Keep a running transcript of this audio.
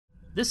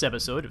This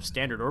episode of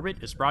Standard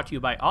Orbit is brought to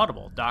you by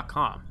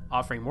Audible.com,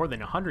 offering more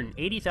than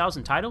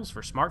 180,000 titles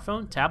for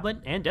smartphone, tablet,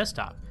 and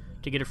desktop.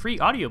 To get a free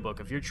audiobook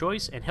of your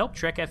choice and help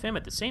Trek FM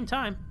at the same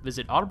time,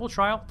 visit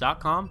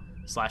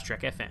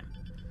audibletrial.com/TrekFM.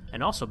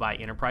 And also by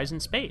Enterprise in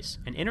Space,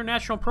 an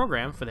international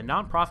program for the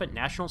nonprofit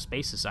National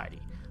Space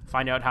Society.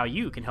 Find out how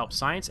you can help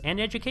science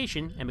and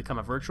education and become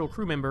a virtual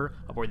crew member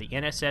aboard the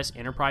NSS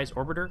Enterprise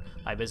Orbiter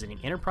by visiting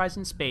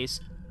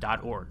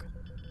enterpriseinspace.org.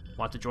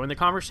 Want to join the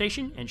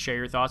conversation and share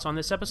your thoughts on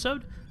this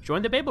episode?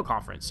 Join the Babel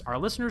Conference, our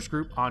listeners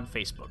group on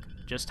Facebook.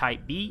 Just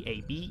type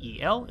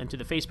BABEL into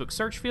the Facebook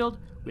search field.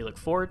 We look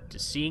forward to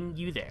seeing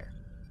you there.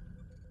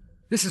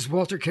 This is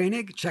Walter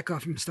Koenig,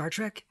 Chekhov from Star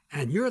Trek,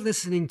 and you're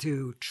listening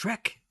to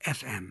Trek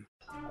FM.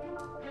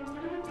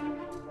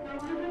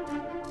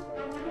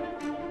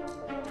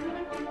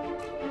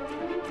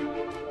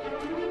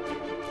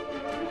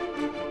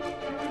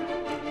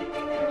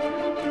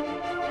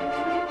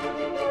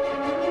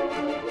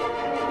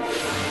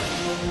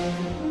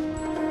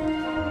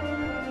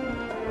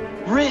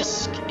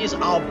 Risk is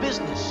our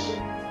business.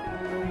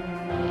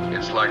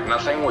 It's like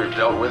nothing we've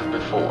dealt with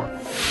before.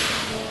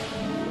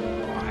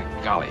 My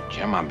golly,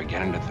 Jim, I'm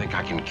beginning to think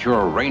I can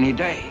cure a rainy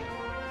day.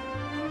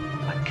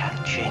 I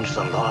can't change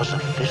the laws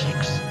of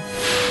physics.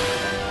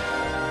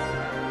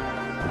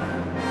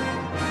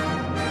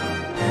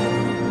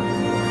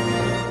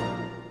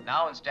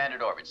 Now in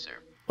Standard Orbit,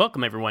 sir.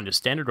 Welcome, everyone, to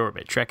Standard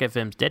Orbit, Trek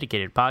FM's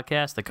dedicated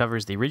podcast that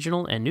covers the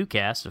original and new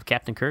cast of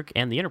Captain Kirk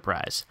and the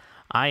Enterprise.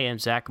 I am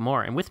Zach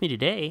Moore, and with me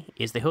today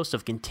is the host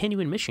of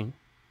Continuing Mission,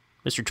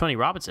 Mr. Tony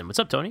Robinson. What's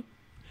up, Tony?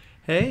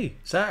 Hey,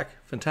 Zach.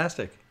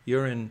 Fantastic.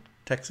 You're in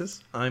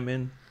Texas. I'm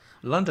in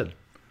London.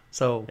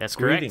 So, that's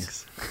correct.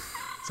 Greetings.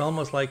 It's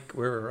almost like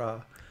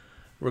we're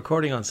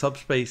recording on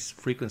subspace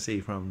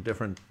frequency from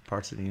different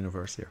parts of the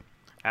universe here.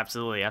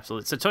 Absolutely,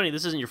 absolutely. So, Tony,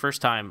 this isn't your first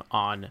time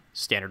on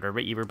Standard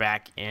Orbit. You were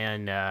back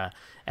in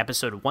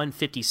episode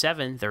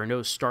 157. There are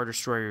no Star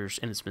Destroyers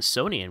in the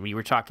Smithsonian. We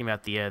were talking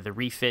about the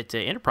refit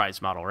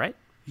Enterprise model, right?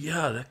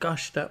 Yeah,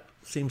 that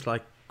seems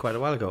like quite a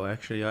while ago,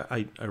 actually.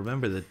 I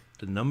remember the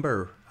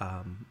number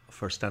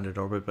for Standard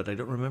Orbit, but I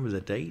don't remember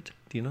the date.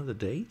 Do you know the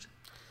date?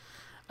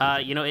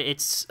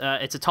 It's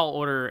a tall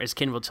order, as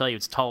Ken will tell you.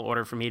 It's a tall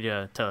order for me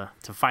to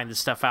find this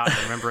stuff out and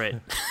remember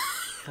it.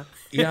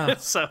 Yeah,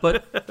 well,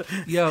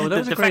 that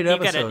was a great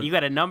episode. You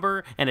got a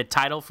number and a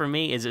title for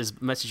me is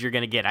as much as you're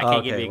going to get. I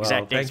can't give you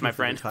exact dates, my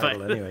friend.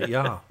 Anyway,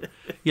 yeah.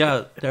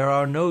 There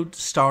are no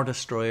Star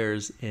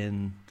Destroyers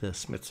in the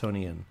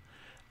Smithsonian,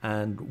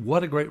 and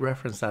what a great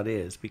reference that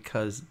is,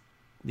 because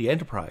the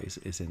Enterprise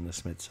is in the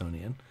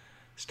Smithsonian.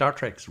 Star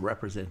Trek's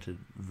represented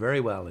very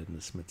well in the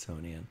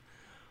Smithsonian,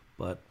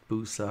 but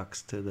boo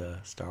sucks to the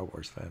Star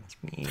Wars fans.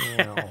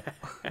 Meow.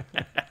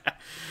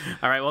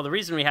 All right, well, the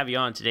reason we have you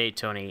on today,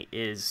 Tony,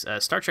 is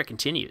Star Trek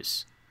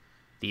Continues.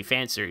 The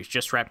fan series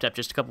just wrapped up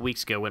just a couple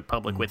weeks ago, went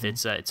public with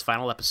its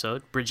final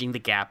episode, bridging the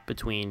gap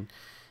between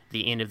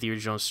the end of the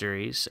original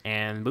series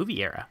and the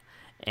movie era.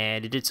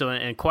 And it did so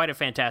in quite a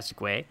fantastic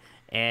way.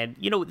 And,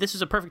 this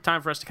is a perfect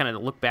time for us to kind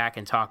of look back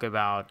and talk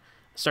about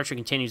Star Trek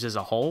Continues as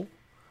a whole.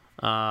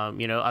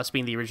 Us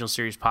being the original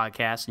series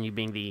podcast and you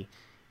being the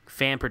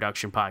fan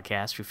production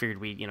podcast, we figured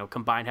we'd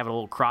combine, have a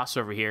little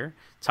crossover here,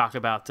 talk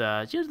about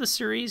the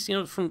series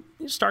from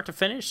start to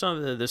finish,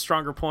 some of the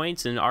stronger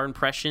points and our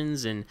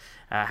impressions and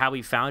how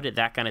we found it,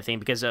 that kind of thing,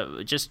 because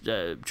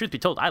truth be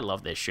told, I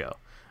love this show.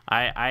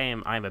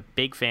 I'm a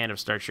big fan of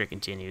Star Trek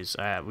Continues.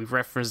 We've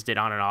referenced it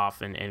on and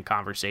off in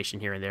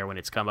conversation here and there when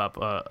it's come up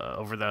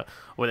over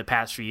the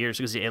past few years,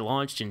 because it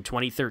launched in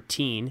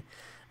 2013.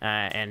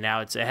 And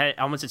now it's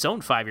almost its own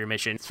 5-year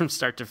mission from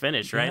start to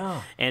finish, right?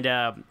 Yeah. And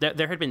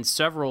there had been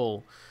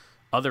several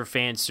other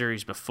fan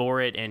series before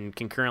it and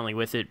concurrently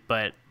with it,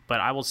 but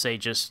I will say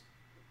just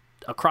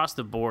across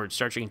the board,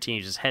 Star Trek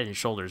Continues is head and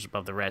shoulders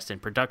above the rest in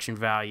production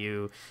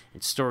value,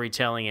 and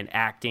storytelling, and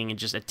acting, and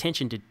just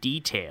attention to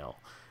detail.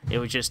 It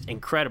was just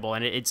incredible,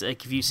 and it's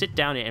like if you sit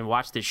down and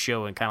watch this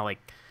show and kind of like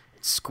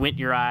squint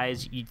your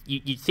eyes,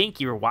 you think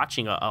you were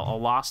watching a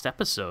lost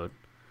episode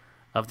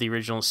of the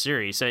original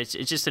series. So it's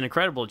just an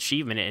incredible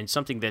achievement and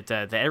something that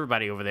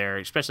everybody over there,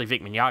 especially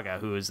Vic Mignogna,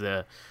 who is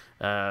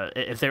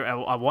if there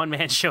a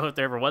one-man show, if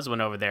there ever was one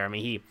over there. I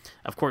mean, he,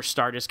 of course,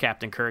 starred as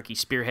Captain Kirk. He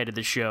spearheaded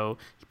the show.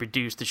 He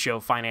produced the show,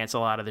 financed a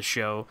lot of the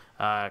show,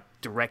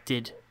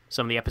 directed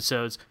some of the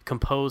episodes,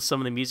 composed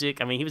some of the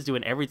music. I mean, he was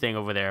doing everything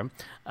over there.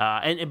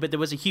 But there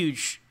was a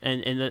huge,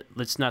 and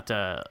let's not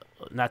to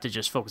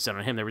just focus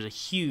on him. There was a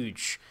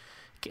huge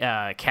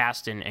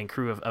cast and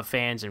crew of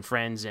fans and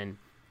friends and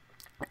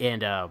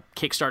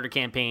Kickstarter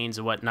campaigns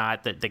and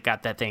whatnot that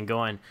got that thing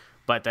going.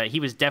 But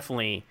he was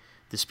definitely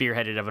the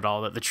spearheaded of it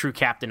all, the true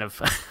captain of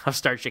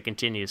Star Trek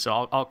Continues. So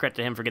all credit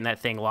to him for getting that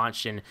thing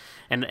launched. And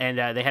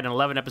they had an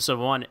 11 episode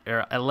run,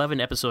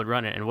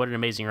 and what an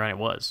amazing run it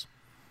was.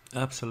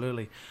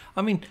 Absolutely.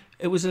 I mean,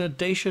 it was an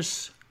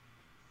audacious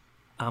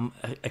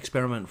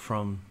experiment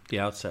from the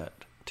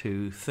outset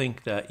to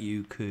think that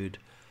you could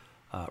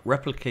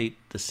replicate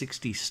the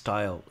 60s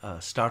style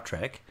Star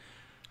Trek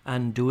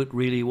and do it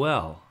really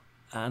well.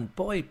 And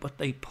boy, but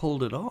they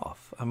pulled it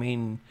off. I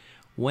mean,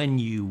 when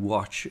you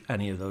watch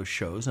any of those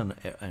shows,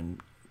 and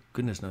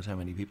goodness knows how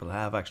many people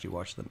have actually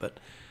watched them, but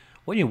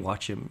when you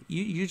watch them,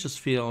 you just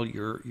feel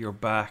you're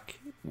back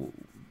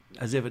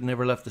as if it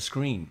never left the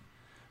screen.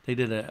 They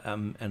did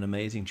an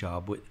amazing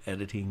job with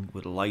editing,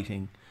 with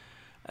lighting,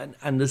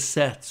 and the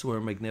sets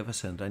were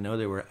magnificent. I know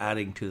they were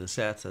adding to the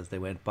sets as they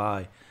went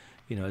by,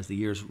 as the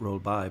years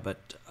rolled by.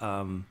 But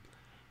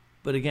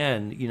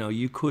again,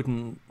 you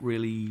couldn't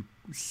really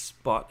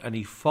spot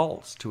any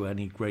faults to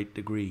any great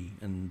degree.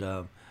 And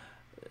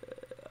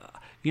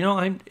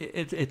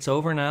it's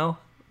over now,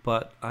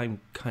 but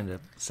I'm kind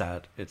of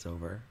sad it's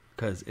over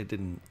because it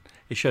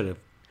should have.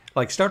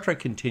 Like Star Trek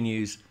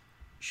Continues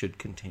should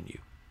continue.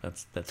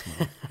 That's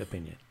my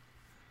opinion.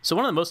 So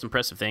one of the most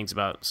impressive things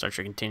about Star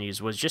Trek Continues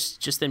was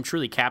just them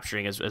truly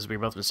capturing, as we've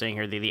both been saying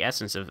here, the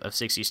essence of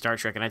 60s Star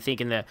Trek. And I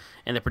think in the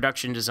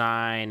production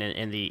design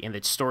and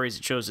the stories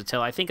it chose to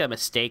tell, I think a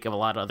mistake of a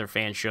lot of other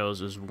fan shows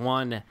was,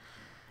 one,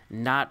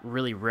 not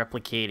really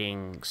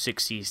replicating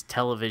 60s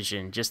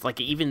television. Just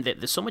like even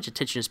there's so much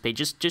attention is paid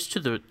just to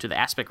the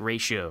aspect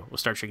ratio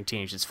of Star Trek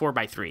Continues. It's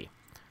 4:3.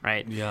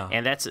 Right? Yeah.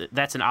 And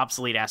that's an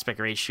obsolete aspect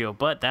ratio,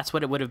 but that's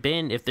what it would have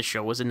been if the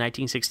show was in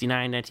 1969,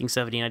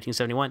 1970,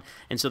 1971.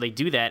 And so they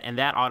do that, and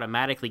that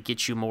automatically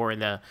gets you more in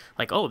the,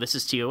 like, oh, this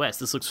is TOS.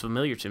 This looks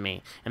familiar to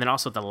me. And then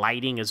also the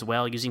lighting as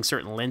well, using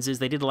certain lenses.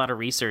 They did a lot of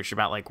research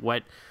about, like,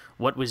 what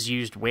was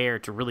used where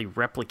to really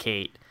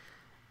replicate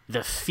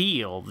the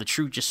feel, the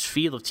true just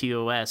feel of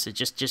TOS. It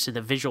just in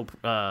the visual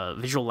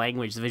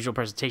language, the visual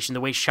presentation,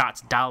 the way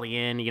shots dolly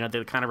in,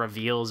 the kind of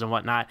reveals and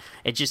whatnot.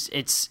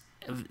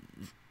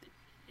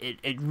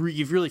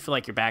 You really feel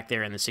like you're back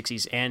there in the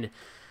 60s. And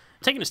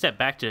taking a step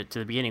back to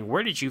the beginning,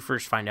 where did you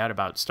first find out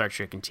about Star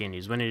Trek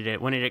Continues? When did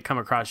it come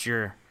across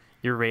your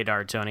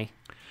radar, Tony?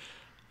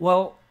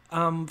 Well,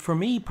 for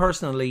me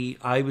personally,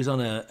 I was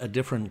on a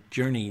different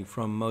journey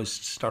from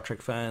most Star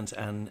Trek fans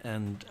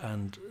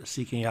and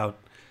seeking out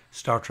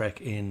Star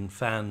Trek in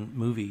fan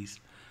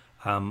movies.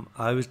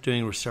 I was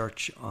doing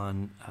research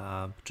on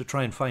to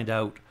try and find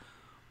out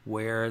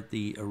where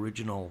the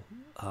original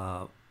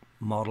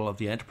model of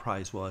the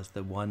Enterprise was,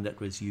 the one that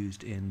was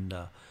used in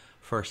the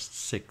first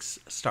 6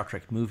 Star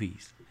Trek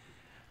movies.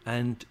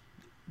 And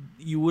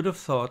you would have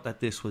thought that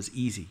this was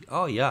easy.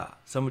 Oh yeah,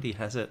 somebody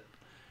has it.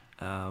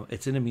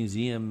 It's in a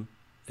museum.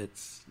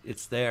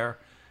 It's there.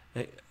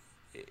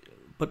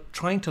 But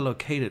trying to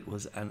locate it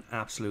was an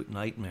absolute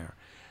nightmare.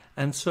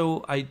 And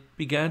so I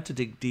began to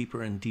dig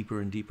deeper and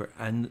deeper and deeper,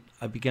 and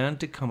I began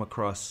to come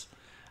across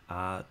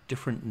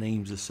different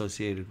names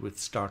associated with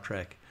Star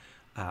Trek,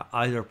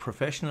 either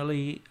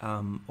professionally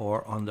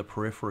or on the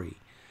periphery.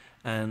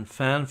 And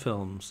fan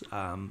films,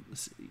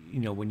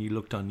 when you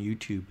looked on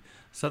YouTube,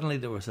 suddenly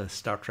there was a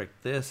Star Trek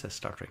this, a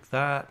Star Trek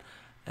that,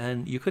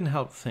 and you couldn't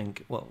help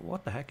think, well,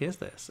 what the heck is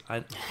this?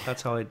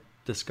 That's how I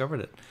discovered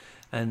it.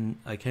 And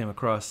I came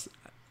across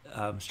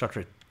Star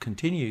Trek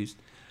Continues,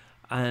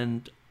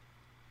 and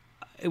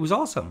it was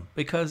awesome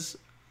because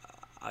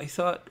I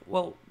thought,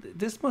 well,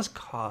 this must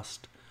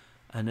cost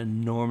an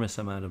enormous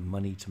amount of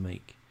money to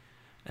make.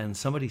 And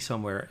somebody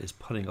somewhere is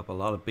putting up a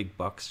lot of big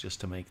bucks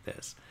just to make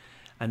this.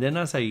 And then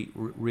as I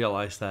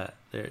realized that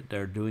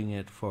they're doing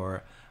it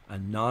for a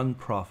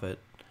non-profit,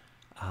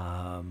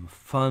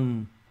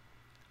 fun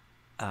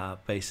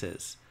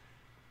basis,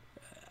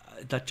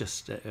 that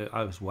just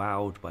I was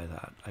wowed by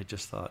that. I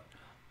just thought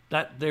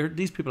that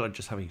these people are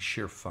just having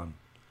sheer fun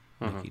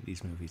making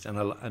these movies,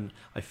 and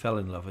I fell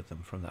in love with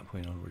them from that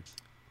point onwards.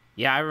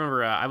 Yeah, I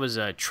remember I was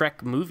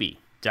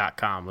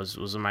TrekMovie.com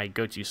was my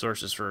go-to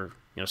sources for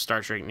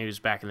Star Trek news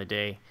back in the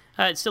day.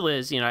 It still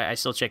is. I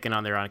still check in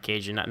on there on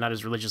occasion, not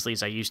as religiously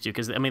as I used to,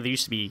 because there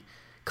used to be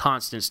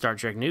constant Star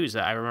Trek news.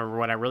 I remember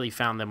when I really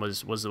found them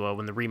was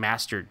when the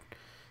remastered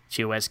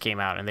TOS came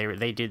out, and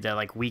they did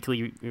the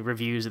weekly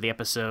reviews of the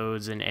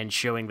episodes and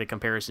showing the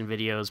comparison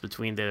videos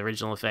between the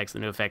original effects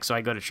and the new effects. So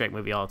I go to Trek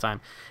Movie all the time.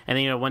 And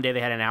then one day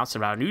they had an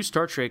announcement about a new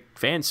Star Trek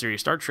fan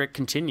series, Star Trek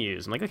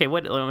Continues. I'm like, okay,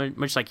 what?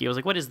 Much like you, I was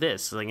like, what is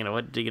this?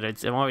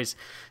 I'm always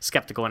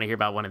skeptical when I hear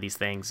about one of these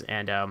things.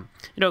 And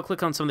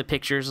click on some of the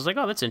pictures. I was like,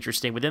 oh, that's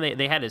interesting. But then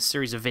they had a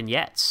series of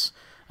vignettes.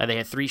 They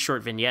had 3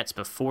 short vignettes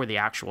before the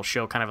actual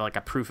show, kind of like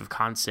a proof of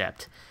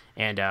concept.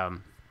 And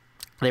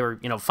they were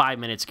 5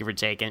 minutes, give or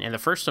take, and the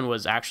first one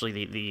was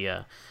actually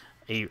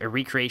a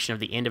recreation of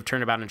the end of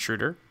Turnabout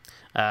Intruder,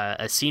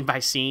 a scene by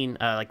scene,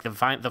 like the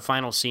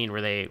final scene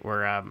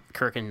where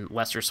Kirk and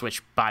Lester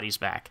switch bodies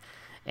back,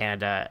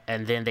 and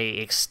then they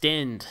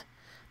extend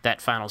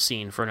that final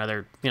scene for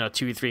another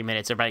 2 or 3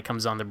 minutes. Everybody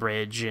comes on the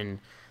bridge and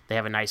they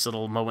have a nice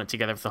little moment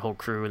together with the whole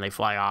crew, and they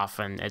fly off,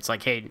 and it's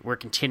like, hey, we're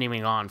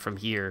continuing on from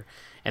here,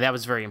 and that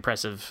was a very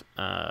impressive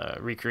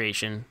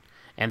recreation.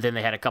 And then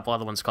they had a couple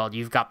other ones called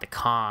You've Got the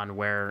Con,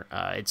 where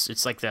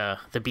it's like the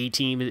B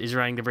team is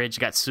running the bridge.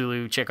 You got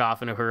Sulu,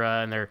 Chekhov, and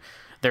Uhura, and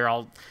they're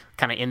all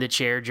kind of in the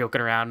chair joking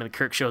around, and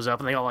Kirk shows up,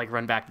 and they all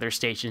run back to their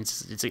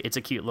stations. It's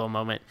a cute little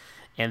moment.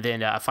 And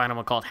then a final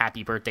one called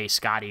Happy Birthday,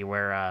 Scotty,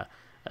 where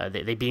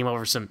they beam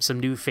over some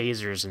new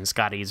phasers, and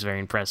Scotty's very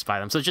impressed by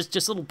them. So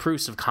just little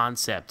proofs of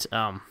concept,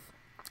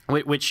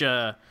 which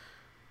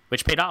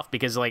paid off,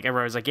 because like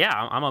everyone was like, yeah,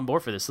 I'm on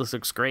board for this. This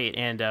looks great.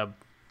 And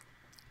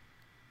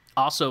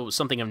also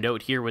something of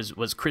note here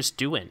was Chris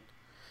Doohan,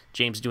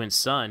 James Doohan's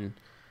son,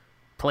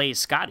 plays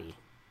Scotty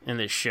in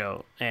this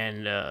show.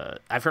 And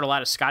I've heard a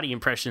lot of Scotty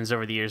impressions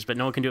over the years, but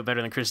no one can do it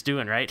better than Chris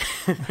Doohan, right?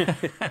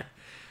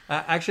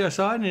 Actually, I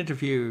saw an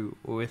interview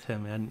with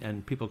him,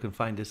 and people can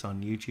find this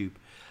on YouTube.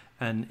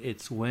 And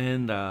it's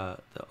when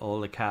all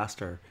the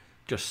cast are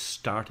just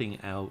starting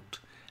out,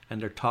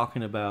 and they're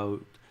talking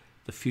about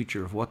the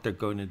future of what they're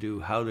going to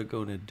do, how they're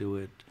going to do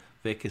it.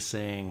 Vic is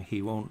saying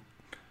he'll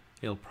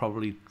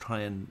probably try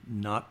and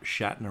not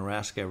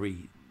Shatner-esque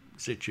every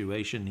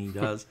situation he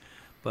does,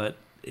 but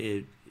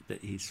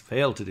he's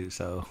failed to do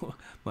so,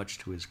 much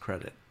to his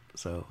credit.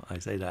 So I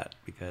say that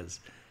because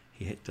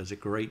he does a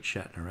great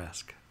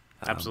Shatner-esque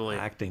absolutely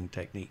acting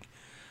technique.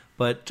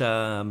 But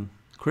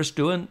Chris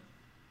Doohan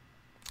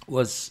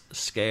was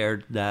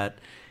scared that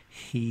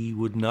he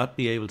would not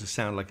be able to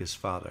sound like his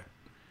father.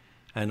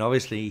 And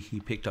obviously he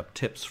picked up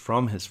tips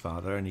from his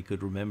father, and he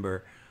could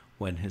remember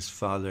when his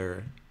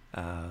father,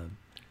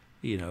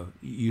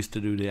 used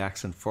to do the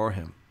accent for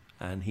him.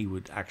 And he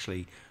would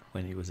actually,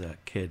 when he was a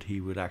kid,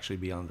 he would actually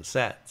be on the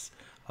sets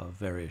of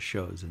various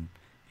shows, and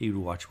he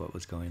would watch what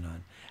was going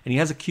on. And he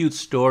has a cute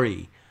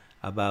story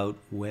about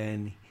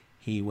when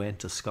he went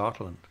to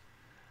Scotland,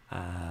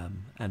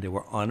 and they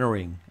were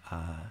honouring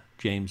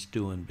James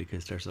Doohan,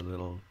 because there's a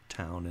little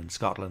town in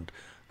Scotland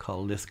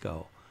called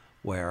Lithgow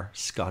where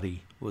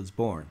Scotty was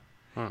born.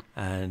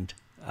 And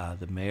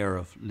the mayor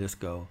of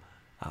Lithgow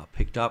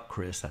picked up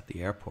Chris at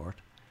the airport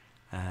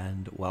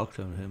and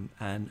welcomed him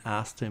and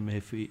asked him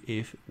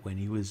if when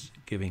he was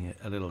giving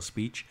a little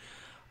speech,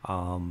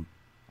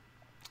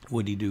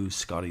 would he do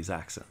Scotty's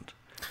accent.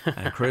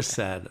 And Chris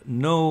said,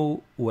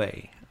 no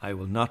way, I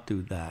will not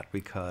do that,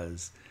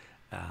 because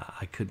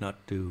I could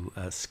not do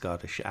a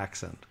Scottish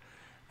accent.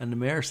 And the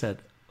mayor said,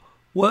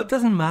 well, it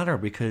doesn't matter,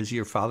 because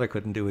your father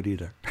couldn't do it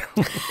either.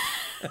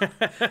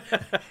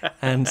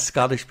 And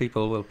Scottish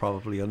people will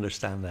probably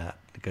understand that,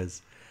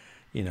 because,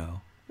 James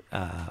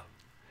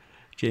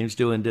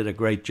Doohan did a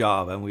great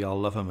job, and we all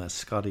love him as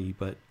Scotty,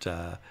 but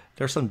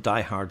there's some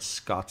diehard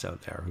Scots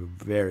out there who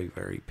are very,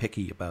 very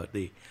picky about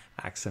the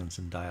accents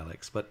and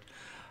dialects. But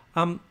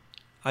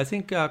I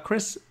think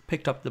Chris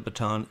picked up the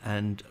baton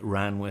and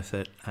ran with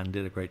it and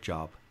did a great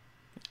job.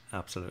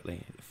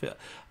 Absolutely.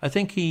 I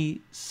think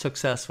he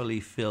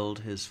successfully filled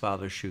his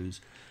father's shoes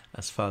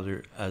as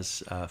far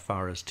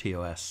as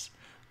TOS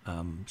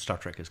Star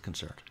Trek is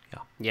concerned.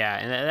 Yeah,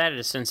 and that added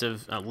a sense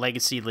of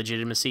legacy,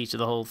 legitimacy to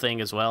the whole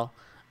thing as well.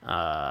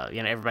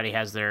 Everybody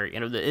has their,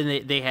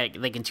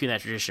 they continue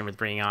that tradition with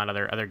bringing on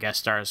other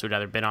guest stars who'd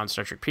either been on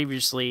Star Trek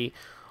previously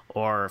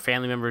or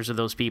family members of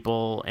those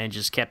people, and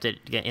just kept it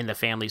in the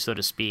family, so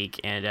to speak.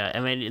 And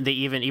they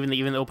even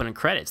the opening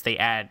credits, they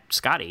add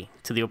Scotty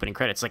to the opening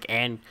credits,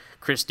 and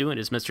Chris Doohan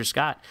is Mr.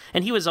 Scott,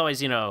 and he was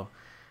always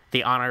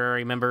the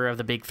honorary member of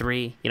the Big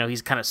Three.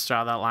 He's kind of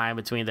straw that line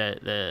between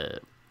the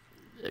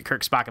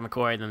Kirk, Spock, and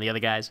McCoy, and then the other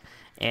guys,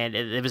 and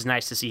it was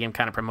nice to see him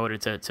kind of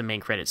promoted to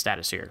main credit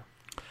status here.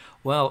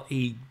 Well,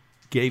 he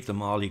gave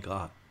them all he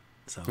got.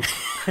 So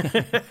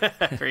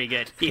very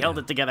good. He held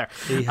it together.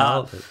 He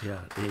held it.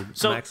 Yeah,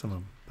 the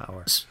maximum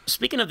power.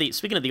 Speaking of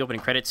the opening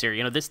credits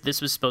here,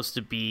 this was supposed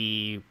to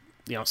be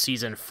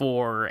season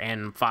 4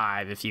 and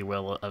 5, if you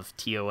will, of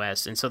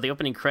TOS. And so the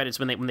opening credits,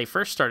 when they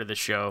first started the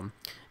show,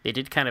 they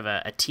did kind of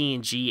a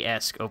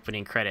TNG-esque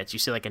opening credits. You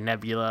see like a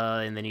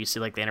nebula, and then you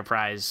see like the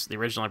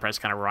original Enterprise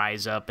kind of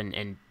rise up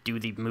and do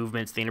the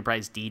movements the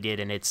Enterprise D did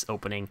in its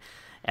opening.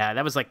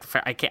 That was like,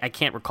 I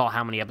can't recall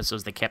how many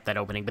episodes they kept that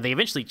opening, but they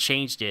eventually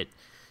changed it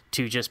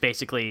to just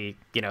basically,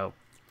 an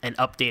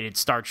updated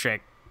Star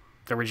Trek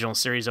original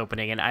series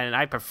opening, and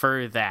I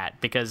prefer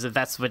that, because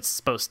that's what it's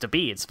supposed to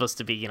be. It's supposed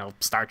to be,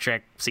 Star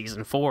Trek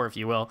season 4, if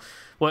you will.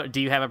 What do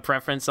you have a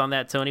preference on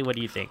that, Tony? What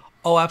do you think?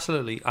 Oh,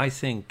 absolutely. I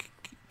think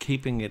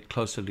keeping it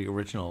close to the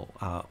original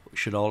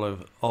should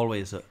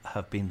always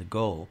have been the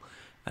goal.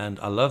 And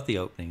I love the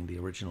opening, the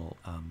original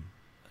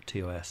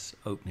TOS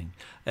opening.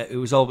 It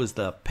was always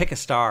the pick a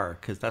star,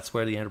 because that's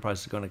where the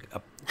Enterprise is going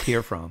to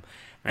appear from.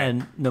 Right.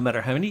 And no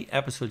matter how many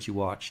episodes you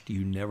watched,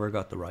 you never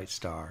got the right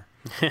star.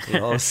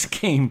 It always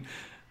came,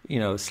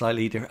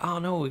 slightly different. Oh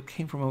no, it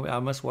came from. I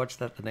must watch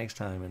that the next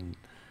time,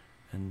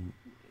 and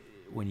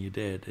when you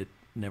did, it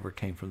never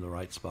came from the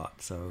right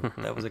spot. So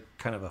that was a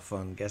kind of a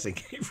fun guessing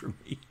game for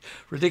me.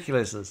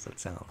 Ridiculous as that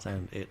sounds,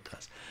 and it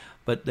does.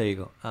 But there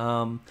you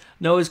go.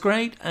 No, it's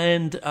great,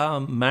 and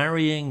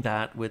marrying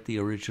that with the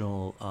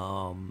original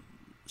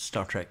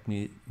Star Trek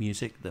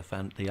music,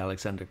 the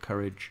Alexander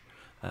Courage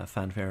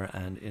fanfare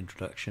and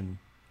introduction,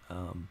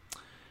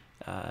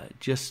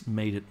 just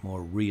made it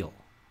more real.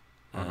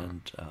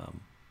 And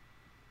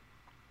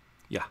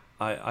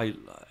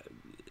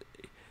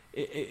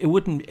it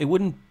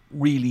wouldn't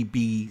really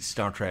be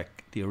Star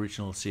Trek the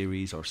original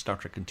series or Star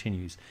Trek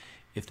Continues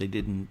if they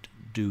didn't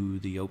do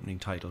the opening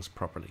titles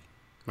properly.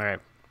 All right.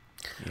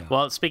 Yeah.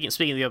 Well, speaking of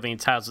the opening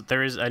titles,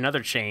 there is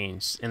another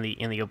change in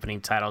the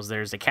opening titles.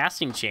 There's a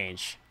casting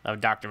change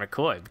of Dr.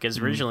 McCoy, because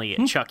originally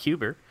Chuck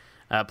Huber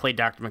played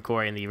Dr.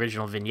 McCoy in the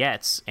original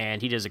vignettes,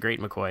 and he does a great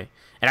McCoy.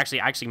 And I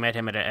actually met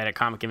him at a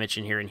comic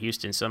convention here in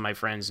Houston. Some of my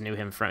friends knew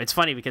him from. It's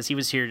funny because he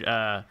was here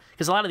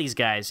because a lot of these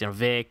guys,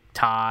 Vic,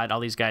 Todd, all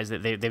these guys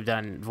that they've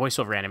done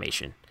voiceover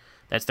animation.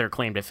 That's their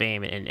claim to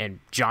fame and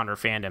genre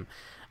fandom.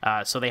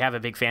 So they have a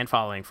big fan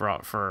following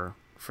for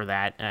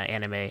that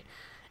anime,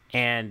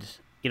 and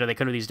they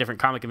come to these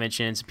different comic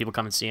conventions and people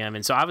come and see them.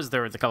 And so I was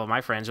there with a couple of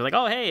my friends. They're like,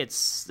 "Oh, hey,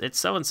 it's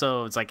so and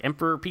so. It's like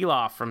Emperor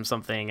Pilaf from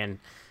something."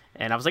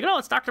 And I was like, "Oh,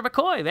 it's Dr.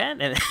 McCoy,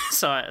 man." And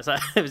so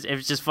it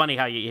was just funny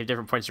how you have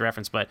different points of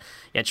reference. But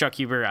yeah, Chuck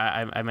Huber,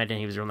 I met him.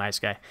 He was a real nice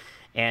guy.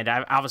 And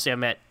I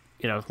met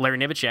Larry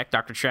Nivichek,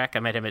 Dr. Trek.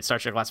 I met him at Star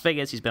Trek Las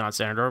Vegas. He's been on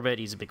Standard Orbit.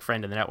 He's a big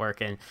friend of the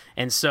network.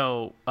 And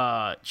so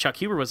Chuck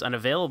Huber was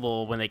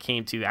unavailable when they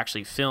came to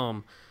actually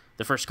film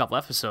the first couple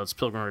episodes,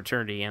 Pilgrim of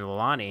Eternity and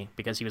Lilani,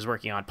 because he was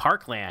working on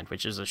Parkland,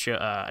 which is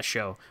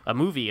a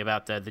movie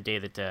about the day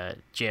that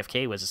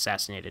JFK was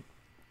assassinated.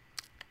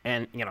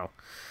 And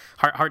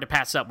hard to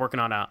pass up working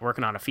on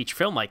a feature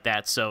film like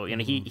that. So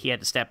he had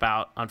to step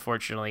out,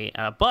 unfortunately.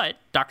 But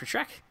Dr.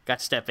 Trek got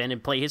to step in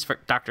and play his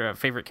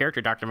favorite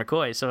character, Dr.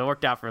 McCoy. So it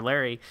worked out for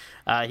Larry.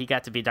 He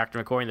got to be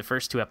Dr. McCoy in the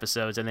first 2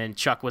 episodes, and then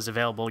Chuck was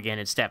available again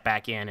and stepped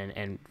back in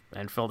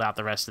and filled out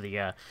the rest of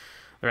the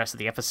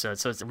episode.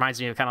 So it reminds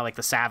me of kind of like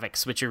the Savick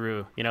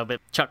switcheroo, but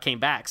Chuck came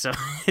back. So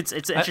it's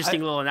an interesting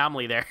little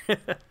anomaly there.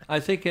 I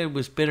think it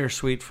was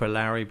bittersweet for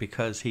Larry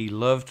because he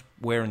loved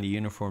wearing the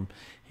uniform.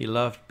 He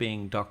loved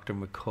being Dr.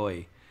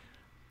 McCoy,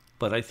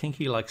 but I think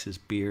he likes his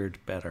beard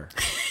better.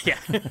 Yeah.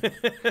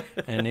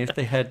 And if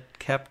they had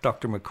kept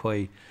Dr.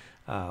 McCoy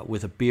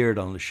with a beard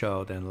on the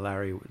show, then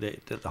Larry,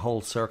 the whole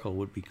circle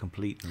would be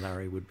complete, and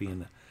Larry would be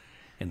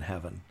in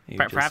heaven.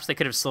 Perhaps they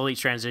could have slowly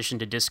transitioned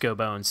to Disco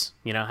Bones,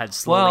 had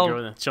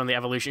slowly shown the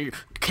evolution.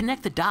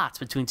 Connect the dots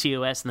between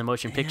TOS and the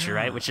motion picture,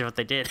 right? Which is what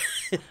they did.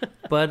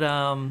 But,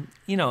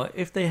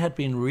 if they had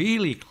been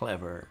really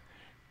clever,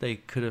 they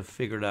could have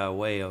figured out a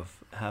way of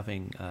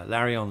having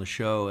Larry on the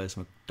show as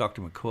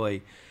Dr. McCoy,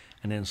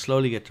 and then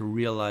slowly get to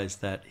realize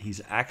that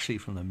he's actually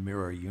from the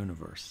mirror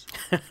universe.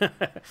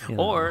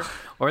 Or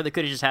they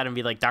could have just had him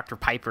be like Dr.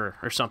 Piper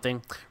or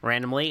something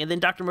randomly, and then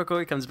Dr.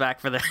 McCoy comes back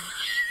for the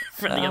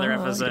other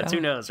episodes. Yeah.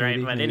 Who knows, right?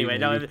 Maybe, But anyway,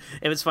 maybe.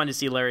 It was fun to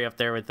see Larry up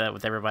there with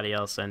everybody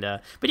else. And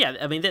but yeah,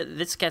 I mean,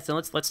 this casting.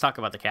 Let's talk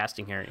about the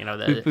casting here.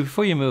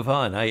 Before you move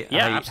on, I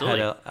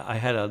absolutely.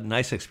 had a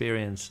nice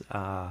experience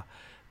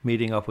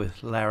meeting up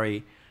with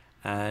Larry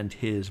and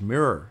his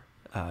mirror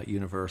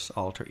universe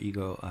alter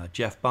ego,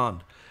 Jeff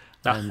Bond.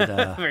 And,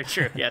 very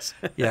true. Yes.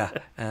 yeah,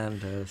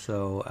 and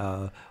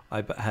so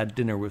I had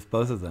dinner with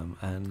both of them,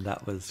 and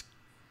that was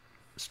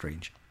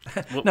strange.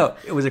 No,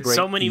 it was a great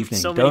evening.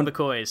 So many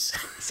McCoys.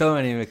 So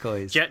many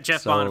McCoys.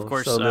 Jeff Bond, of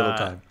course, so little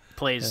time.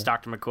 Plays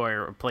Dr.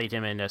 McCoy, or played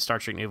him in Star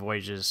Trek New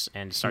Voyages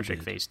and Star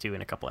Trek Phase 2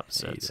 in a couple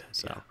episodes. Did,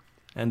 so. yeah.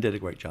 And did a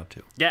great job,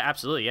 too. Yeah,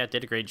 absolutely. Yeah,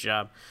 did a great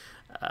job.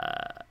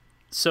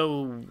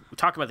 So,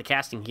 talk about the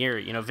casting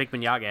here. Vic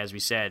Mignogna, as we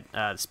said,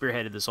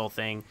 spearheaded this whole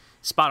thing.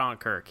 Spot on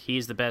Kirk.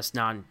 He's the best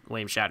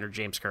non-William Shatner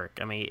James Kirk.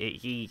 I mean,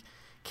 he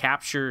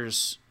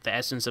captures the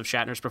essence of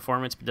Shatner's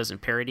performance but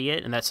doesn't parody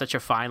it, and that's such a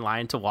fine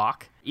line to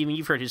walk. Even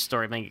you've heard his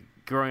story. I mean,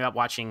 growing up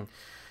watching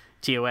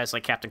TOS,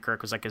 like Captain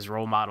Kirk was like his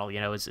role model,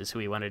 is who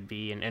he wanted to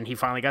be, and he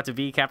finally got to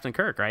be Captain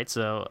Kirk, right?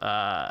 So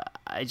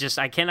I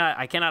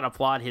cannot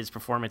applaud his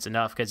performance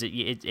enough, because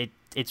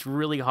it's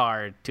really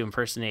hard to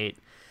impersonate.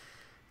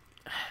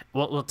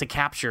 Well, to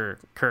capture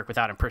Kirk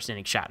without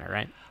impersonating Shatner,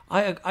 right?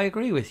 I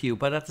agree with you,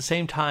 but at the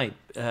same time,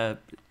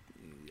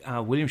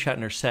 William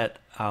Shatner set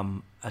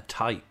a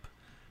type,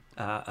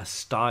 a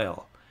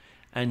style,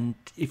 and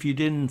if you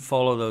didn't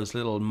follow those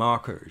little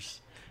markers,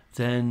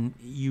 then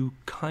you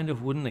kind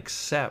of wouldn't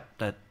accept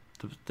that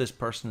this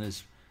person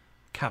is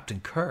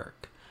Captain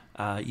Kirk.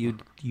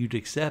 You'd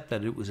accept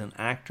that it was an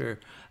actor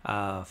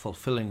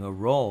fulfilling a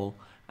role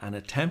and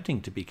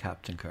attempting to be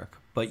Captain Kirk,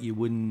 but you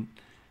wouldn't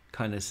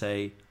kind of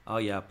say, oh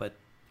yeah, but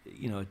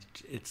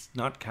it's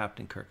not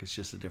Captain Kirk, it's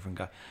just a different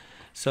guy.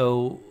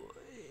 So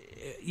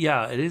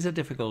yeah, it is a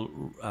difficult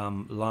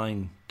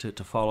line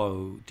to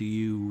follow. Do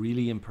you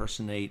really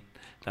impersonate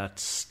that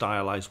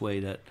stylized way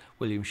that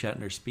William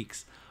Shatner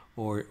speaks,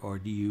 or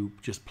do you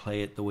just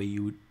play it the way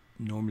you would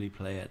normally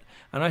play it?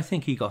 And I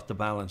think he got the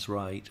balance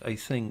right. I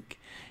think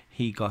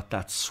he got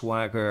that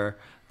swagger,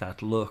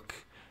 that look,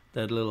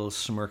 that little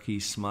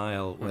smirky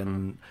smile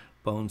when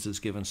Bones is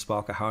giving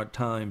Spock a hard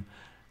time,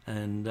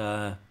 and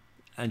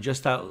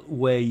just that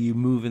way you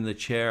move in the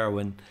chair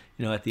when,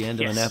 at the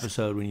end of an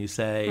episode when you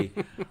say,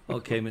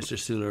 okay, Mr.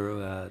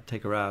 Sulu,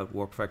 take her out,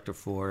 warp factor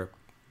 4,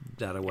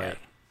 that away.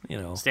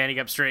 Standing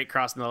up straight,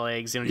 crossing the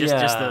legs,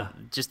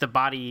 just the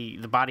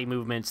body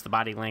movements, the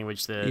body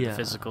language, the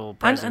physical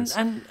presence.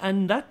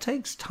 And that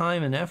takes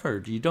time and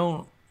effort. You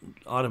don't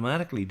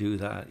automatically do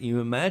that. You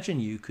imagine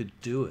you could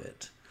do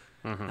it,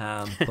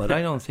 but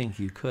I don't think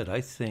you could.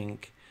 I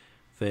think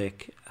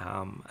Vic,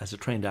 as a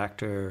trained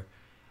actor,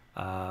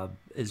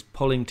 is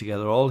pulling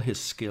together all his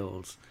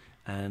skills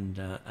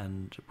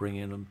and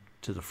bringing them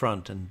to the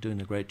front and doing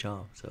a great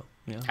job. So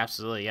yeah,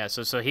 absolutely, yeah.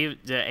 So he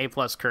the A+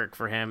 Kirk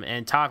for him,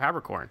 and Todd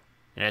Haberkorn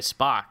as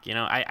Spock. You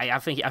know, I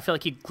feel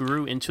like he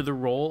grew into the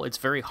role. It's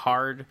very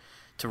hard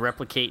to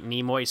replicate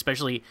Nimoy,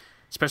 especially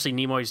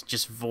Nimoy's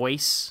just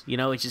voice. You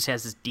know, it just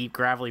has this deep,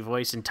 gravelly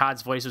voice, and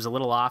Todd's voice was a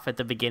little off at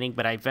the beginning,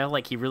 but I felt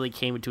like he really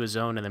came into his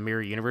own in the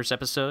Mirror Universe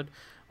episode,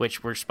 where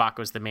Spock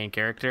was the main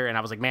character, and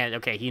I was like, man,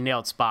 okay, he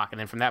nailed Spock. And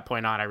then from that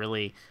point on, I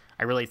really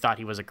thought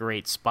he was a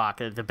great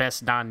Spock, the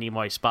best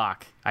non-Nimoy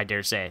Spock, I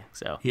dare say.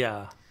 So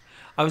yeah,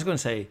 I was going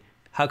to say,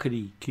 how could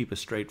he keep a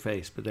straight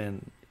face? But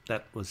then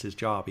that was his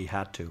job; he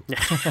had to.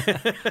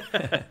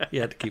 He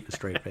had to keep a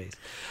straight face.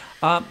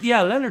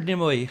 Yeah, Leonard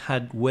Nimoy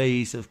had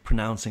ways of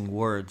pronouncing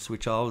words,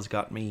 which always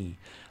got me.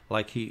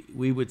 Like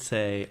we would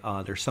say,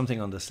 "There's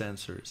something on the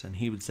sensors," and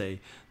he would say,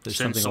 "There's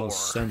something on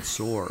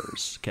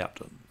sensors,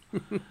 Captain."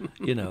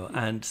 You know,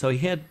 and so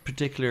he had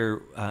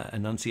particular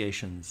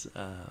enunciations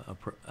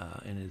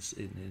in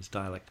his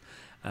dialect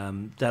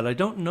that I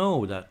don't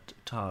know that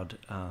Todd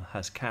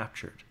has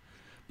captured,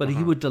 but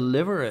he would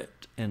deliver it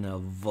in a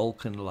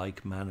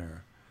Vulcan-like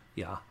manner,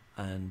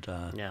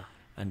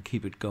 and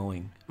keep it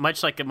going.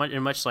 Much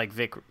like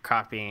Vic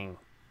copying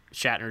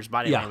Shatner's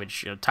body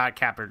language, you know, Todd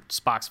captured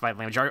Spock's body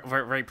language,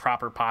 very, very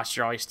proper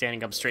posture, always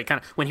standing up straight.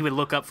 Kind of when he would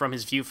look up from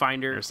his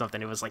viewfinder or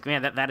something, it was like,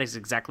 man, that is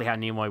exactly how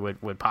Nimoy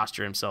would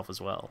posture himself as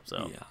well.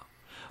 So yeah,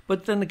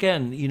 but then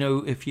again, you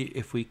know,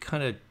 if we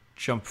kind of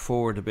jump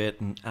forward a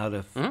bit and out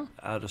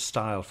of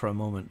style for a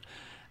moment,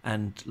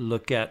 and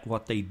look at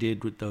what they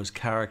did with those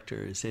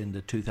characters in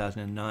the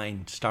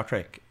 2009 Star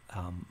Trek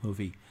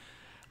movie,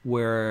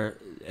 where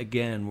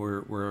again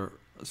we're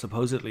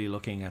supposedly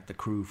looking at the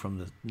crew from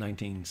the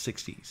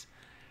 1960s.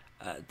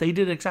 They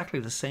did exactly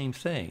the same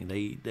thing.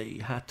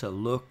 They had to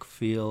look,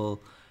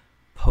 feel,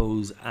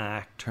 pose,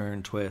 act,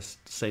 turn,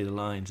 twist, say the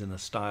lines in a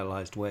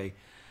stylized way.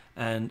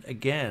 And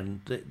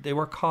again, they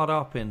were caught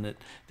up in that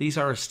these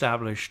are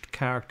established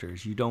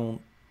characters. You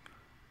don't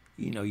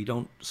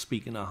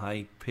speak in a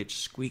high-pitched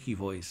squeaky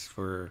voice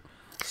for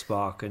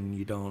Spock, and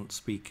you don't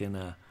speak in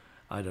a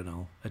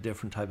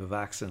different type of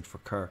accent for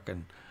Kirk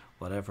and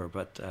whatever,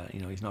 but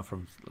he's not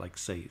from, like,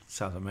 say,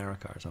 South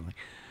America or something.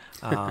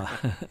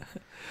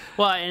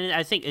 Well, and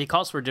I think it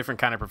calls for a different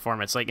kind of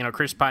performance. Like, you know,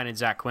 Chris Pine and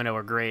Zach Quino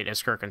are great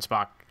as Kirk and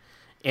Spock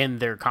in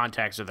their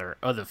context of their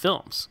other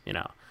films. You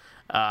know,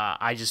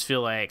 I just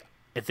feel like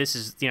if this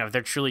is, you know, if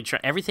they're truly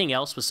everything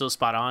else was so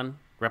spot on,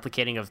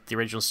 replicating of the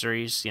original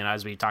series. You know,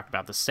 as we talked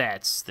about the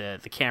sets, the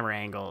camera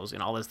angles,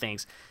 and all those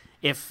things.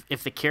 If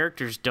the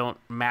characters don't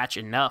match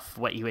enough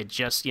what you had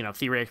just, you know,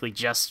 theoretically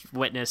just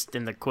witnessed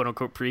in the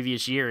quote-unquote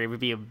previous year, it would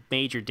be a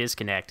major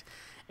disconnect.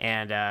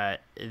 And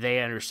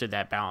they understood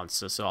that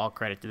balance, so all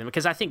credit to them.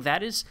 Because I think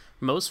that is,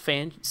 most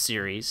fan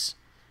series,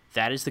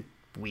 that is the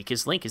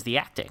weakest link, is the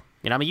acting.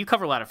 You know, I mean, you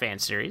cover a lot of fan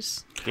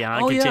series,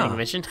 Continuing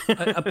Mission.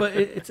 But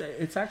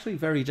it's actually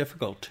very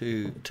difficult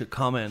to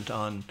comment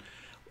on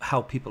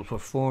how people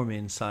perform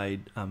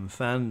inside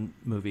fan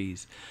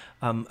movies.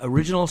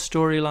 Original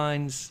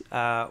storylines,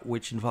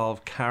 which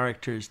involve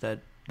characters that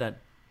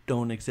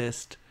don't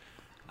exist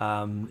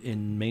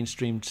in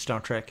mainstream Star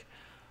Trek,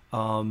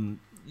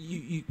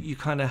 you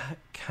kind of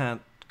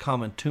can't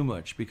comment too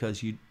much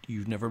because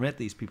you've never met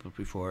these people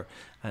before,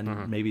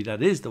 and maybe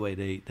that is the way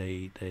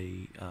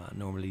they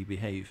normally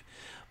behave.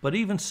 But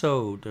even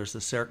so, there's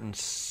a certain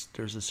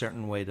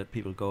way that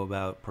people go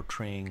about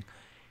portraying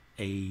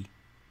a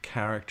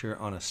character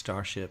on a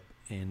starship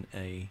in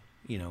a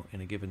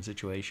given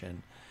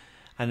situation,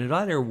 and it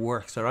either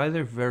works. They're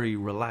either very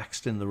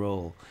relaxed in the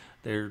role.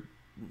 I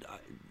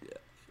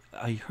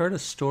heard a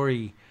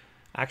story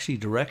actually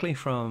directly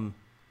from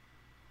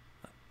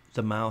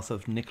the mouth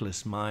of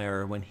Nicholas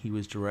Meyer when he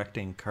was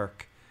directing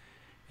Kirk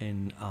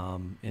in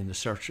the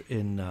Search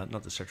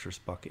not the Search for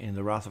Spock, in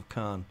The Wrath of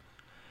Khan,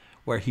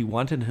 where he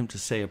wanted him to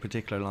say a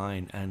particular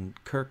line, and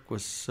Kirk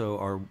was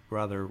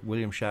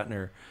William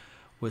Shatner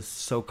was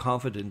so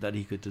confident that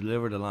he could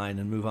deliver the line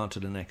and move on to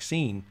the next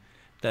scene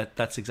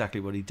that's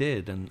exactly what he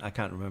did. And I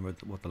can't remember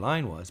what the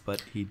line was,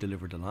 but he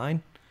delivered the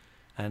line,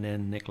 and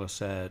then Nicholas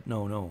said,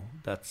 no,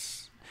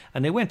 that's...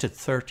 And they went to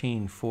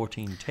 13,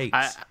 14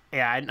 takes.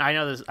 I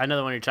know this. I know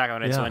the one you're talking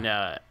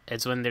about.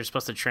 It's when they're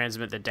supposed to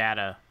transmit the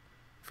data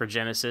for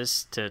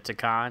Genesis to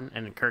Khan,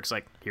 and Kirk's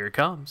like, "Here it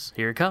comes,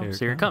 here it comes,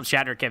 here it comes."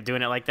 Shatner kept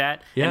doing it like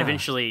that, and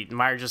eventually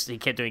Meyer he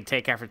kept doing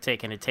take after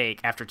take and a take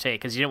after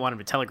take because he didn't want him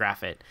to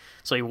telegraph it.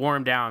 So he wore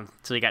him down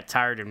until he got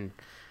tired and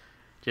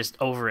just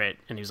over it,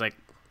 and he was like,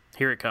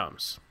 "Here it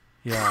comes."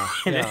 Yeah,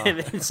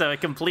 and so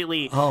it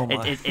completely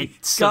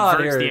it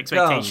subverts the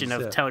expectation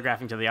of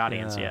telegraphing to the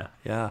audience.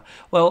 Yeah.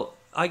 Well,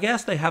 I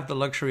guess they have the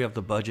luxury of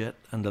the budget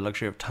and the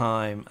luxury of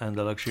time and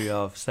the luxury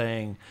of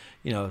saying,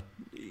 you know,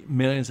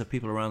 millions of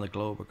people around the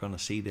globe are going to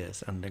see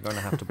this and they're going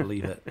to have to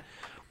believe it.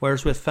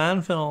 Whereas with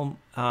fan film,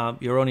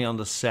 you're only on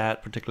the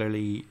set,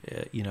 particularly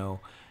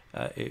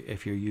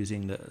if you're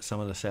using some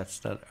of the sets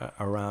that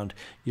are around,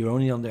 you're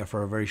only on there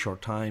for a very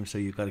short time, so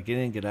you've got to get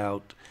in, get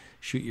out,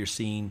 shoot your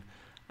scene.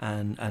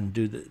 and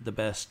do the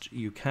best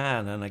you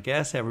can. And I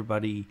guess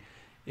everybody,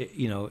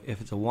 you know,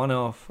 if it's a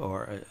one-off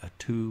or a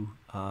two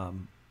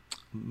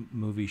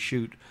movie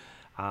shoot,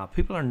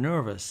 people are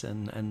nervous,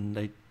 and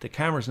the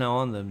camera's now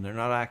on them. They're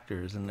not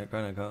actors, and they're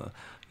going to go,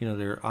 you know,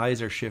 their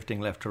eyes are shifting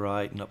left to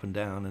right and up and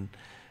down,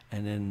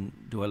 and then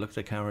do I look at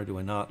the camera? Do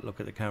I not look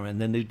at the camera? And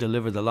then they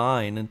deliver the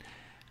line,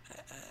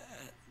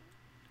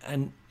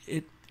 and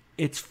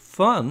it's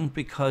fun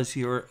because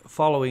you're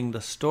following the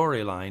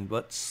storyline,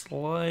 but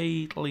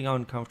slightly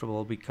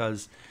uncomfortable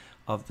because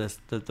of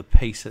the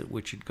pace at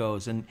which it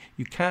goes. And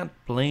you can't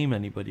blame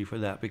anybody for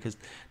that because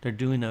they're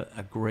doing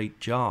a great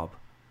job.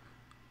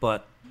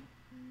 But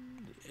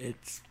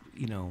it's,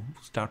 you know,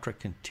 Star Trek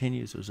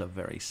Continues was a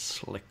very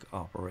slick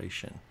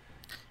operation.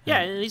 Yeah,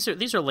 and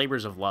these are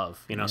labors of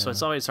love, you know. Yeah. So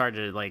it's always hard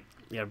to, like,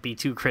 you know, be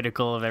too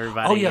critical of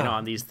everybody, you know,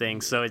 on these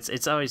things. So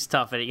it's always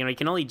tough. You know, you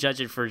can only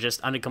judge it for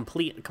just on a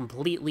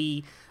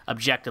completely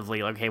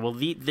objectively. Like, okay, well,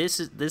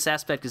 this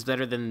aspect is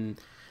better than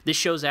this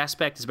show's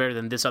aspect is better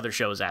than this other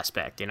show's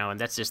aspect, you know, and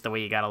that's just the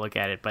way you got to look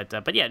at it.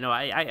 But yeah, no,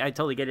 I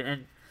totally get it.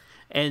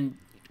 And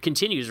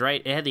Continues,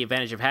 right? It had the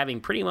advantage of having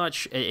pretty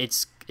much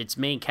its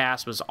main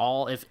cast was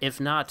all, if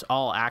not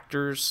all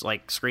actors,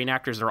 like screen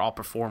actors, they're all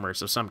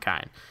performers of some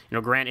kind. You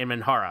know, Grant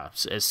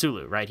Imahara as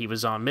Sulu, right? He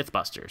was on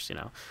MythBusters. You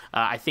know,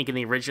 I think in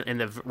the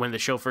original, when the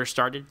show first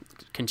started,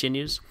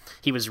 Continues,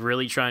 he was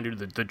really trying to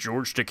do the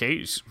George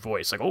Takei's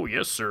voice, like, "Oh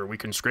yes, sir, we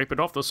can scrape it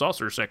off the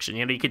saucer section."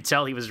 You know, you could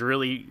tell he was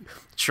really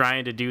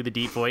trying to do the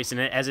deep voice, and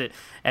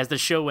as the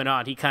show went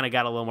on, he kind of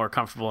got a little more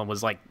comfortable and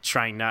was like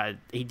trying not.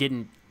 He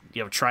didn't,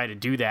 you know, try to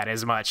do that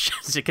as much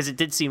because it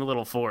did seem a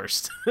little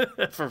forced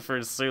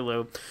for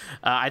Sulu.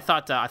 I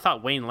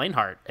thought Wayne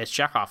Lanehart as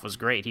Chekhov was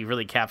great. He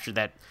really captured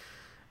that.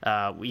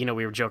 You know,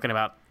 we were joking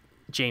about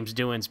James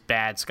Doohan's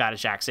bad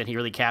Scottish accent. He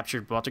really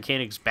captured Walter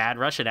Koenig's bad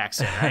Russian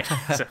accent, right?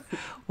 So.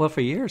 Well,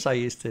 for years I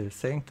used to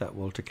think that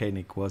Walter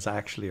Koenig was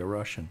actually a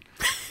Russian.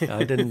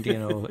 I didn't, you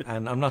know,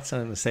 and I'm not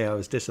trying to say I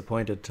was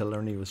disappointed to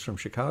learn he was from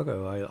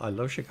Chicago. I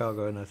love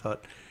Chicago, and I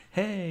thought,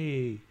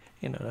 hey,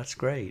 you know, that's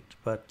great.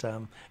 But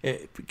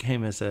it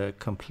came as a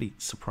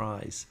complete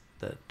surprise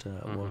that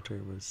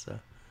Walter was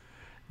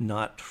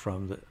not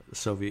from the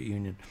Soviet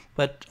Union.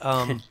 But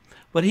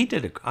but he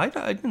did. I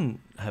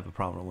didn't have a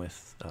problem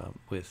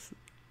with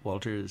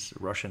Walter's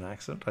Russian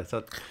accent. I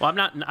thought. Well,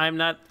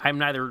 I'm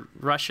neither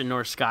Russian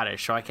nor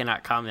Scottish, so I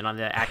cannot comment on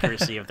the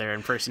accuracy of their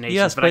impersonations.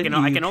 Yes, but I can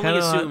only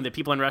assume that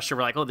people in Russia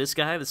were like, "Oh, this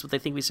guy. That's what they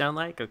think we sound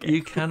like." Okay.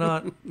 You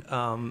cannot.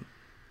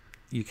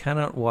 You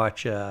cannot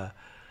watch a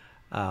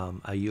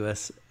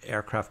U.S.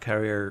 aircraft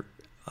carrier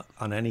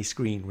on any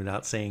screen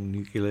without saying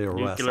nuclear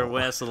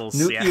vessels.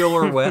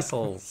 Nuclear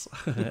vessels.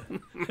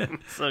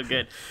 So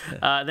good.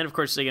 Then, of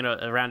course, you know,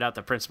 round out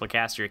the principal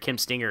cast here, Kim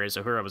Stinger as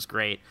Uhura was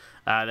great.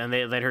 Then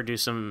they let her do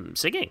some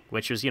singing,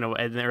 which was, you know,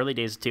 in the early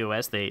days of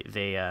TOS,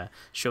 they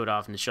showed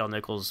off Nichelle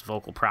Nichols'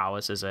 vocal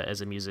prowess as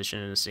a musician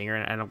and a singer.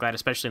 And I'm glad,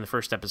 especially in the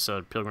first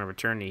episode, Pilgrim of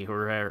Eternity,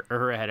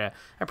 Uhura had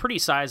a pretty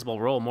sizable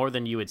role, more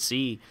than you would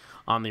see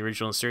on the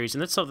original series,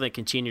 and that's something that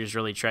Continues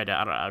really tried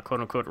to,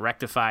 quote unquote,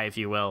 rectify, if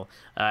you will,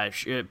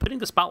 putting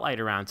the spotlight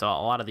around to a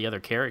lot of the other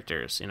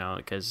characters, you know,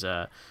 because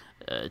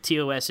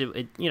TOS,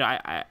 you know,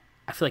 I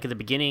feel like at the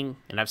beginning,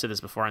 and I've said this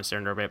before on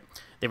Stern Orbit,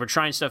 they were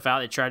trying stuff out.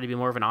 They tried to be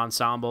more of an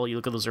ensemble. You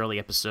look at those early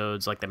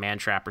episodes, like The Man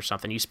Trap or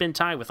something. You spend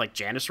time with, like,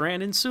 Janice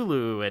Rand and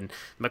Sulu, and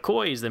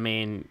McCoy is the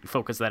main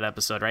focus of that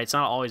episode, right? It's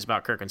not always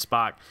about Kirk and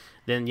Spock.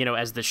 Then, you know,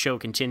 as the show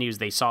continues,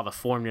 they saw the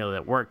formula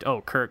that worked.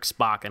 Oh, Kirk,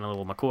 Spock, and a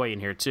little McCoy in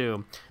here,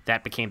 too.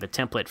 That became the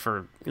template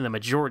for the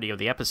majority of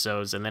the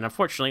episodes. And then,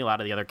 unfortunately, a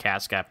lot of the other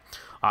cast got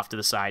off to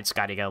the side.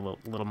 Scotty got a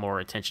little more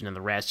attention than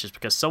the rest just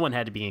because someone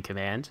had to be in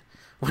command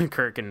when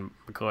Kirk and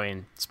McCoy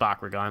and Spock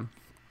were gone.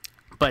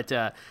 But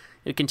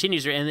it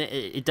continues, and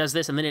it does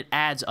this, and then it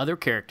adds other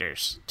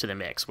characters to the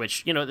mix,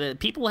 which, you know, the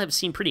people have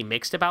seemed pretty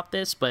mixed about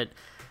this, but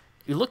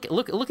you look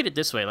at it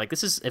this way. Like,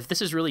 if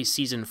this is really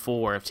season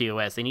 4 of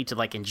TOS, they need to,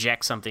 like,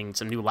 inject some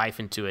new life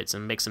into it,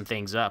 and mix some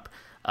things up.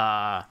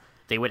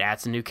 They would add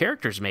some new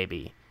characters,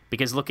 maybe.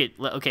 Because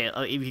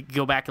if you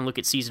go back and look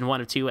at season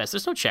 1 of TOS,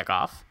 there's no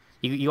Chekhov.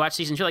 You watch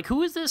season 2, like,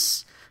 who is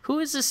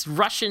this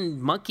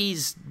Russian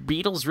Monkeys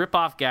Beatles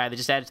ripoff guy that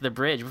just added to the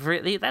bridge?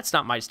 That's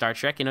not my Star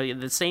Trek. You know,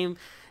 the same.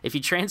 If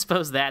you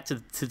transpose that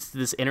to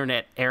this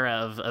internet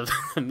era of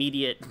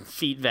immediate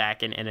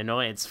feedback and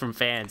annoyance from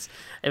fans,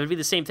 it would be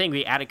the same thing.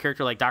 We add a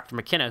character like Dr.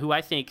 McKenna, who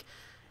I think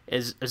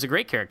is a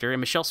great character,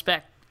 and Michelle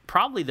Speck,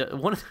 probably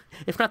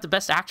if not the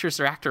best actress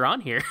or actor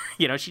on here.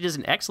 You know, she does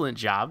an excellent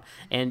job,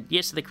 and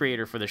yes, the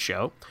creator for the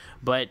show,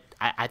 but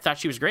I thought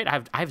she was great.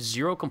 I have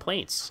zero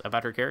complaints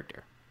about her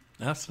character.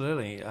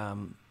 Absolutely.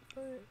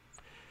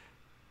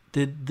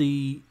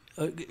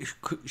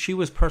 She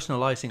was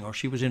personalizing, or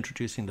she was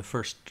introducing the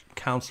first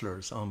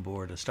counselors on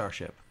board a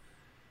starship.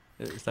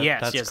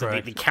 Yes,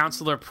 the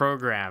counselor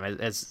program,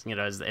 as you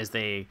know, as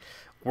they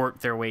work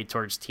their way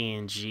towards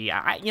TNG.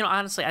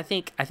 Honestly, I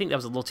think that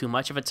was a little too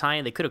much of a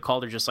tie-in. They could have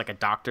called her just like a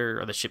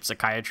doctor or the ship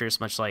psychiatrist,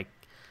 much like,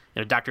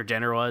 you know, Dr.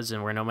 Jenner was,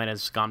 and Where No Man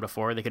Has Gone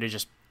Before. They could have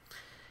just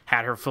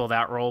had her fill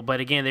that role.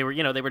 But again, they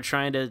were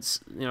trying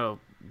to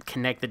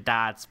connect the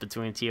dots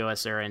between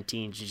TOS era and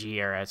TNG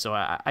era. So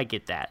I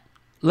get that.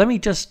 Let me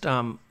just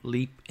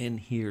leap in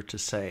here to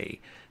say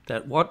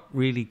that what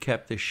really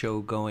kept this show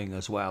going,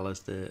 as well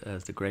as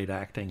the great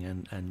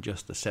acting and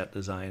just the set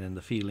design and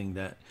the feeling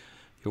that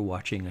you're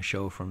watching a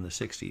show from the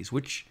 60s,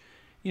 which,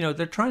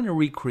 they're trying to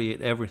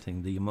recreate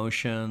everything, the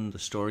emotion, the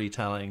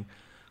storytelling,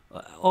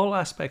 all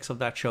aspects of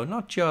that show,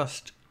 not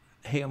just,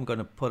 hey, I'm going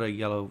to put a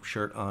yellow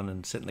shirt on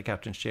and sit in the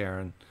captain's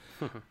chair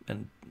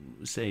and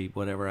say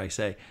whatever I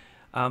say.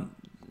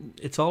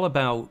 It's all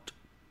about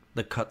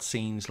the cut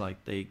scenes,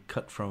 like they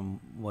cut from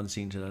one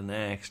scene to the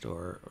next,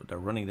 or they're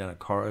running down a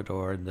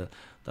corridor and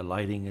the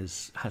lighting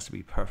has to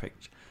be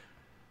perfect.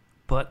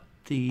 But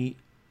the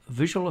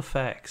visual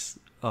effects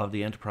of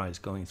the Enterprise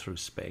going through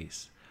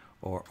space,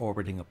 or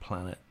orbiting a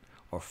planet,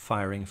 or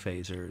firing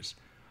phasers,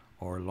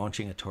 or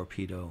launching a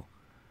torpedo,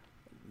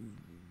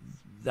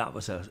 that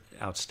was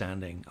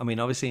outstanding. I mean,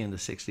 obviously in the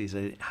 60s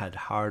they had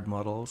hard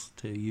models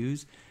to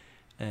use,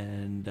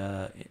 and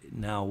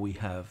now we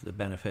have the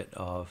benefit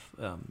of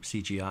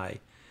CGI.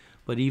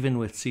 But even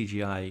with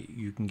CGI,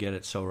 you can get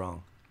it so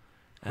wrong.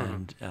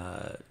 And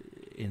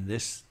in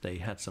this, they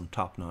had some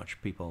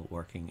top-notch people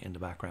working in the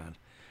background.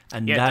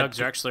 And Doug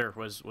Drexler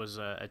was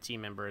a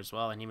team member as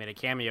well, and he made a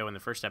cameo in the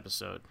first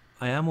episode.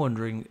 I am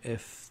wondering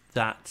if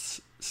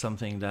that's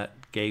something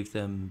that gave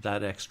them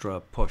that extra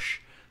push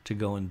to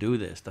go and do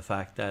this. The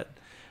fact that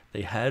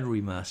they had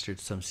remastered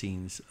some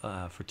scenes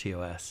for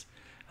TOS,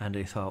 and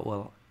they thought,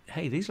 well,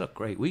 hey, these look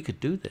great. We could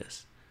do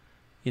this.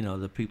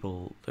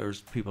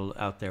 There's people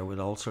out there with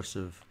all sorts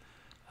of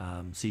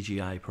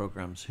CGI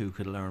programs who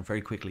could learn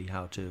very quickly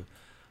how to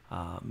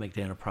make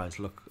the Enterprise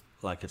look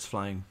like it's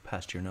flying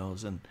past your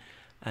nose and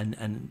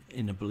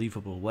in a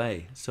believable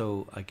way.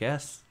 So I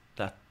guess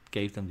that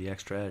gave them the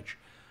extra edge.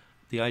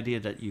 The idea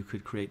that you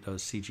could create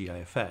those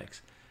CGI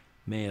effects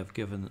may have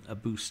given a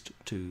boost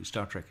to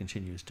Star Trek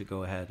Continues to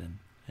go ahead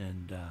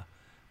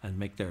and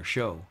make their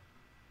show,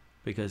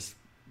 because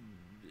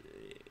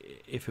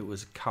if it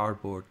was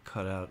cardboard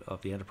cutout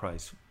of the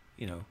Enterprise,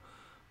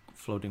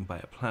 floating by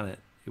a planet,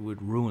 it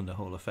would ruin the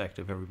whole effect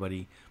of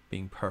everybody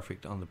being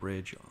perfect on the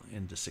bridge,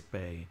 in the sick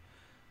bay,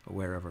 or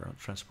wherever,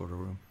 transporter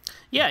room.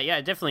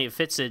 Yeah, definitely it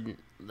fits in.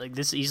 Like,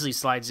 this easily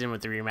slides in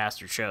with the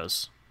remastered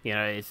shows.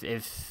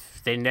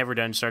 If they'd never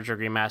done Star Trek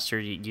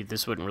Remastered,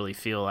 this wouldn't really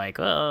feel like,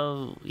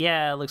 oh,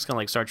 yeah, it looks kind of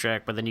like Star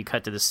Trek, but then you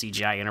cut to the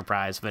CGI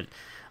Enterprise. But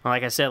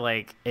like I said,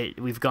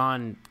 we've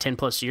gone 10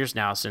 plus years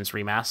now since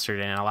Remastered,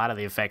 and a lot of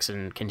the effects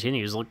and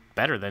Continues look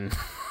better than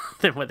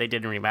than what they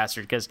did in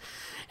Remastered.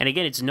 And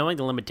again, it's knowing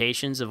the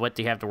limitations of what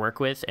they have to work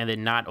with, and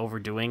then not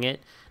overdoing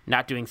it,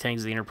 not doing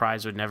things the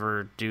Enterprise would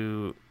never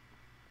do,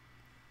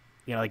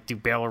 like do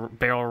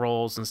barrel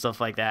rolls and stuff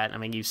like that. I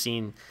mean, you've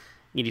seen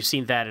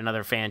that in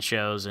other fan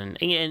shows, and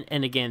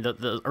again,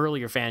 the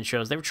earlier fan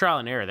shows, they were trial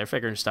and error. They're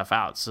figuring stuff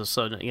out.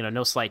 So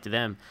no slight to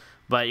them.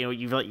 But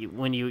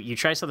when you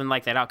try something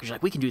like that out, because you're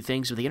like, we can do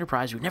things with the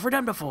Enterprise we've never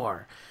done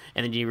before,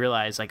 and then you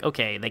realize, like,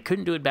 okay, they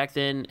couldn't do it back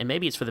then, and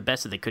maybe it's for the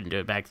best that they couldn't do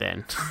it back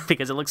then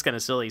because it looks kind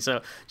of silly.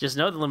 So just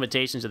know the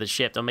limitations of the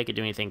ship. Don't make it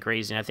do anything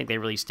crazy. And I think they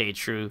really stayed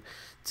true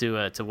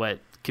to what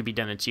could be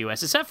done in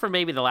TOS, except for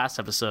maybe the last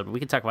episode. We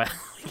can talk about.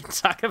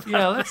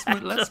 Yeah,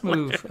 let's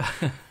move.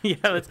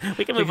 Yeah,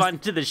 we can move on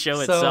to the show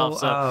itself.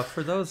 So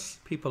for those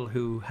people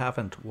who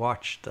haven't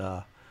watched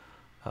the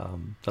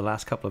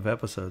last couple of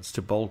episodes,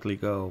 to boldly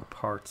go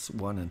parts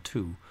 1 and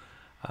 2,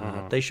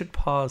 they should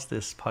pause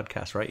this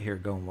podcast right here,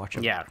 go and watch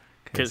them. Yeah,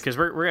 because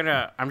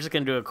I'm just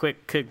gonna do a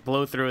quick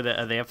blow through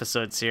of the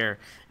episodes here,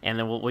 and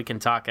then we can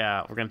talk.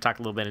 We're gonna talk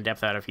a little bit in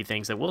depth about a few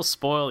things that will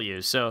spoil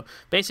you. So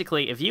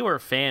basically, if you were a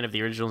fan of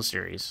the original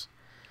series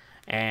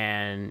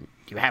and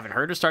you haven't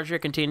heard of Star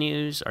Trek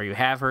Continues, or you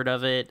have heard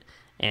of it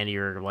and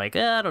you're like,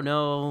 I don't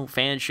know,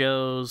 fan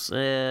shows,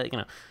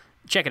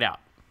 check it out.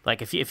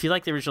 Like, if you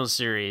like the original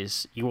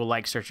series, you will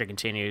like Star Trek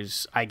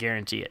Continues. I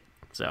guarantee it.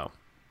 So,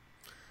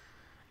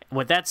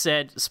 with that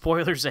said,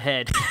 spoilers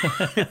ahead.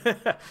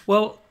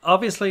 Well,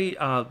 obviously,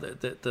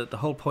 the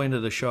whole point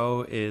of the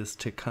show is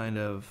to kind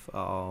of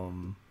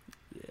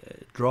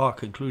draw a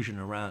conclusion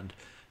around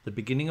the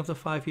beginning of the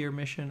 5-year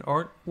mission,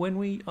 or when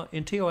we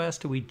in TOS,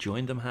 do we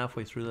join them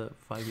halfway through the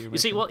 5-year mission? You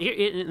see, well,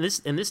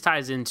 this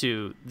ties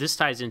into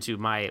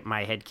my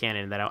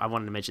headcanon that I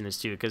wanted to mention this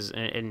too, because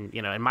in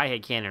my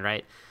headcanon,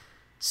 right.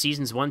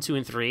 Seasons 1, 2,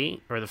 and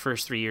 3 are the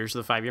first 3 years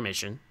of the 5-year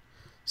mission.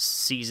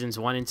 Seasons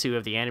 1 and 2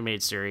 of the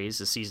animated series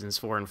is seasons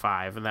 4 and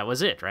 5, and that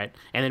was it, right?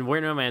 And then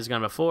Where No Man Has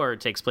Gone Before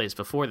takes place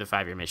before the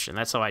 5-year mission.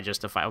 That's how I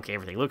justify, okay,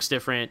 everything looks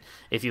different.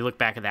 If you look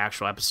back at the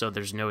actual episode,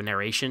 there's no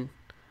narration.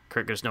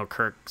 There's no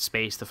Kirk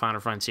space, the Final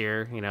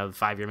Frontier, the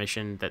 5-year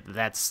mission.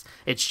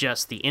 It's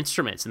just the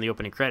instruments in the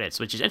opening credits,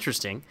 which is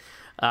interesting.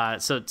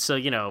 So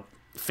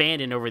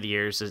fandom over the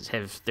years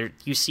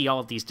you see all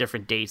of these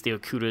different dates. The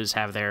Okudas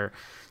have their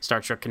Star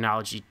Trek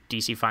chronology.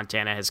 DC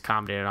Fontana has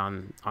commented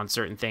on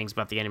certain things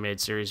about the animated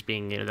series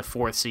being the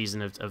 4th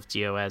season of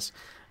TOS.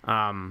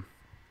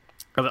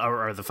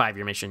 or the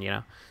 5-year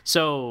mission,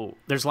 So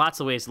there's lots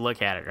of ways to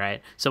look at it,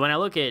 right? So when I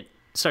look at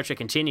Star Trek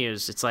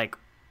Continues, it's like,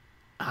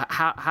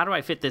 how do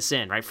I fit this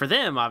in, right? For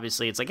them,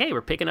 obviously, it's like, hey,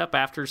 we're picking up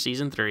after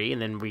season 3,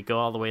 and then we go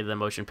all the way to the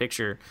motion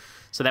picture.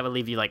 So that would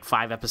leave you like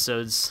 5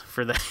 episodes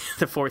for the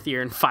 4th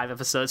year and 5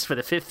 episodes for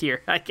the 5th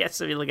year, I guess,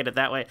 if you look at it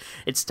that way.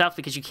 It's tough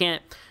because you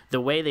can't, the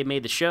way they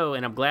made the show,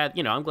 and I'm glad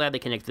they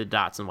connected the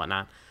dots and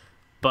whatnot,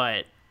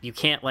 but you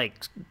can't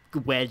like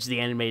wedge the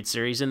animated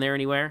series in there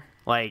anywhere.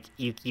 Like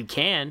you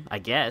can, I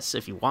guess,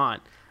 if you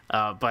want.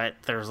 But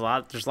there's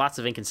lots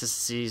of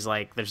inconsistencies.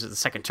 Like there's the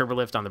second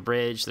turbolift on the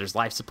bridge. There's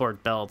life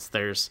support belts.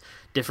 There's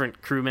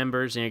different crew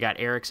members, and you got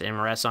Eric's and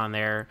MRS on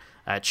there.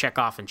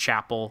 Chekhov and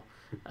Chapel.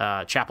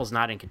 Chapel's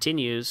not in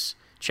Continues.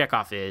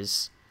 Chekhov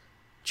is.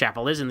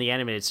 Chapel is in the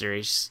animated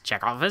series.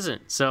 Chekhov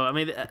isn't. So I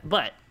mean,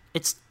 but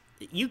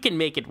you can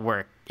make it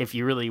work if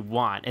you really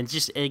want. And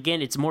just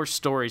again, it's more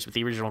stories with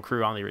the original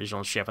crew on the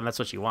original ship, and that's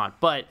what you want.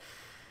 But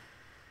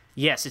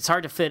yes, it's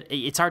hard to fit.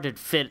 It's hard to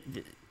fit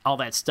all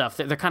that stuff.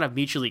 They're kind of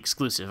mutually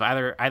exclusive.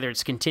 Either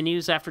it's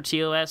Continues after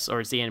TOS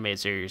or it's the animated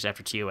series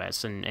after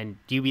TOS, and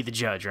you be the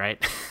judge,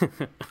 right?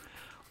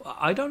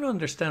 I don't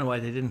understand why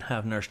they didn't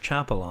have Nurse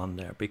Chapel on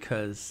there,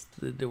 because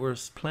there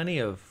was plenty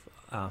of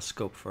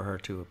scope for her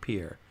to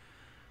appear.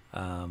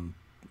 I'm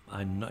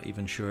not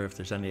even sure if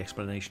there's any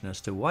explanation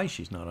as to why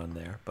she's not on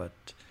there, but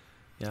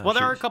yeah. Well,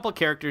 there are a couple of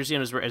characters,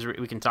 as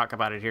we can talk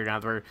about it here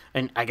now.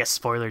 And I guess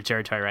spoiler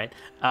territory,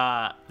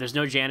 right? There's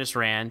no Janice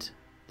Rand.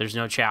 There's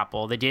no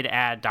Chapel. They did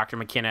add Dr.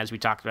 McKenna, as we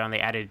talked about, and they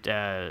added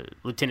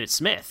Lieutenant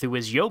Smith, who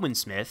was Yeoman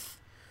Smith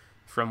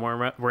from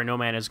Where No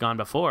Man Has Gone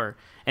Before.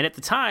 And at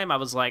the time, I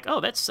was like, oh,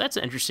 that's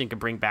interesting to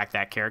bring back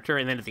that character.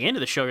 And then at the end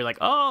of the show, you're like,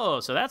 oh,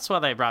 so that's why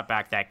they brought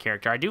back that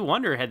character. I do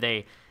wonder,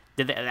 they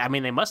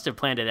must have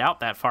planned it out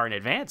that far in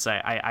advance,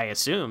 I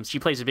assume. She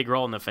plays a big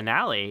role in the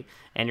finale,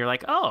 and you're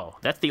like, oh,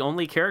 that's the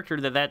only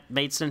character that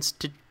made sense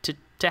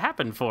to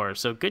happen for.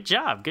 So good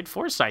job. Good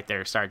foresight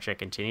there, Star Trek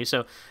Continue.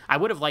 So I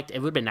would have liked, it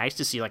would have been nice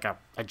to see like a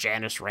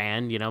Janice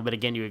Rand, but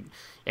again,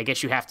 I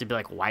guess you have to be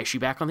like, why is she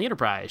back on the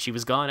Enterprise? She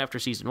was gone after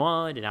season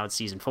 1, and now it's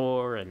season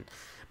 4.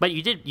 But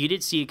you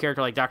did see a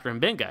character like Dr.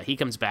 Mbenga. He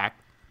comes back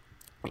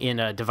in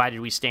Divided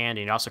We Stand,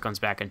 and he also comes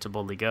back into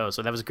Boldly Go.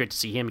 So that was great to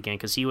see him again,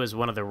 because he was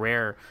one of the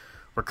rare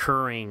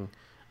recurring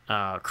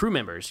crew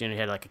members. You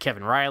had like a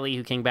Kevin Riley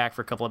who came back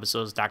for a couple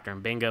episodes. Dr.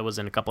 Mbenga was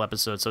in a couple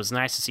episodes. So it's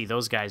nice to see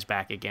those guys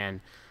back again.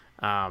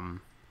 And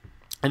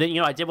then,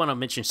 I did want to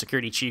mention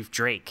Security Chief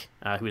Drake,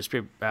 who was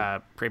played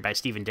by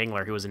Stephen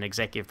Dingler, who was an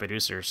executive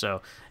producer.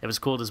 So it was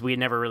cool, because we had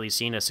never really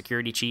seen a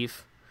security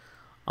chief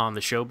on the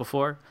show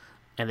before.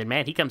 And then,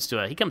 man, he comes to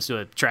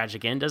a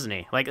tragic end, doesn't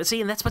he? Like, see,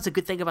 and that's what's a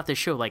good thing about this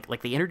show. Like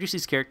they introduce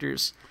these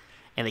characters,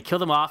 and they kill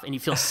them off, and you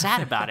feel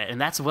sad about it.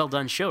 And that's a well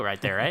done show right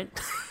there, right?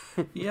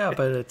 Yeah,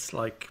 but it's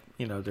like,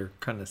 they're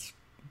kind of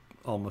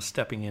almost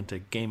stepping into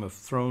Game of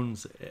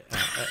Thrones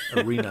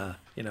arena.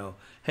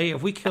 Hey,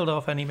 have we killed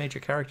off any major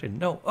character?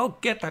 No. Oh,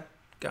 get that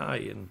guy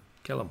and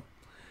kill him.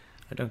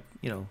 I don't,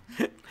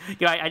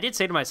 I did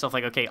say to myself,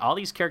 like, okay, all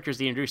these characters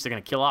they introduced, they're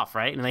going to kill off,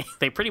 right? And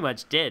they pretty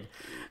much did,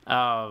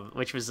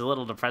 which was a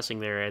little depressing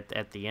there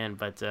at the end.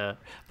 But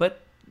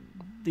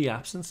the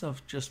absence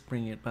of just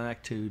bringing it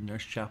back to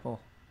Nurse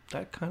Chapel,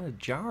 that kind of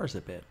jars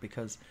a bit,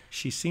 because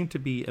she seemed to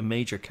be a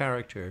major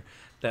character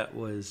that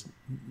was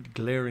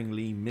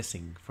glaringly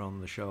missing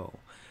from the show.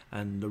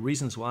 And the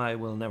reasons why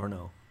we'll never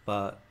know.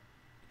 But,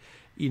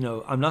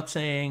 I'm not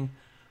saying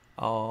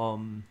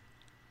Dr.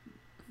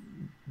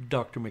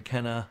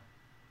 McKenna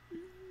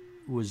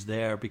was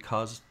there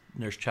because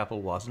Nurse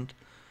Chapel wasn't,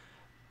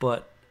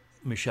 but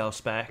Michelle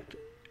Spack,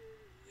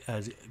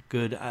 as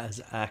good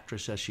as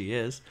actress as she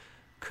is,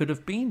 could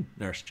have been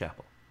Nurse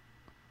Chapel.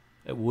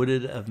 Would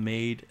it have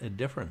made a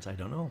difference? I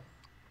don't know,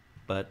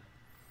 but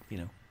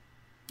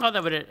Oh,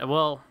 that would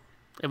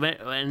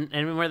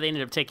and where they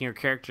ended up taking her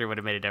character would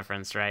have made a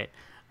difference, right?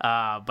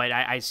 But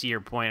I see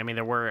your point. I mean,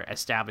 there were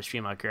established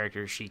female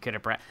characters she could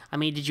have.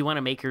 Did you want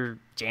to make her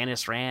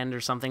Janice Rand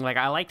or something? Like,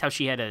 I liked how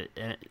she had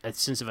a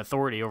sense of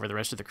authority over the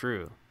rest of the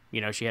crew.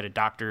 She had a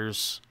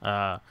doctor's.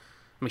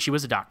 She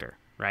was a doctor,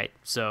 right?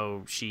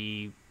 So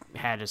she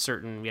had a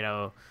certain,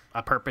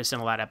 a purpose in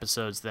a lot of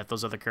episodes that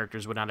those other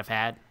characters would not have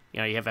had.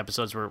 You have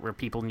episodes where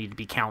people need to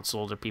be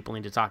counseled or people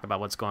need to talk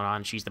about what's going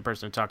on. She's the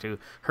person to talk to.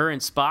 Her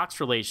and Spock's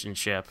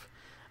relationship,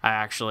 I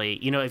actually,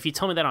 if you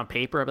told me that on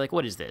paper, I'd be like,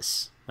 what is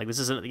this? Like, this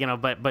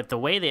isn't, but the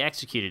way they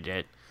executed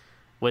it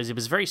was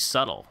very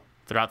subtle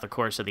throughout the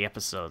course of the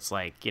episodes.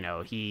 Like,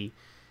 he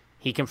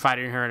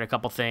confided in her in a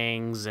couple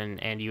things,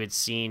 and you had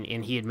seen,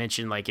 and he had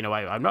mentioned, like,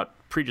 I'm not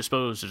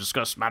predisposed to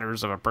discuss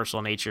matters of a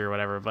personal nature or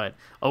whatever, but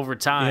over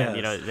time,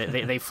 yes.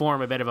 They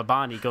form a bit of a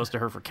bond. He goes to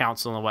her for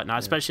counsel and whatnot,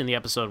 especially in the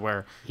episode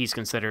where he's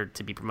considered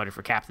to be promoted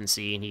for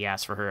captaincy, and he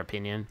asks for her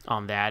opinion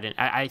on that. And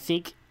I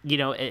think,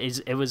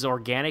 it was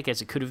organic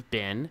as it could have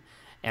been,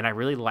 and I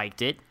really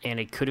liked it, and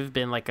it could have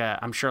been like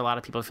I'm sure a lot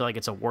of people feel like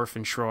it's a Worf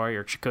and Troy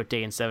or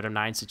Chakotay and 7 of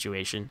 9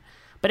 situation.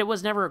 But it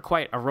was never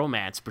quite a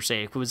romance, per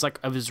se. It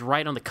was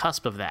right on the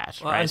cusp of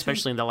that, right?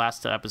 Especially in the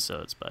last 2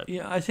 episodes. But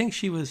yeah, I think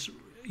she was,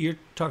 you're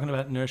talking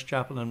about Nurse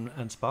Chapel and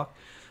Spock.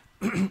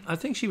 I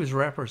think she was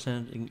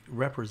representing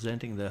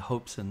the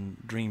hopes and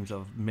dreams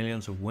of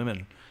millions of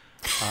women,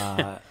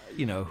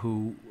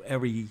 who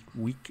every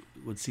week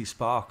would see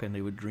Spock and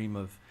they would dream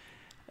of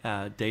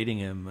dating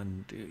him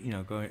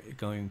and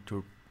going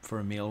for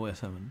a meal with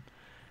him,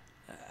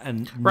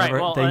 and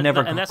they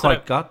never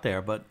quite got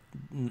there. But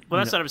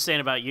that's what I'm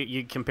saying about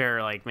you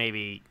compare like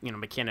maybe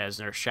McKenna as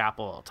Nurse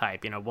Chapel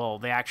type.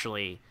 They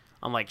actually,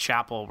 unlike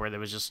Chapel where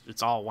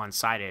it's all one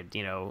sided.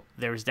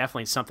 There was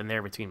definitely something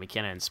there between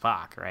McKenna and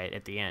Spock right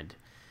at the end,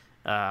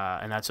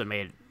 and that's what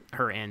made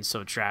her end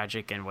so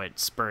tragic and what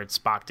spurred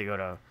Spock to go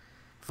to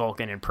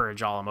Vulcan and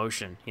purge all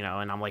emotion,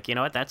 and I'm like,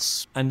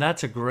 that's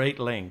a great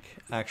link,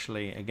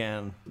 actually.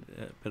 Again,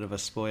 a bit of a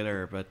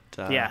spoiler, but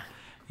yeah.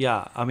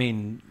 I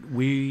mean,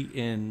 we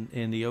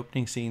in the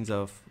opening scenes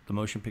of the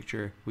motion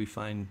picture, we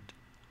find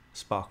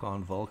Spock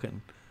on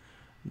Vulcan,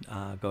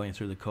 going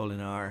through the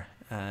Kolinar,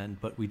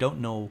 but we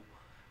don't know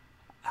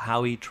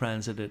how he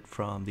transited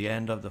from the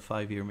end of the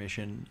 5-year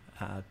mission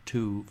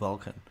to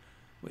Vulcan.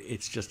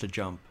 It's just a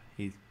jump.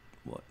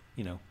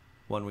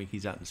 One week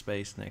he's out in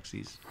space, next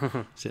he's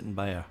sitting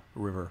by a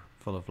river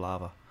full of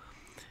lava.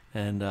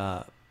 And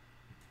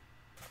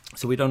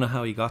so we don't know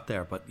how he got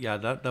there, but yeah,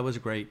 that was a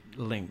great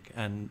link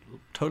and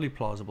totally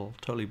plausible,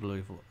 totally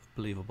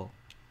believable.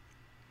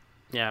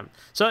 Yeah.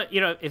 So,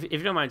 if you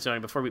don't mind,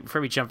 Tony,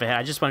 before we jump ahead,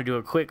 I just want to do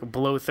a quick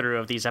blow through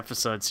of these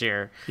episodes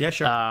here. Yeah,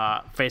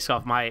 sure. Based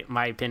off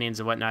my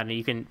opinions and whatnot, and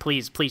you can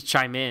please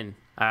chime in.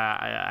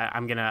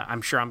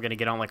 I'm sure I'm gonna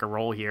get on like a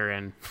roll here,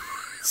 and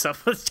so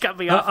let's cut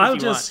me off.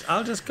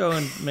 I'll just go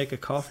and make a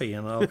coffee,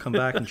 and I'll come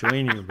back and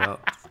join you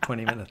about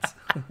 20 minutes.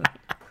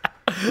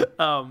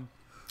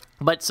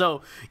 But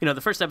so, the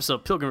first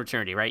episode, Pilgrim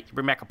Eternity, right? You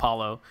bring back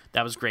Apollo.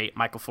 That was great.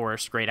 Michael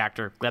Forrest, great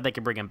actor. Glad they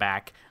could bring him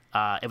back.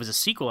 It was a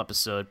sequel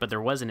episode, but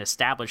there was an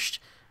established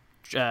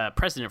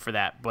precedent for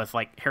that with,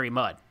 like, Harry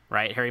Mudd,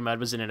 right? Harry Mudd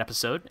was in an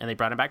episode, and they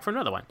brought him back for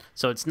another one.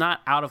 So it's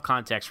not out of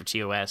context for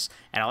TOS,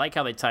 and I like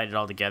how they tied it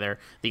all together.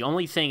 The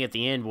only thing at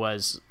the end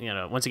was,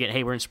 once again,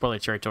 hey, we're in spoiler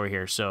territory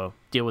here, so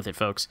deal with it,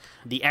 folks.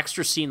 The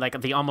extra scene, like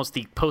almost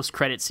the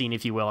post-credit scene,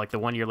 if you will, like the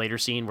 1 year later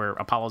scene where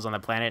Apollo's on the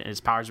planet and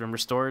his powers been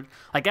restored,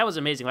 like that was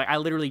amazing. Like I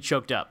literally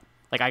choked up.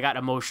 Like I got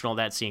emotional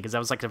that scene because that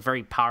was like a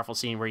very powerful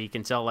scene where you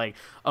can tell, like,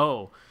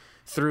 oh,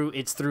 through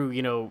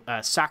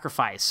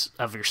sacrifice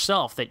of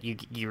yourself that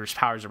your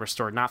powers are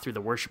restored, not through the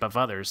worship of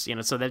others.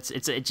 So it's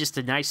just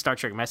a nice Star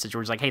Trek message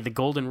where it's like, hey, the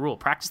golden rule,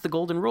 practice the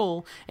golden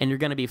rule, and you're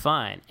going to be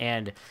fine.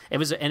 And it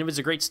was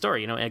a great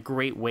story, a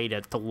great way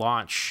to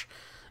launch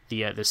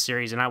the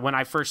series. And when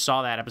I first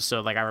saw that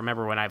episode, like I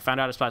remember when I found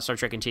out about Star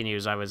Trek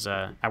Continues, I was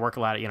I work a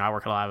lot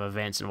of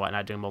events and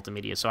whatnot doing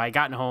multimedia. So I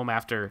gotten home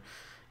after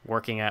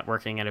working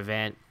an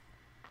event.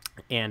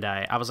 And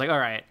I was like, all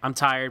right, I'm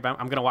tired, but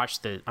I'm gonna watch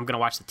the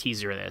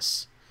teaser of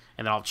this,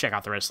 and then I'll check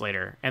out the rest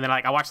later. And then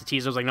I watched the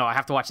teaser. I was like, no, I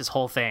have to watch this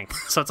whole thing.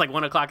 So it's like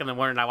 1:00 in the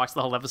morning. And I watched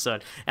the whole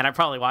episode, and I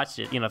probably watched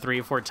it 3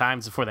 or 4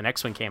 times before the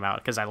next one came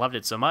out because I loved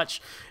it so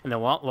much. And then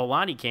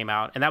Lolani came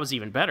out, and that was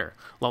even better.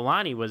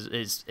 Lolani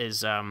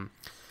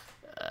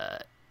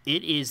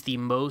it is the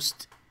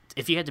most.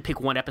 If you had to pick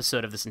one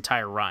episode of this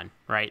entire run,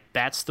 right,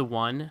 that's the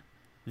one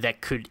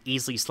that could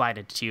easily slide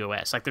into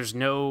TOS. Like there's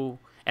no.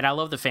 And I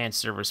love the fan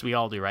service. We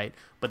all do, right?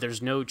 But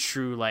there's no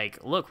true,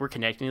 like, look, we're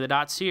connecting the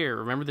dots here.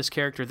 Remember this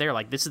character there.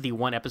 Like, this is the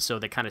one episode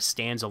that kind of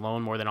stands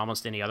alone more than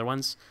almost any other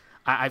ones.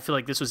 I feel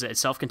like this was a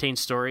self-contained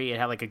story. It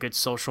had, like, a good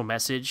social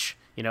message.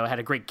 It had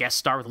a great guest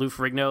star with Lou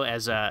Ferrigno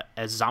as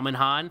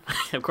Zamenhof.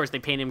 Of course, they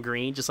paint him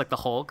green, just like the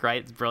Hulk,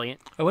 right? It's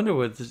brilliant. I wonder,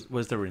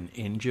 was there an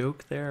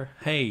in-joke there?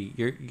 Hey,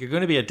 you're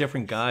going to be a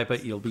different guy,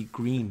 but you'll be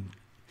green.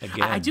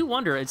 Again. I do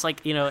wonder. It's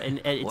like, and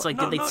it's like,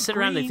 did they sit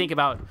around and they think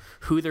about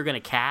who they're going to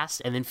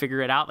cast and then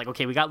figure it out? Like,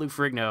 okay, we got Lou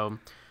Ferrigno.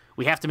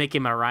 We have to make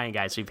him an Orion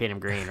guy, so we paint him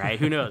green, right?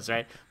 Who knows,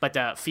 right?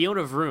 But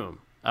Fiona Vroom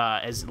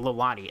as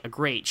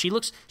Lolani, she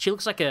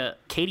looks like a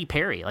Katy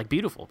Perry, like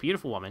beautiful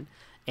woman.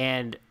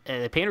 And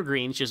they paint her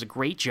green. She does a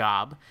great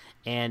job.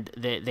 And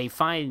they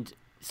find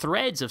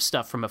threads of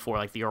stuff from before,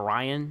 like the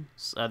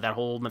Orions, that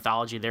whole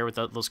mythology there with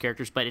those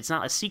characters. But it's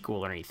not a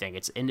sequel or anything.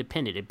 It's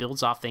independent. It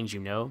builds off things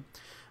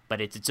but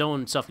it's its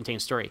own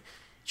self-contained story.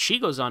 She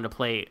goes on to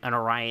play an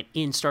Orion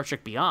in Star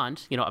Trek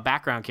Beyond, a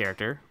background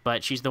character,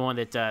 but she's the one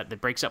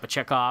that breaks up with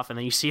Chekhov, and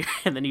then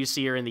you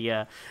see her in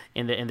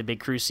the big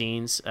crew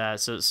scenes.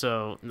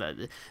 So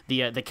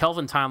the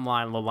Kelvin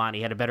timeline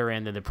Lolani had a better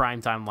end than the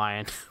Prime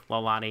timeline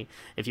Lolani,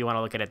 if you want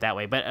to look at it that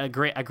way. But a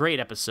great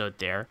episode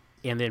there.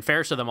 And then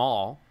Fairest of Them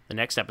All, the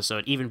next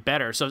episode, even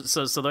better. So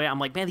the way I'm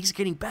like, man, these are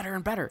getting better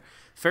and better.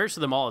 Fairest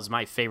of Them All is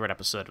my favorite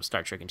episode of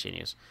Star Trek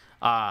Continues.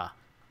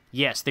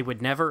 Yes, they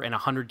would never in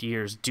 100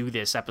 years do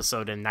this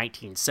episode in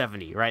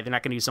 1970, right? They're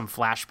not going to do some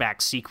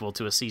flashback sequel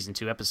to a season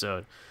 2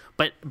 episode.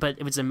 But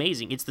it was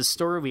amazing. It's the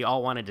story we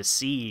all wanted to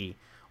see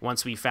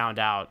once we found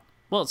out.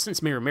 Well,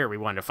 since Mirror Mirror, we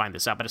wanted to find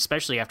this out, but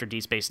especially after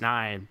Deep Space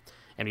Nine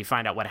and we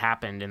find out what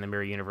happened in the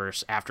Mirror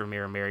Universe after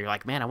Mirror Mirror. You're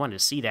like, man, I wanted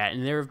to see that.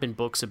 And there have been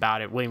books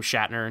about it. William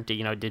Shatner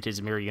did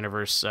his Mirror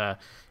Universe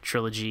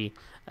trilogy,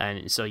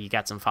 and so you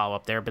got some follow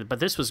up there. But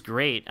this was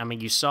great. I mean,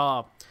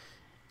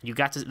 you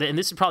got to, and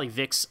this is probably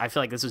Vic's. I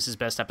feel like this was his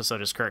best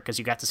episode as Kirk, because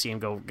you got to see him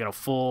go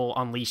full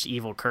unleashed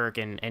evil Kirk,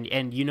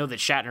 and you know that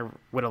Shatner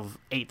would have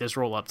ate this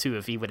role up too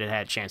if he would have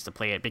had a chance to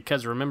play it,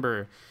 because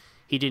remember,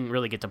 he didn't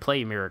really get to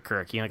play Mirror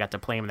Kirk. He only got to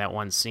play him in that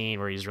one scene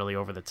where he's really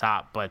over the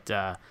top. But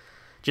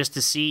just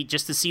to see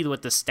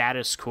what the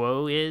status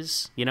quo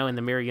is, in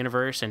the Mirror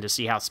Universe, and to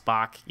see how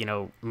Spock,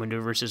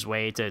 maneuvers his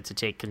way to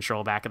take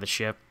control back of the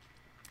ship.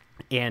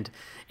 And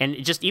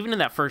just even in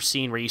that first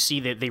scene where you see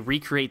that they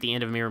recreate the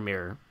end of Mirror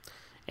Mirror,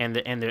 and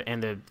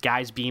the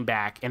guys being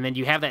back, and then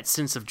you have that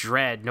sense of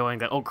dread knowing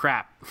that, oh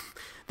crap,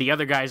 the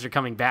other guys are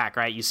coming back,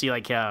 right? You see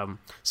like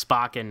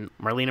Spock and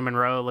Marlena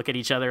Monroe look at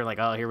each other like,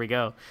 oh, here we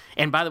go.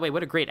 And by the way,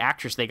 what a great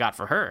actress they got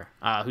for her,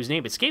 whose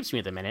name escapes me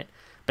at the minute,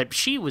 but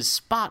she was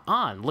spot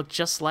on, looked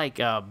just like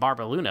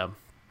Barbara Luna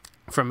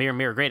from Mirror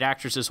Mirror, great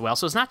actress as well.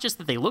 So it's not just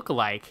that they look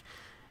alike.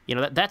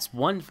 That's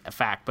one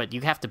fact, but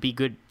you have to be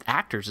good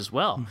actors as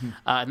well. Mm-hmm.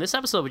 And this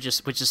episode, which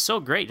is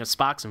so great,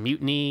 Spock's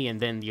mutiny, and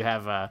then you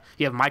have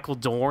Michael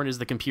Dorn as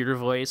the computer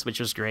voice, which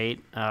was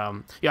great.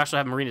 You also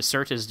have Marina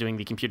Sirtis doing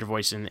the computer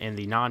voice in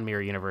the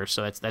non-Mirror Universe,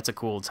 so that's a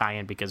cool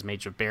tie-in, because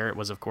Major Barrett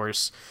was, of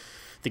course,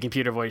 the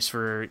computer voice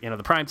for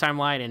the Prime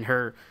timeline, and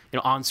her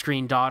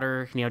on-screen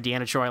daughter,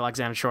 Deanna Troi,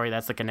 Alexandra Troi.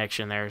 That's the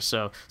connection there.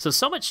 So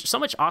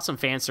much awesome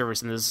fan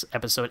service in this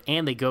episode.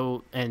 And they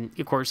go, and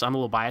of course I'm a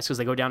little biased because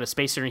they go down to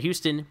Space Center in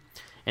Houston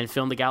and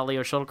film the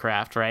Galileo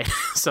shuttlecraft, right?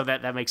 So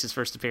that makes his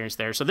first appearance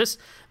there. So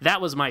that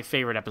was my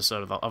favorite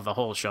episode of the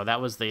whole show. That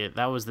was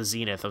the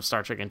zenith of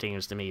Star Trek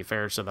Continues to me,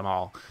 fairest of them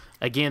all.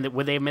 Again,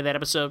 would they have made that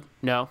episode?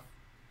 No.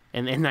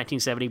 In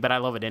 1970, but I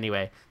love it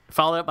anyway.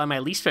 Followed up by my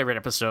least favorite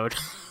episode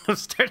of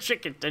Star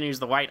Trek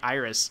Continues, The White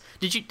Iris.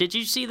 Did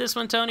you see this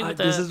one, Tony?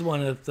 This is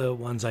one of the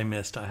ones I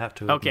missed, I have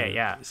to Okay, admit.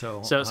 yeah.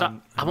 So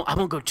I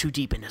won't go too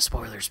deep into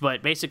spoilers,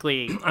 but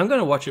basically... I'm going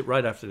to watch it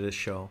right after this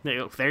show.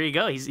 There you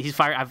go. He's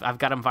fired. I've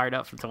got him fired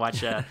up to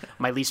watch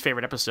my least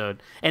favorite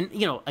episode. And,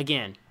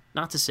 again,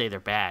 not to say they're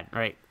bad,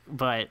 right?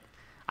 But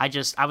I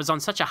was on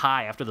such a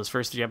high after those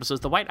first 3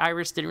 episodes. The White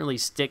Iris didn't really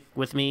stick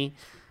with me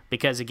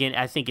because, again,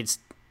 I think it's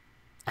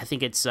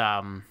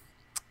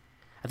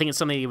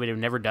something they would have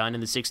never done in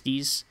the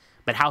 60s,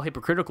 but how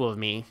hypocritical of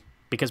me,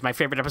 because my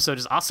favorite episode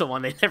is also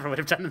one they never would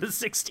have done in the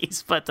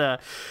 60s.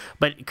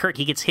 But Kirk,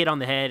 he gets hit on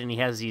the head, and he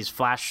has these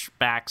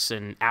flashbacks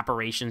and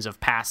apparitions of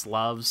past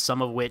loves,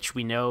 some of which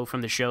we know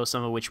from the show,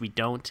 some of which we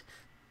don't.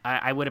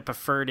 I would have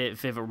preferred it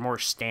if it were more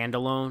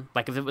standalone.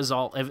 Like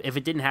if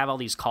it didn't have all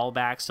these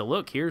callbacks to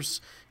look, here's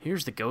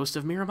the ghost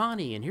of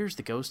Miramani, and here's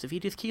the ghost of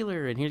Edith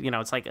Keeler, and here,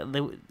 it's like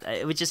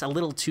it was just a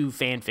little too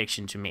fan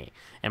fiction to me,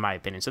 in my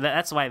opinion. So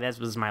that's why that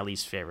was my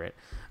least favorite.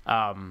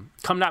 Come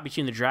Not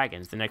Between the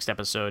Dragons, the next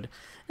episode,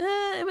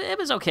 it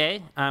was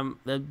okay.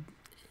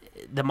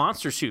 The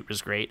monster suit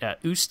was great.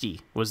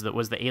 Usti was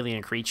the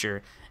alien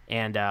creature.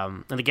 And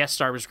the guest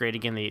star was great.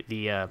 Again,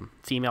 the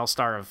female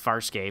star of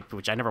Farscape,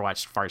 which I never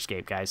watched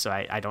Farscape, guys, so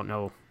I don't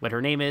know what her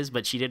name is,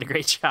 but she did a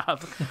great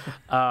job.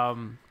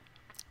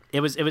 It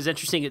was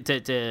interesting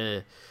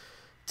to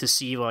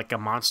see like a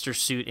monster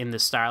suit in the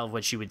style of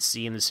what you would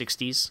see in the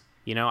 60s.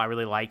 I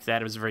really liked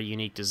that. It was a very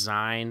unique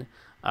design.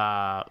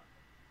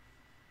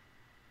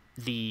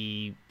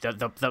 The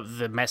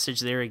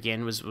message there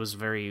again was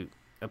very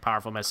a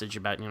powerful message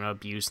about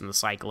abuse and the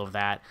cycle of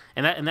that,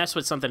 and that's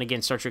what something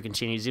again Star Trek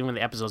Continues, even when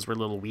the episodes were a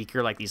little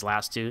weaker like these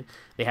last 2,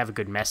 they have a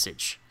good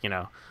message,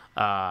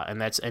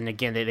 and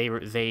again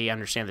they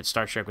understand that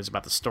Star Trek was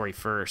about the story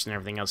first and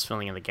everything else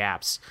filling in the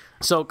gaps.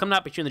 So Come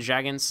Not Between the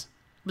Dragons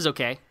was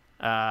okay.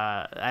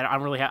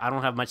 I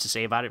don't have much to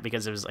say about it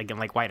because it was again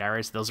like White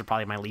Iris. Those are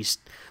probably my least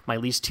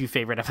 2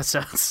 favorite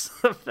episodes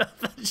of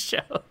the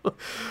show.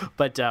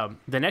 But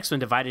the next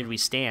one, Divided We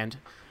Stand,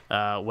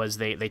 was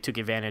they took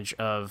advantage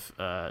of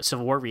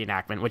Civil War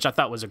reenactment, which I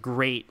thought was a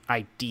great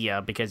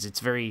idea because it's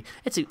very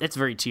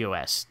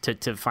TOS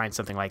to find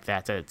something like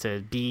that,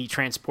 to be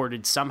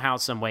transported somehow,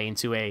 some way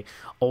into a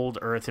old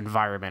Earth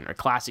environment or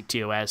classic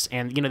TOS.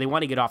 And they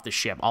want to get off the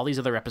ship. All these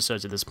other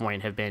episodes at this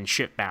point have been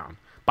ship-bound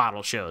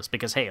bottle shows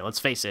because, hey, let's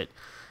face it,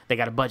 they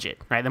got a budget,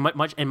 right?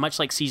 Much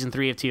like season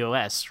 3 of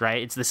TOS,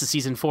 right? This is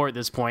season 4 at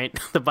this point.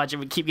 The budget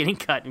would keep getting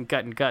cut and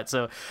cut and cut.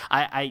 So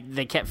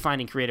they kept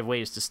finding creative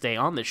ways to stay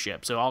on the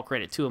ship. So all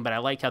credit to them. But I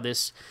like how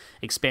this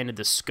expanded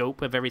the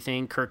scope of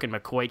everything. Kirk and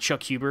McCoy.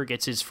 Chuck Huber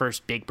gets his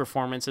first big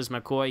performance as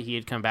McCoy. He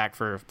had come back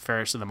for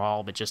Fairest of Them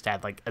All, but just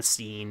had like a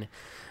scene.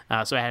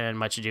 So it hadn't had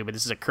much to do. But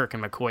this is a Kirk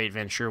and McCoy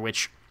adventure,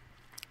 which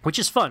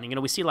is fun.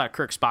 We see a lot of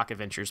Kirk Spock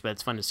adventures, but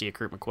it's fun to see a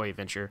Kirk McCoy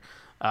adventure.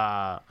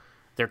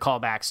 Their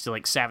callbacks to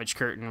like Savage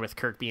Curtain with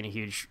Kirk being a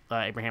huge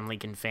Abraham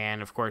Lincoln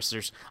fan. Of course,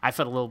 I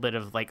felt a little bit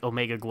of like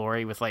Omega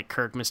Glory with like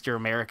Kirk, Mr.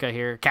 America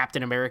here,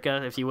 Captain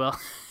America, if you will,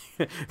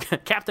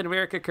 Captain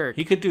America Kirk.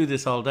 He could do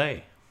this all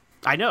day.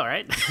 I know,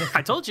 right?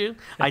 I told you,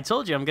 I'm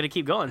going to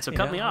keep going. So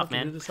cut me off,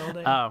 man. Do this all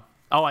day.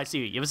 Oh, I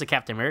see. It was a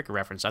Captain America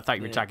reference. I thought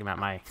you were talking about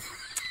my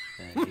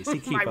You see,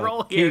 keep my up.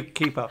 role here.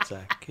 Keep up,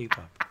 Zach. Keep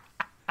up.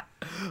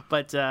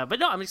 But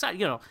no, I'm excited.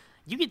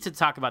 You get to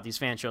talk about these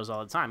fan shows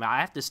all the time. I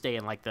have to stay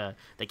in like the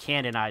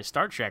canonized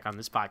Star Trek on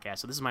this podcast,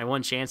 so this is my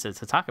one chance to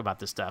talk about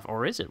this stuff.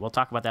 Or is it? We'll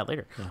talk about that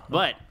later.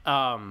 But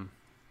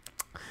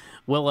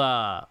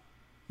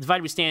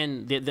Divided We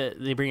Stand.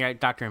 They bring out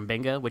Dr.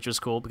 Mbenga, which was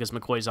cool because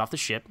McCoy's off the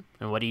ship.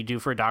 And what do you do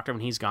for a doctor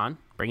when he's gone?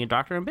 Bring in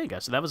Dr.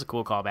 Mbenga. So that was a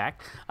cool callback.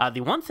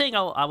 The one thing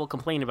I will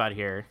complain about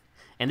here,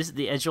 and this,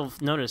 as you'll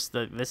notice,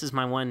 this is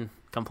my one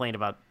complaint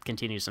about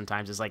continues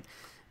sometimes, is like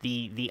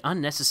the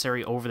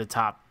unnecessary over the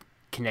top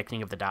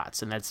connecting of the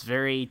dots, and that's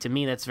very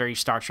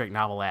Star Trek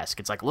novel-esque.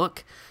 It's like,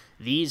 look,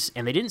 these,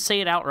 and they didn't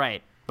say it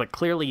outright, but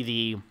clearly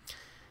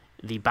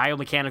the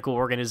biomechanical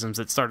organisms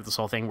that started this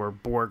whole thing were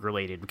Borg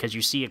related, because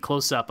you see a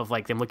close-up of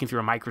like them looking through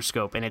a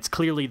microscope, and it's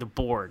clearly the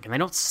Borg, and they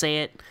don't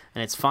say it,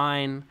 and it's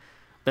fine,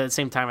 but at the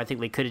same time, I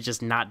think they could have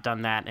just not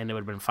done that, and it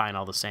would have been fine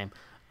all the same.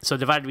 So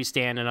Divided We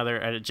Stand,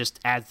 another, just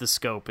adds the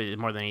scope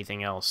more than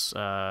anything else.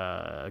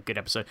 A good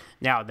episode.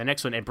 Now, the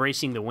next one,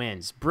 Embracing the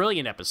Winds.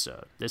 Brilliant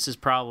episode. This is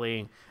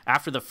probably,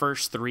 after the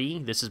first three,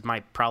 this is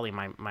probably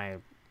my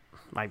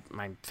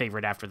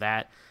favorite after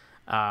that.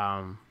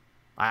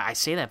 I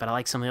say that, but I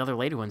like some of the other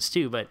later ones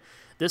too. But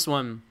this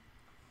one,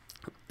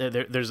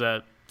 there's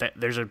a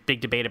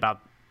big debate about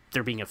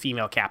there being a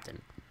female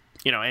captain.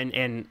 And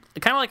kind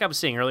of like I was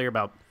saying earlier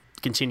about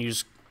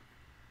continues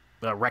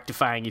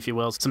rectifying, if you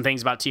will, some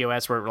things about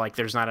TOS where like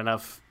there's not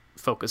enough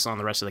focus on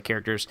the rest of the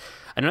characters.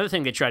 Another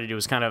thing they try to do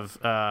is kind of,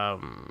 I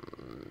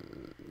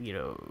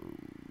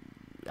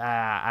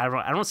don't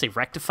want to say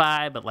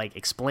rectify, but like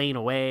explain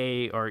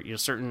away or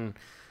certain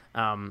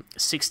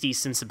 60s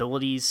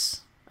sensibilities.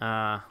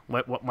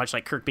 Much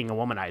like Kirk being a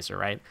womanizer,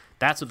 right?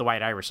 That's what The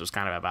White Iris was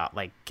kind of about,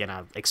 like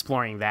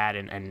exploring that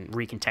and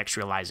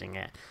recontextualizing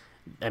it.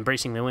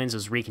 Embracing the Winds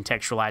is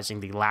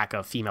recontextualizing the lack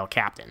of female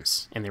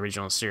captains in the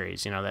original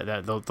series.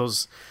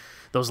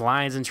 Those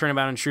lines in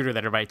Turnabout Intruder that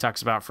everybody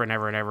talks about for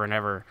ever and ever and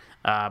ever.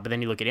 But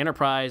then you look at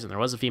Enterprise, and there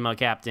was a female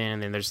captain,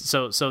 and then there's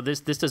so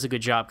this does a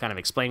good job kind of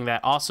explaining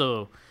that.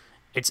 Also,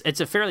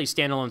 it's a fairly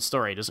standalone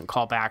story. It doesn't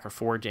call back or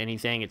forward to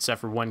anything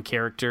except for one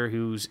character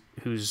whose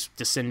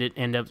descendant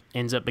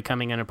ends up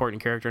becoming an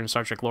important character in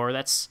Star Trek lore.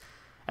 That's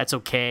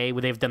okay.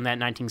 Would they have done that in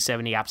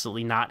 1970?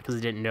 Absolutely not, because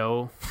they didn't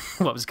know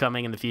what was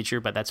coming in the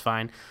future, but that's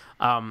fine.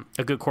 A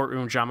good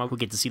courtroom drama. We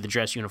get to see the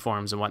dress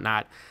uniforms and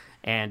whatnot.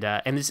 And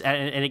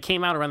it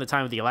came out around the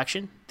time of the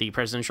election, the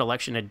presidential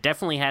election. It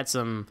definitely had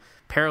some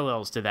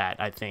parallels to that,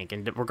 I think.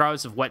 And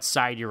regardless of what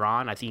side you're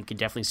on, I think you can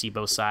definitely see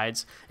both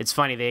sides. It's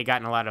funny, they had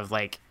gotten a lot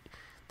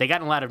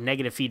of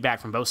negative feedback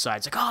from both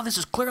sides. Like, oh, this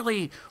is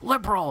clearly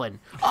liberal, and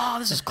oh,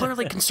 this is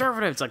clearly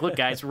conservative. It's like, look,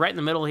 guys, we're right in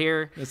the middle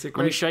here. That's a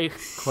Let me show you.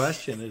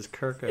 Question: is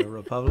Kirk a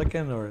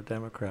Republican or a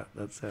Democrat?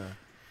 That's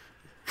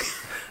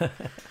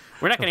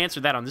We're not going to answer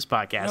that on this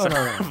podcast.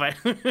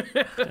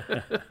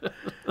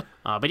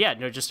 No. But yeah,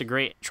 no, just a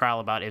great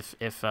trial about if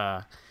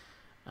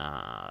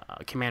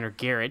Commander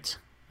Garrett,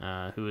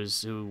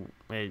 who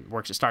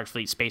works at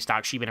Starfleet Space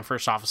Dock, she'd been a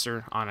first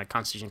officer on a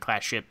Constitution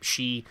class ship.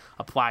 She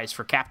applies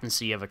for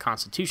captaincy of a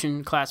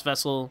Constitution class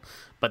vessel,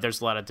 but there's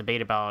a lot of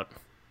debate about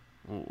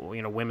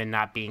women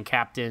not being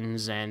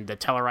captains, and the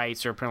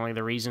Tellarites are apparently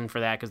the reason for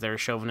that because they're a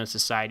chauvinist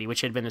society,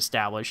 which had been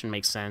established and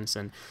makes sense.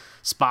 And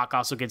Spock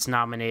also gets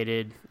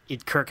nominated.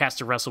 Kirk has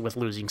to wrestle with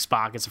losing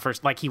Spock. It's the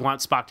first, like, he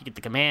wants Spock to get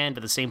the command,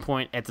 but at the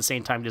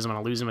same time, he doesn't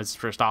want to lose him as his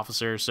first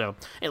officer. So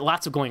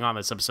lots of going on in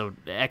this episode.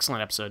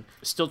 Excellent episode.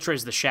 Still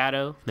Treads the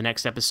Shadow, the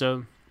next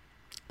episode.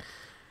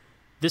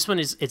 This one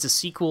it's a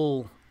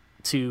sequel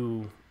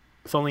to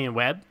Tholian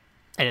Web,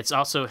 and it's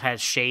also has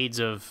shades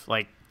of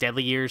like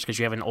Deadly Years because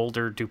you have an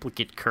older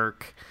duplicate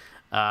Kirk.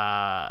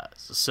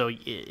 So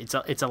it's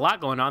a lot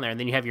going on there. And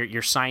then you have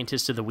your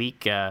Scientist of the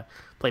Week,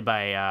 played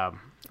by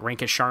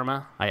Renka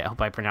Sharma. I hope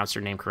I pronounced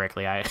her name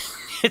correctly.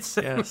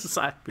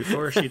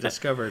 Before she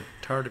discovered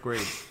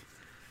tardigrade.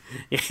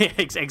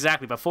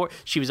 Exactly. Before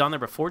she was on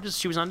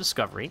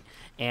Discovery,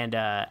 and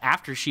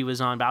after she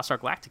was on Battlestar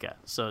Galactica.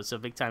 So it's a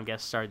big time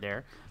guest star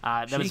there.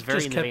 That was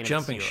very just kept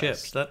jumping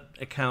ships. That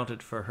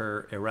accounted for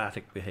her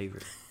erratic behavior.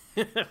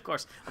 Of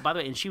course. Oh, by the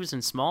way, and she was in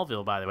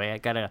Smallville. By the way, I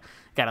gotta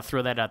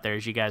throw that out there.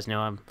 As you guys know,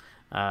 I'm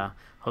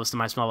host of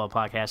my Smallville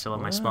podcast. I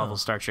love my Smallville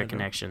Star Trek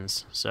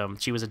connections. So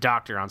she was a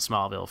doctor on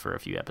Smallville for a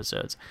few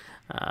episodes,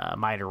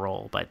 minor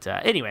role. But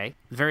anyway,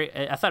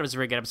 I thought it was a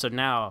very good episode.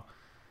 Now,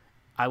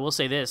 I will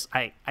say this: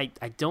 I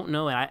don't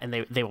know, and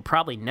they will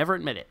probably never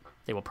admit it.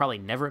 They will probably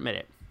never admit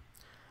it.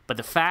 But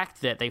the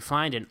fact that they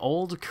find an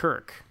old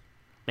Kirk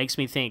makes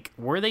me think: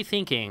 were they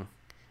thinking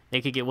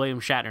they could get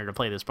William Shatner to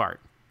play this part?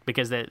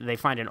 Because they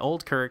find an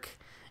old Kirk,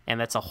 and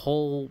that's a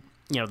whole,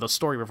 the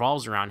story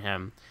revolves around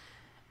him.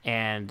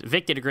 And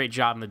Vic did a great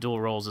job in the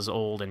dual roles as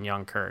old and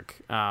young Kirk,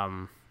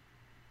 and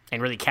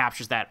really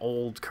captures that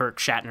old Kirk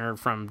Shatner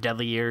from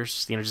Deadly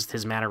Years, just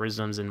his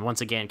mannerisms, and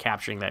once again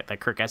capturing that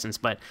Kirk essence.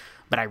 But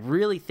I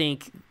really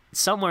think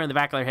somewhere in the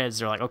back of their heads,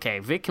 they're like, okay,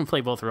 Vic can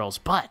play both roles,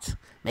 but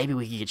maybe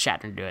we could get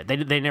Shatner to do it.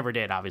 They never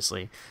did,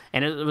 obviously.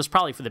 And it was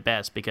probably for the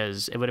best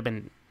because it would have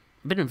been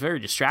very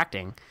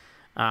distracting.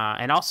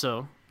 And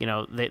also,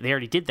 they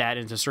already did that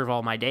in To Serve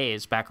All My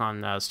Days back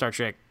on Star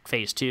Trek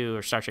Phase 2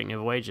 or Star Trek New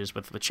Voyages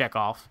with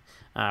Chekhov,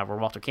 where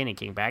Walter Koenig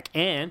came back,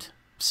 and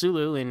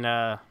Sulu in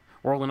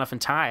World Enough in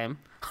Time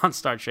on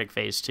Star Trek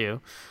Phase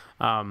 2.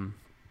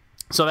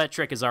 So that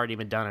trick has already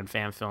been done in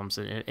fan films,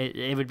 and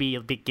it would be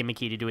a bit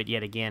gimmicky to do it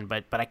yet again.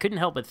 But I couldn't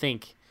help but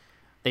think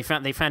they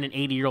found an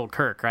 80-year-old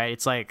Kirk, right?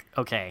 It's like,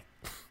 okay,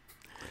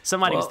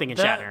 somebody was thinking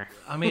Shatner.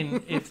 I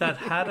mean, if that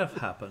had have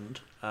happened,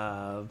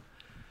 that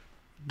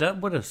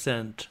would have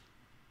sent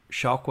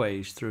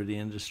shockwaves through the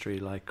industry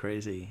like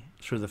crazy,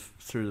 through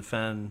the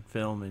fan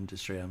film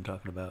industry. I'm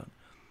talking about.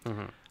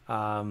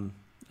 Mm-hmm.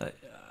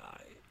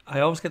 I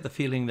always get the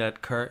feeling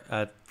that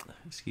that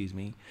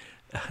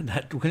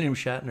William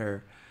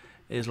Shatner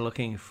is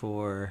looking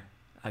for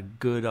a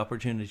good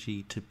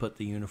opportunity to put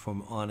the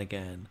uniform on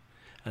again,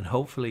 and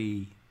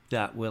hopefully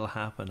that will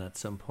happen at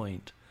some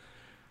point.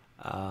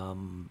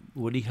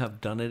 Would he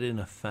have done it in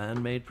a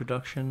fan-made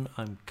production?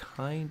 I'm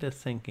kind of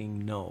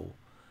thinking no,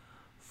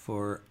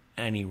 for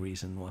any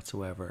reason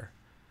whatsoever.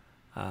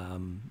 I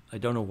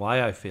don't know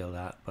why I feel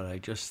that, but I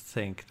just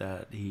think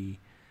that he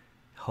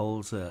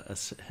holds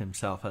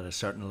himself at a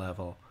certain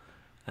level,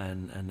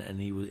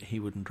 and he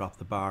wouldn't drop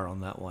the bar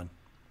on that one.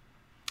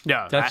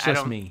 No, that's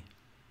just me.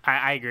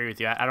 I agree with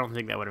you. I don't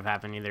think that would have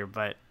happened either,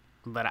 but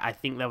I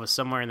think that was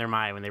somewhere in their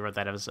mind when they wrote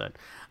that episode.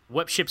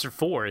 What Ships Are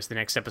For is the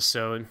next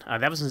episode.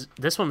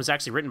 This one was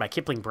actually written by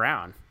Kipling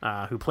Brown,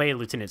 who played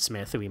Lieutenant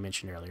Smith, who we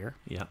mentioned earlier.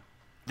 Yeah.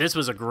 This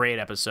was a great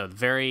episode.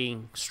 Very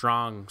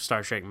strong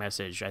Star Trek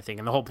message, I think.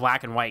 And the whole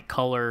black and white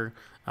color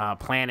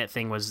planet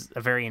thing was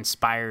a very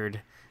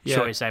inspired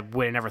choice I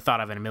would have never thought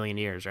of in a million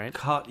years, right?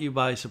 Caught you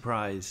by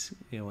surprise,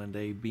 when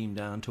they beamed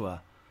down to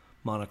a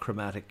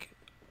monochromatic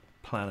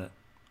planet.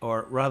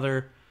 Or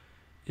rather,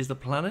 is the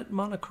planet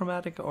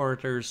monochromatic, or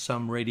there's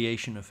some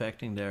radiation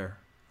affecting their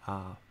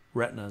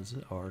retinas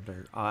or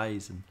their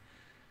eyes, and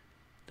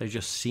they're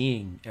just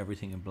seeing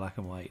everything in black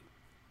and white?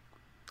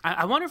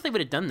 I wonder if they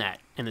would have done that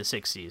in the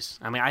 60s.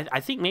 I mean,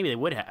 I think maybe they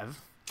would have.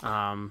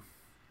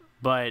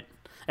 But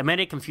it might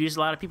have confused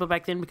a lot of people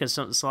back then because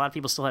a lot of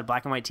people still had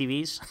black and white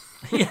TVs.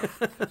 Yeah,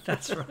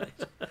 that's right.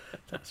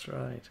 That's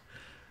right.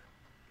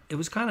 It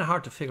was kind of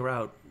hard to figure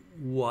out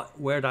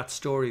where that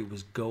story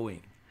was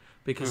going,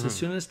 because as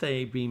soon as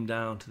they beam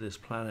down to this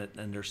planet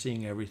and they're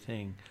seeing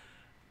everything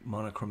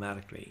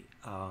monochromatically,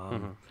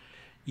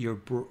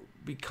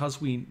 because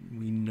we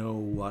know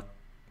what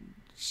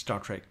Star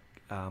Trek,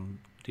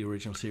 the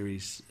original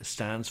series,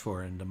 stands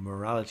for and the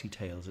morality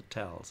tales it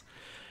tells,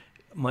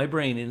 my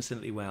brain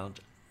instantly went,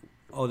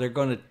 they're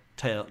going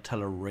to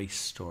tell a race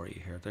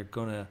story here. They're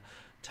going to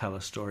tell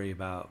a story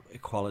about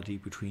equality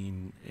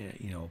between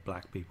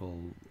black people,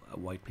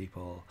 white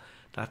people,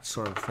 that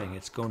sort of thing.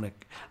 It's going to,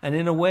 and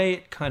in a way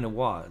it kind of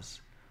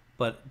was,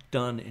 but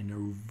done in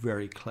a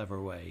very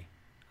clever way,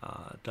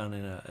 done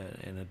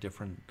in a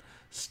different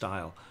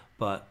style.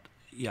 But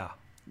yeah,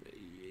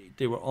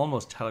 they were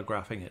almost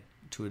telegraphing it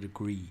to a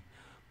degree,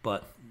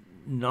 but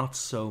not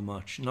so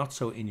much, not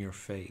so in your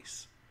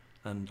face.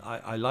 And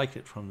I liked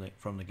it from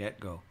the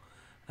get-go.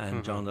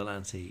 And John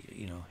Delancey,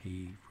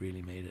 he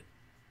really made it.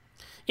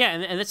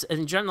 Yeah,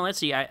 and John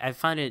Delancey, I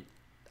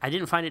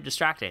didn't find it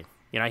distracting.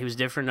 He was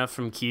different enough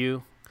from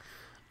Q.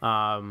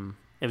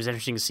 It was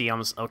interesting to see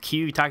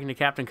Q talking to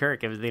Captain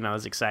Kirk. It was, it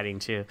was exciting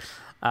too.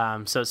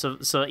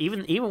 So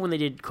even when they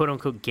did quote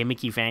unquote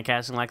gimmicky fan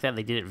casting like that,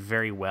 they did it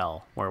very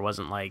well. Where it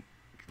wasn't like,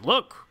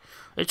 look,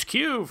 it's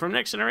Q from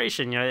Next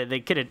Generation.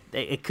 It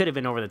could have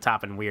been over the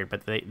top and weird,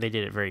 but they did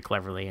it very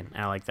cleverly, and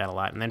I like that a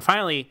lot. And then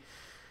finally,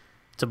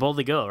 to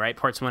Boldly Go, right?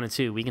 Parts 1 and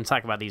 2. We can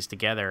talk about these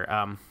together.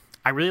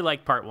 I really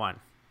liked Part 1.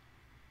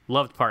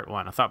 Loved Part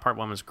 1. I thought Part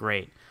 1 was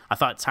great. I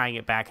thought tying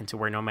it back into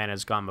Where No Man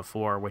Has Gone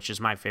Before, which is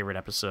my favorite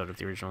episode of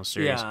the original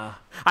series. Yeah.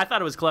 I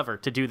thought it was clever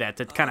to do that,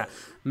 to kind of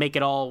make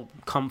it all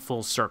come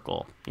full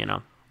circle,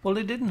 Well,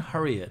 they didn't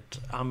hurry it.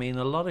 I mean,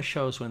 a lot of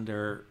shows, when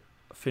they're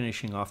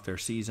finishing off their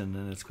season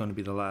and it's going to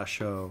be the last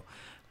show,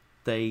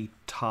 they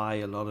tie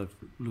a lot of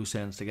loose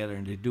ends together,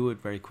 and they do it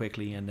very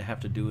quickly, and they have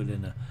to do it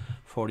in a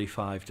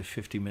 45 to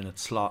 50 minute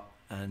slot,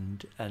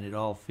 and it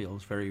all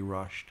feels very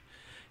rushed.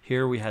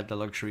 Here we had the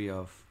luxury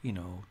of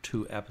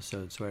 2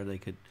 episodes where they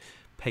could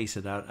pace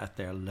it out at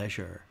their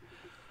leisure.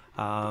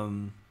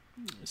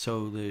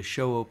 So the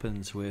show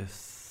opens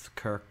with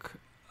Kirk,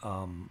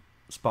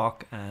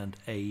 Spock, and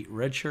a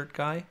red shirt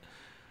guy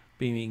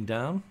beaming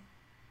down,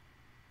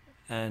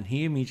 and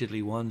he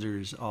immediately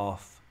wanders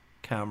off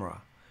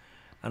camera.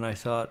 And I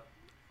thought,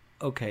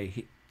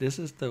 okay, this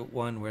is the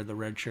one where the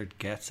red shirt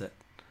gets it.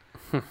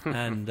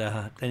 And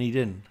then he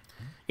didn't.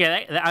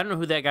 Yeah, I don't know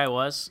who that guy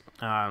was.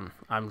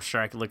 I'm sure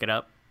I could look it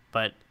up.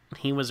 But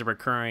he was a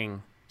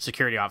recurring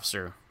security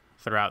officer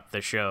throughout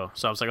the show.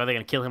 So I was like, are they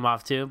going to kill him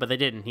off too? But they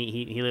didn't.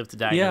 He lived to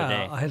die another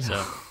day. I know.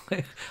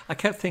 So. I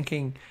kept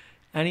thinking,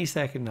 any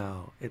second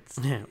now,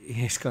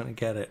 he's going to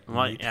get it.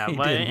 Well, He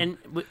and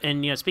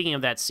didn't. speaking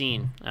of that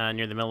scene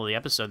near the middle of the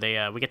episode,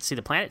 we get to see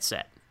the planet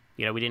set.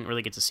 We didn't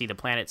really get to see the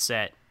planet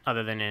set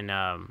other than in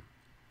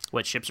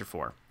what ships are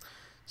for.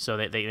 So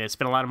they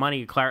spent a lot of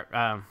money,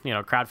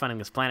 crowdfunding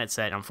this planet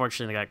set.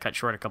 Unfortunately, they got cut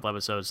short a couple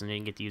episodes and they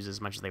didn't get to use it as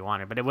much as they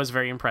wanted. But it was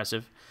very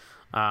impressive.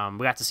 We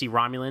got to see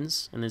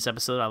Romulans in this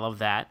episode. I love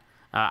that.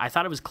 I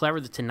thought it was clever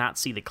to not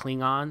see the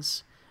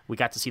Klingons. We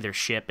got to see their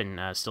ship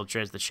and still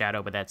Treads the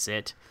Shadow, but that's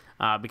it.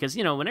 Because,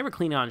 whenever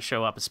Klingons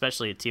show up,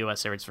 especially at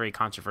TOS there, it's very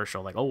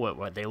controversial. Like, oh,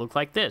 what they look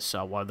like this.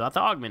 What about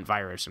the augment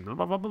virus? And blah,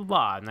 blah, blah, blah,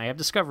 blah. And they have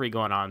Discovery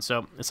going on.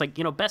 So it's like,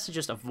 best to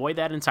just avoid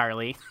that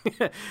entirely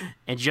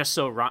and just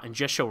show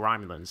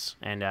Romulans.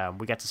 And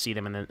we got to see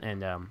them in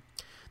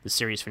the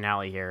series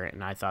finale here,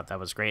 and I thought that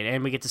was great.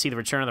 And we get to see the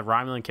return of the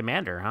Romulan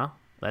commander, huh?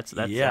 That's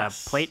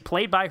yes.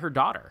 Played by her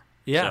daughter.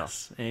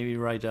 Yes, so. Amy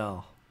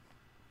Rydell.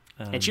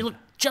 And she looked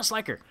just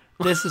like her.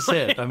 This is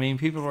it. I mean,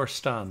 people were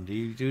stunned.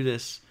 You do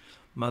this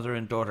mother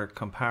and daughter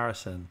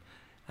comparison,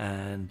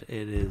 and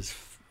it is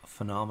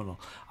phenomenal.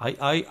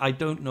 I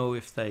don't know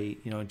if they,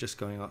 just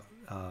going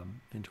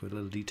into a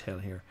little detail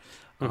here,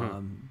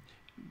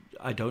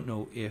 I don't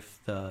know if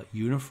the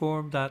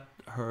uniform that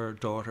her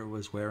daughter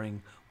was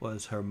wearing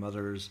was her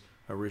mother's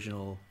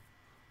original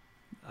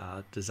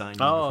design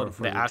uniform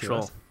for the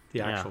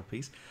actual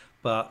piece,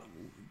 but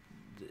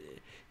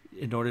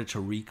in order to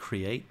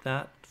recreate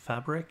that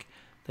fabric,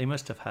 they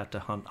must have had to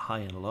hunt high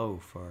and low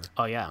for.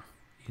 Oh yeah.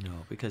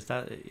 Because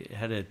it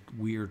had a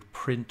weird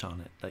print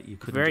on it that you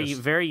couldn't.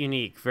 Very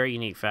unique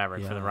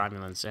fabric for the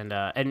Romulans, and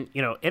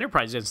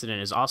Enterprise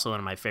Incident is also one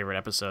of my favorite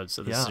episodes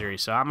of this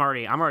series. So I'm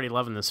already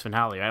loving this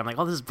finale. Right? I'm like,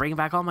 this is bringing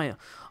back all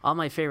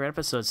my favorite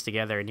episodes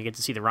together, and you get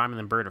to see the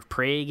Romulan bird of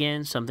prey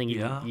again, something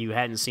you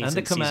hadn't seen and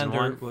since the commander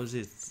season 1. Was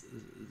it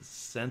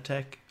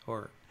Zentek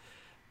or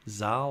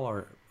Zal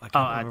or I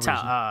can't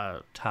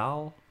remember.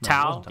 Tal. No,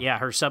 Tal. Yeah,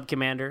 her sub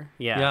commander.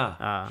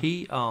 Yeah.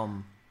 He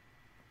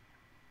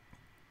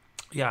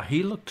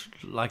looked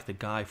like the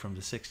guy from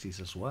the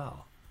 60s as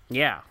well.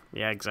 Yeah,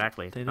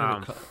 exactly. They did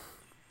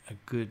a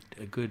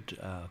good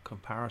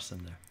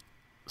comparison there.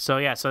 So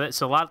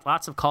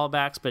lots of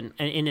callbacks, but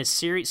in a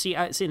series,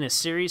 in a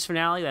series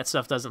finale, that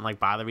stuff doesn't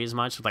bother me as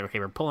much. It's like, okay,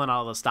 we're pulling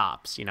all the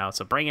stops,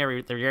 so bring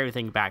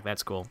everything back.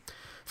 That's cool.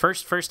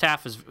 First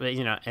half is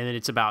and then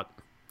it's about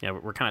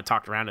we're kind of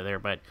talked around it there,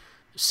 but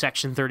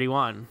Section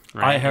 31.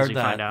 Right, I heard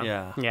that.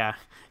 Yeah,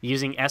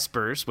 using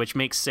espers, which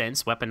makes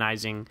sense,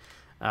 weaponizing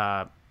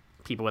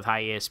people with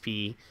high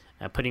ESP,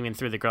 putting them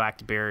through the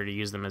galactic barrier to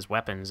use them as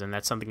weapons, and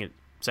that's something that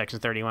Section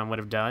 31 would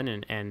have done.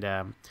 And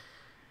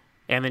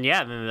then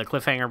the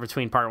cliffhanger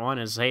between Part 1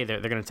 is, hey,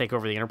 they're going to take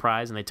over the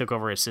Enterprise, and they took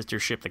over a sister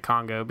ship, the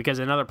Congo, because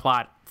another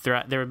plot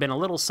throughout, there have been a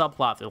little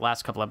subplot through the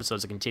last couple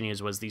episodes that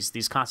continues, was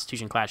these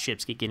Constitution class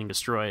ships keep getting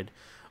destroyed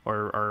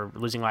or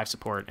losing life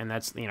support, and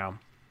that's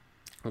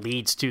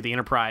leads to the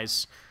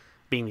Enterprise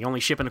being the only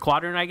ship in the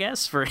quadrant, I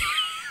guess, for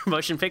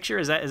motion picture.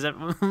 Is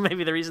that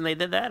maybe the reason they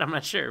did that? I'm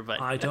not sure, but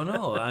I don't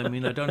know. I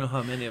mean, I don't know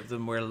how many of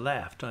them were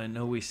left. I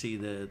know we see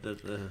the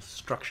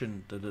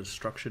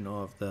destruction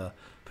of the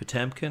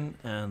Potemkin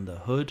and the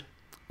Hood.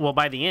 Well,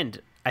 by the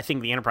end, I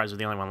think the Enterprise was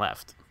the only one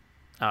left,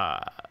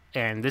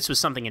 and this was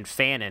something in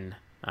Fanon.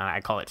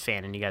 I call it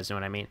Fanon. You guys know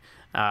what I mean.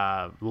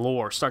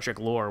 Lore, Star Trek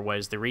lore,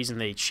 was the reason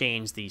they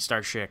changed the Star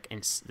Trek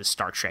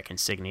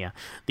insignia,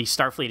 the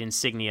Starfleet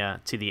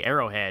insignia to the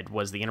arrowhead,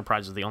 was the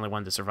Enterprise was the only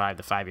one to survive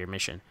the 5-year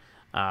mission.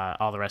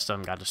 All the rest of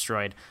them got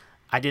destroyed.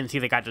 I didn't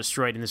think they got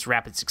destroyed in this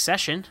rapid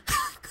succession.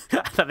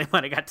 I thought they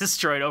might have got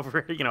destroyed over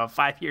a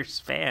 5-year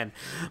span,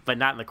 but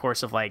not in the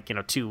course of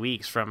 2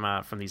 weeks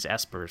from these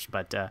espers.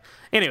 But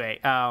anyway,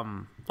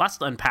 lots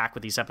to unpack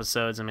with these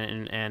episodes.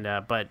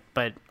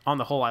 But on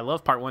the whole, I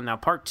love Part 1. Now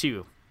Part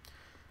 2.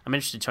 I'm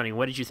interested, Tony.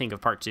 What did you think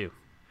of Part 2?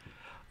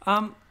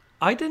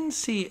 I didn't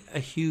see a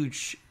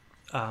huge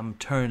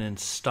turn in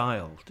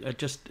style.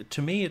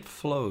 To me, it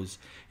flows.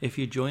 If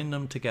you join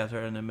them together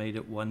and it made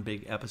it one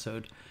big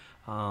episode,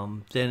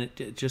 then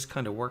it just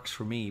kind of works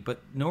for me.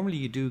 But normally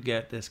you do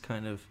get this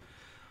kind of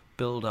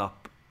build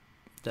up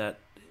that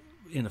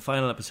in the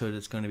final episode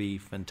it's going to be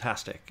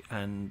fantastic,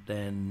 and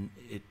then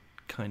it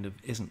kind of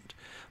isn't.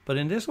 But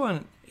in this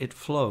one, it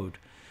flowed.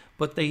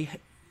 But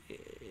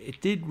it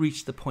did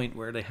reach the point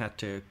where they had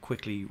to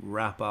quickly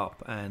wrap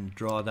up and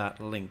draw that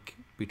link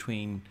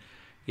between,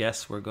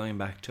 yes, we're going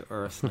back to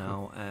Earth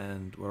now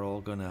and we're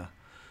all going to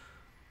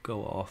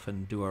go off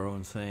and do our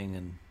own thing,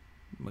 and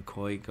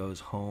McCoy goes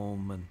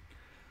home and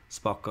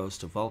Spock goes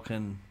to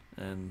Vulcan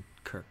and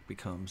Kirk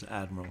becomes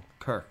Admiral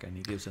Kirk and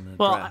he gives an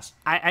address.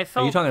 I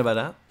felt... Are you talking about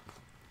that?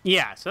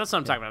 Yeah, so that's what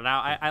I'm talking about.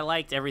 Now, I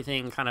liked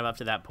everything kind of up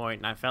to that point,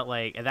 and I felt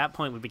like at that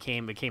point we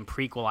became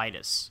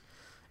prequelitis.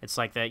 It's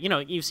like that,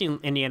 you've seen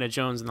Indiana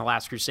Jones and the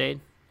Last Crusade.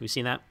 Have you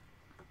seen that?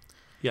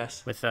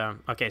 Yes. With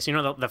okay,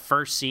 so the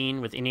first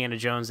scene with Indiana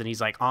Jones, and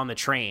he's on the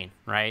train,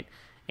 right?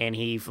 and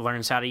he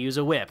learns how to use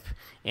a whip,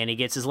 and he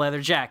gets his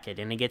leather jacket,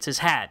 and he gets his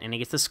hat, and he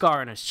gets the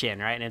scar on his chin,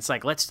 right? And it's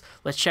like, let's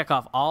check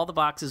off all the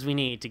boxes we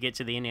need to get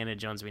to the Indiana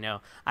Jones we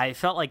know. I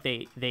felt like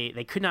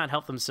they could not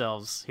help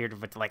themselves here,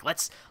 but like,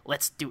 let's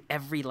do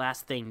every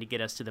last thing to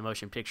get us to the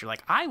motion picture.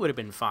 Like, I would have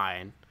been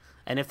fine,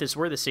 and if this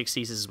were the 60s,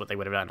 this is what they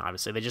would have done,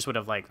 obviously. They just would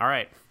have like, all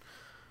right,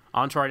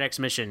 on to our next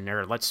mission,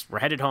 or we're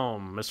headed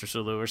home, Mr.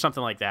 Sulu, or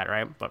something like that,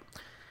 right?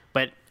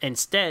 But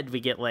instead,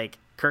 we get like,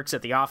 Kirk's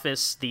at the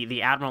office.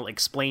 The Admiral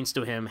explains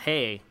to him,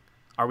 hey,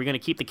 are we going to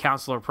keep the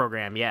Counselor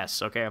program?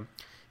 Yes, okay.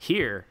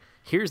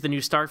 Here's the new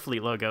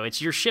Starfleet logo.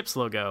 It's your ship's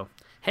logo.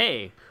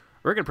 Hey,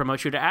 we're going to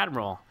promote you to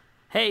Admiral.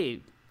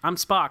 Hey, I'm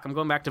Spock. I'm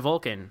going back to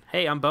Vulcan.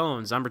 Hey, I'm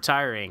Bones. I'm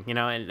retiring. You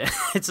know, and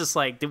it's just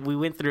like we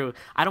went through.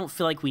 I don't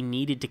feel like we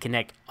needed to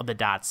connect the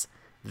dots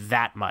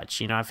that much.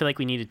 You know, I feel like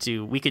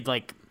we could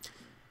like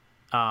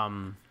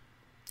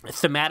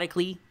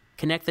thematically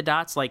connect the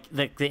dots. Like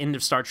the end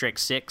of Star Trek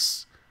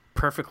 6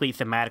 perfectly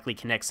thematically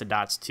connects the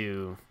dots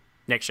to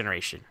Next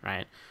Generation,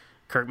 right?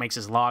 Kirk makes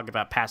his log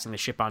about passing the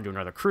ship on to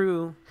another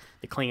crew.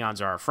 The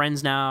Klingons are our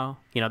friends now.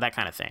 You know, that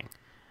kind of thing.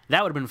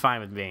 That would have been fine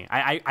with me.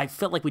 I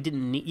felt like we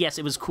didn't need... Yes,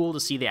 it was cool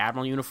to see the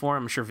Admiral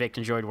uniform. I'm sure Vic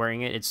enjoyed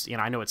wearing it. It's, you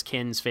know, I know it's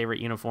Ken's favorite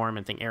uniform,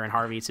 and I think Aaron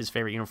Harvey's his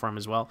favorite uniform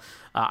as well.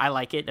 I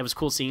like it. It was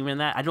cool seeing him in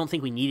that. I don't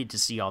think we needed to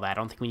see all that. I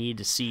don't think we needed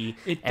to see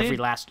every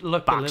last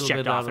box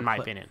checked off, in my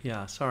opinion.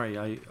 Yeah, sorry,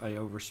 I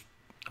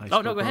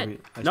no, go ahead.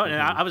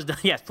 I was done.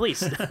 Yes,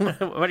 please.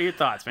 What are your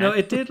thoughts, man? No,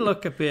 it did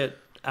look a bit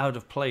out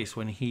of place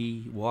when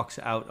he walks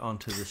out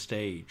onto the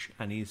stage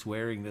and he's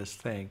wearing this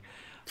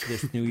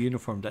new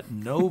uniform that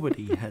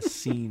nobody has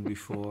seen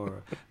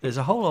before. There's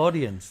a whole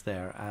audience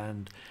there,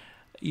 and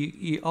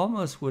you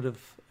almost would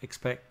have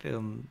expected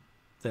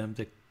them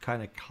to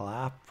kind of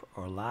clap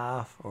or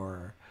laugh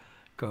or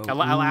go. A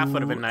laugh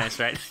would have been nice,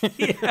 right?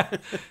 Yeah.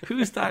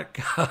 Who's that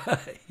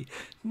guy?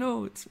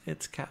 No,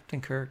 it's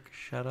Captain Kirk.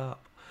 Shut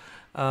up.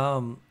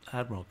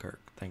 Admiral Kirk,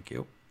 thank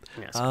you.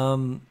 Yes.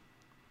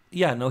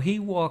 Yeah, no, he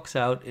walks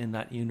out in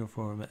that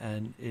uniform,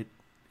 and it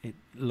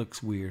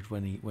looks weird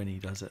when he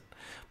does it.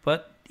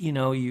 But you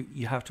know,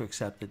 you have to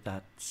accept that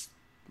that's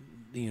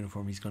the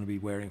uniform he's going to be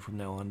wearing from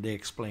now on. They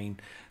explain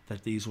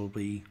that these will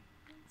be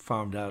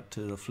farmed out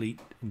to the fleet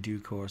in due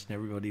course, and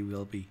everybody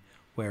will be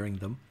wearing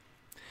them.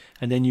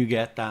 And then you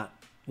get that.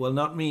 Well,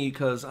 not me,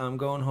 because I'm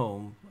going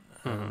home.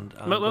 And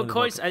but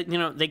McCoy's, you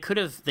know, they could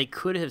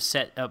have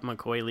set up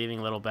McCoy leaving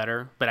a little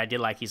better, but I did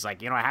like he's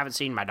like, you know, I haven't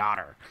seen my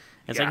daughter.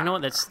 It's like, you know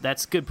what,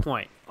 that's a good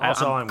point.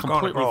 Also, I'm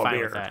completely fine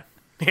with that.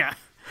 Yeah,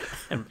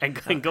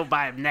 and go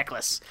buy a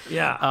necklace.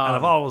 Yeah, and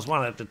I've always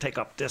wanted to take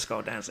up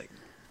disco dancing.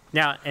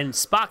 Now, and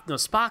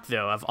Spock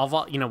though, of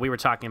all, you know, we were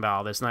talking about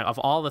all this, and of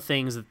all the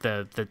things that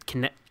the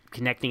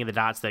connecting of the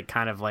dots that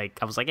kind of like,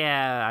 I was like,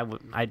 yeah,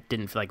 I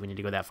didn't feel like we need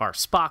to go that far.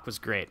 Spock was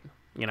great.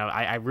 You know,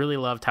 I really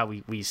loved how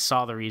we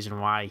saw the reason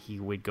why he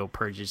would go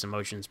purge his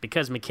emotions,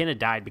 because McKenna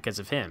died because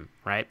of him,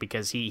 right?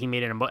 Because he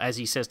made as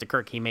he says to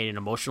Kirk, he made an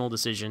emotional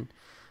decision.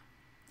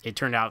 It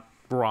turned out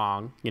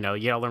wrong. You know,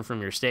 you gotta learn from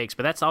your mistakes,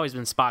 but that's always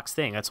been Spock's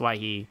thing. That's why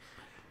he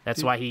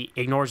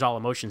ignores all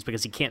emotions,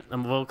 because he can't.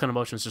 Vulcan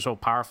emotions are so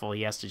powerful.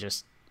 He has to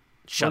just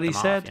shut them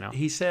off. You know?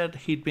 He said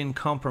he'd been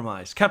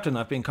compromised. Captain,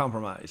 I've been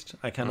compromised.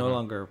 I can no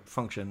longer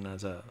function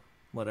as a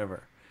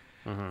whatever.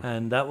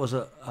 And that was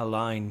a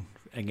line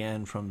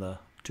again from the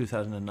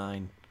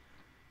 2009.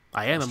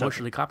 I am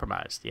emotionally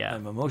compromised. Yeah,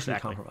 I'm emotionally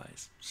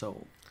compromised.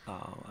 So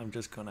I'm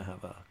just gonna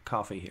have a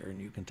coffee here,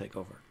 and you can take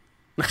over.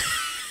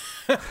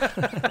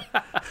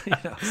 You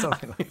know,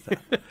 something like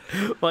that.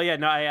 Well, yeah,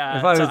 no.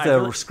 If I was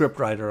the script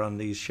writer on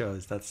these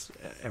shows, that's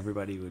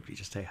everybody would be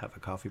just have a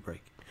coffee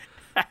break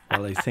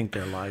while they think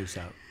their lives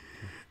out.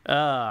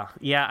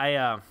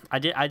 Yeah,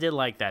 I did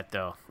like that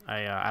though.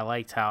 I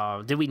liked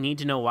how. Did we need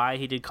to know why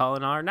he did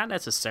Kolinahr? Not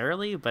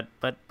necessarily, but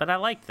I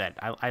liked that.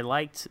 I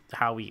liked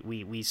how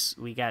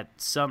we got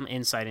some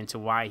insight into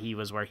why he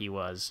was where he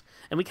was,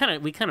 and we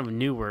kind of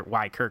knew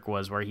why Kirk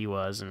was where he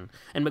was, and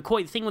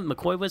McCoy. The thing with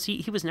McCoy was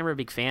he was never a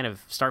big fan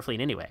of Starfleet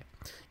anyway.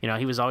 You know,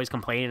 he was always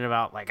complaining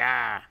about like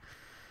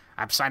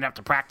I've signed up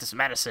to practice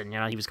medicine. You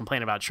know, he was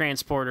complaining about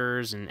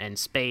transporters and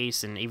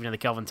space, and even in the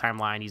Kelvin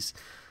timeline, he's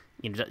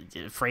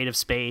afraid of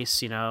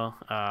space. You know,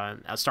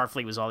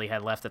 Starfleet was all he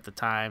had left at the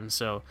time,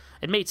 so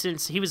it made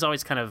sense. He was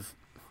always kind of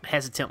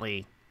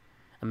hesitantly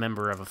a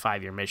member of a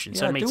 5-year mission,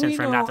 so it made sense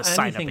for him not to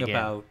sign up again. Do we know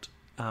anything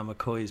about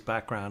McCoy's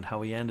background,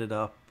 how he ended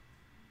up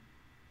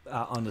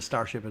on the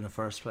starship in the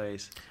first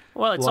place?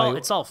 Well,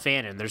 it's all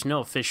fanon. There's no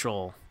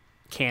official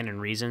canon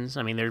reasons.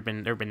 I mean, there've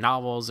been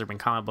novels, there've been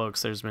comic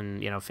books, there's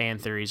been fan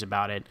theories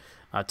about it,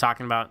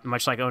 talking about,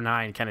 much like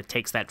 09 kind of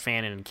takes that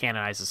fanon and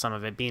canonizes some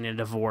of it, being a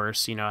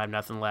divorce. I have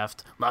nothing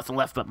left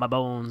but my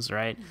bones,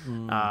 right?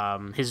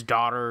 His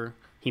daughter,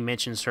 he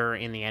mentions her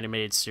in the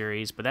animated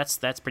series, but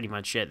that's pretty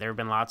much it. There have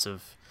been lots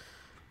of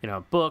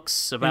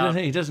books about.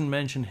 He doesn't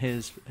mention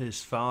his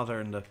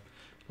father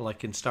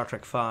in Star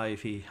Trek V.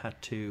 He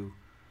had to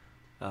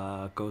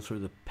go through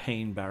the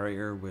pain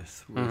barrier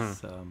with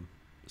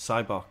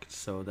Sybok,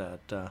 so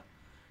that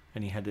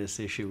and he had this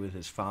issue with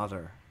his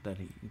father that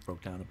he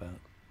broke down about.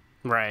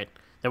 Right.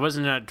 There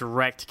wasn't a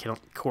direct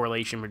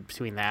correlation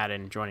between that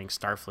and joining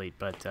Starfleet,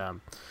 but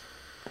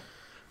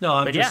no,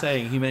 I'm just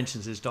saying he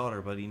mentions his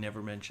daughter, but he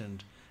never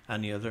mentioned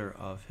any other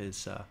of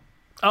his.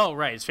 Oh,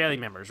 right, his family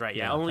members, right?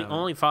 Yeah, Yeah,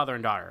 only father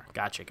and daughter.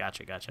 Gotcha.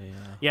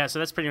 Yeah, so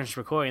that's pretty much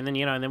McCoy, and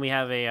then we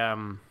have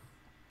a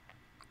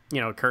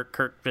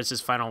Kirk does his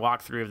final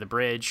walkthrough of the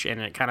bridge,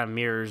 and it kind of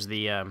mirrors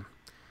the.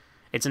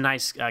 It's a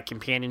nice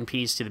companion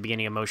piece to the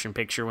beginning of motion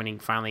picture when he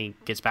finally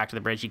gets back to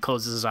the bridge. He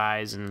closes his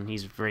eyes and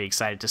he's very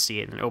excited to see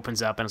it, and it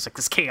opens up and it's like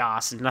this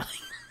chaos and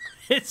nothing.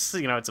 It's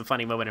it's a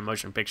funny moment in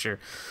motion picture.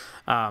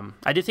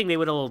 I did think they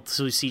went a little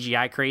too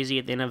CGI crazy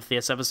at the end of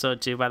this episode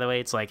too. By the way,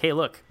 it's like, hey,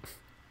 look,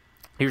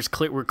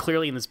 we're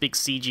clearly in this big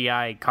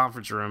CGI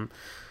conference room,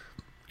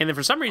 and then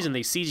for some reason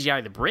they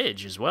CGI the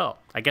bridge as well.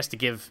 I guess to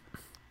give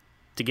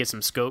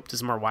some scope to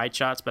some more wide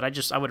shots, but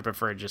I would have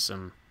preferred just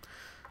some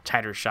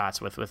tighter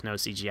shots with no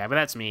CGI, but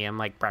that's me. I'm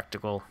like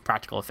practical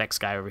effects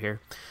guy over here.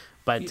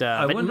 But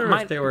I wonder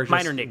if they were just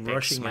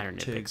rushing it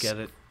to get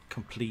it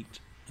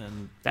complete,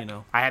 and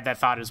I had that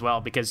thought as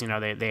well because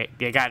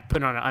they got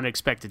put on an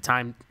unexpected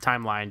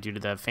timeline due to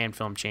the fan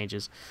film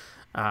changes.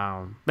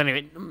 But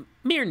anyway,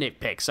 mere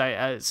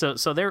nitpicks.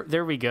 So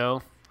there we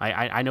go.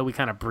 I know we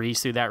kind of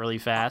breezed through that really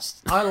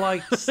fast. I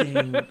liked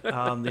seeing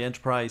the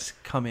Enterprise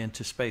come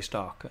into space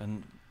dock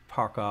and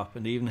park up,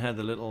 and they even had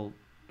the little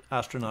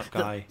astronaut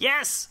guy.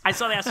 Yes, I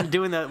saw the astronaut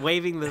doing the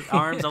waving the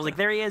arms. I was like,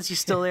 there he is. He's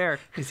still there.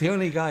 He's the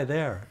only guy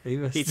there.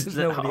 There's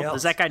nobody else.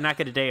 Does that guy not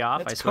get a day off?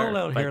 Let's I swear. call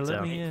out here.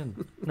 Let me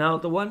in. Now,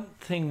 the one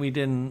thing we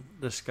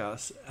didn't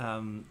discuss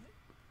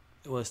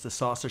was the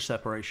saucer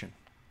separation.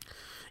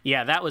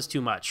 Yeah, that was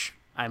too much,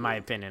 in my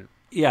opinion.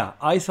 Yeah,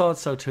 I thought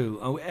so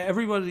too.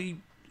 Everybody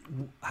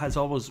has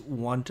always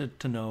wanted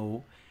to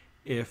know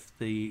if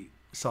the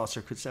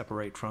saucer could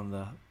separate from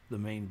the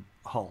main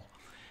hull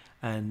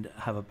and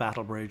have a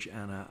battle bridge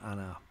and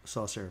a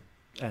saucer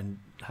and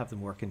have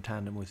them work in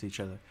tandem with each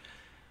other.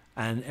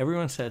 And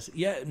everyone says,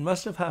 yeah, it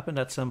must have happened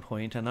at some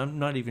point, and I'm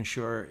not even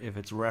sure if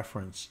it's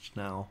referenced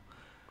now.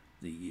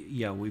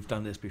 Yeah, we've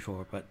done this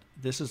before, but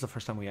this is the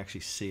first time we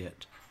actually see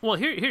it. Well,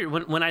 here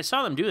when I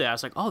saw them do that, I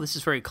was like, oh, this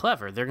is very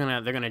clever. They're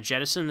gonna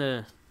jettison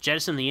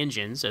the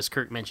engines, as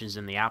Kirk mentions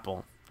in the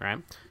Apple, right?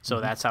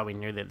 So that's how we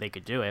knew that they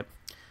could do it.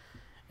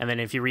 And then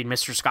if you read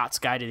Mr. Scott's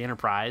Guide to the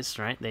Enterprise,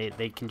 right,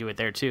 they can do it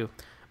there too.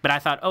 But I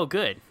thought, oh,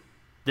 good.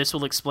 This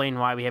will explain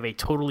why we have a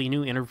totally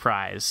new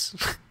Enterprise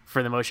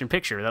for the motion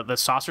picture. The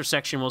saucer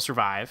section will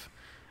survive,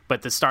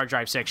 but the star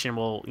drive section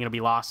will, be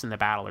lost in the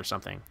battle or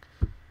something.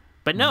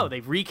 But no, they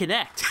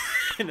reconnect.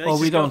 Well,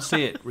 we don't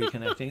see it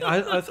reconnecting.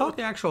 I thought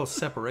the actual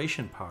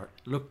separation part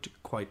looked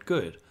quite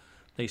good.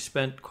 They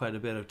spent quite a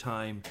bit of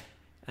time,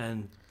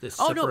 and this.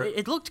 Oh no,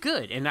 it looked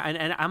good, and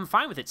I'm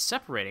fine with it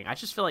separating. I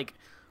just feel like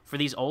for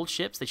these old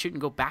ships, they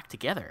shouldn't go back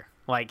together.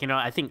 Like,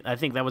 I think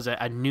that was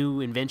a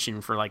new invention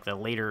for like the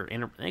later.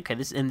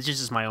 This is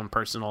just my own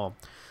personal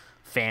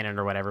fanon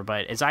or whatever.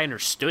 But as I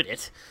understood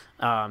it,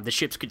 the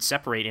ships could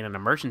separate in an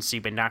emergency,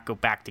 but not go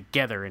back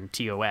together in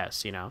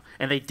TOS.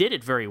 And they did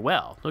it very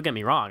well. Don't get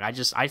me wrong.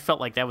 I felt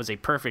like that was a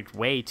perfect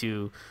way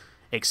to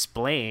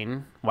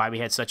explain why we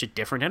had such a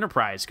different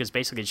Enterprise, because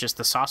basically it's just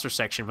the saucer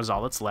section was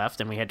all that's left,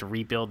 and we had to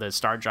rebuild the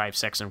star drive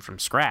section from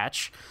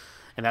scratch.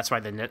 And that's why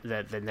the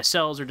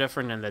nacelles are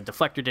different, and the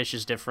deflector dish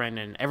is different,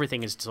 and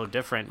everything is so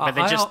different. But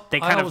they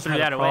kind of threw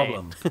that away.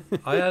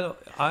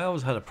 I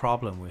always had a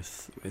problem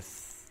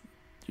with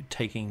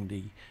taking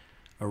the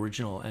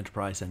original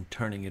Enterprise and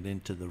turning it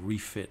into the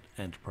refit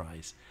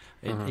Enterprise.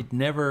 It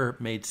never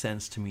made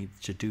sense to me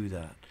to do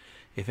that.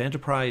 If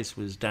Enterprise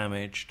was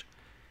damaged,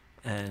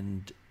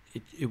 and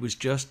it was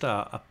just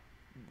a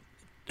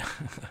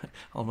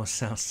almost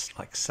sounds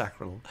like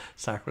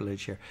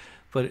sacrilege here,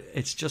 but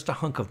it's just a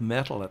hunk of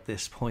metal at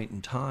this point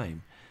in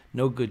time,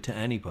 no good to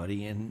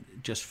anybody, and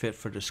just fit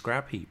for the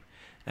scrap heap.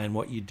 And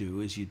what you do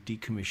is you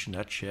decommission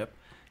that ship,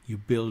 you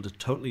build a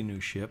totally new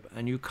ship,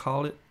 and you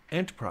call it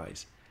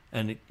Enterprise,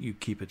 and you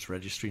keep its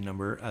registry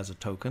number as a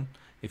token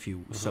if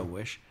you so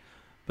wish.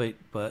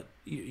 But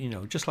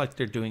just like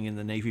they're doing in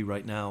the Navy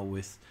right now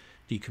with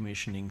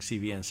decommissioning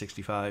CVN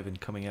 65 and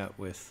coming out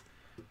with,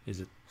 is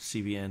it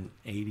CVN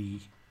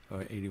 80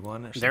 or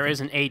 81 or something? There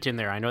is an 8 in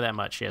there, I know that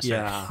much. Yes,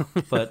 yeah,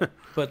 sir.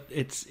 but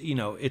it's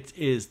it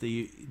is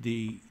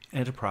the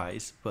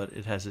Enterprise, but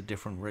it has a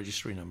different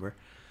registry number.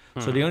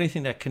 So the only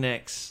thing that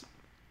connects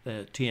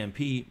the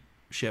TMP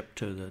ship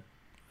to the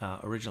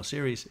original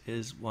series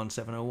is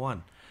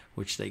 1701,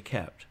 which they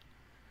kept.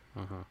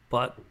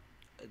 But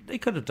they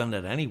could have done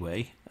that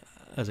anyway,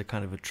 as a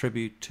kind of a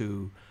tribute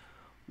to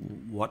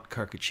what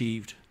Kirk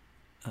achieved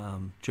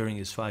during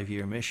his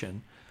 5-year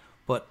mission.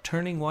 But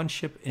turning one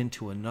ship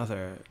into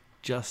another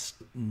just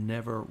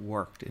never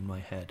worked in my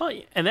head. Well,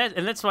 and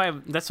that's why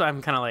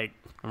I'm kind of like,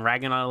 I'm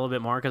ragging on it a little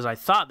bit more, because I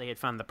thought they had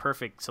found the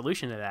perfect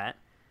solution to that,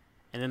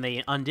 and then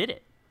they undid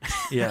it.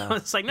 Yeah.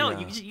 It's like, no,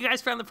 you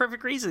guys found the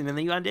perfect reason, and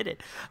then you undid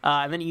it.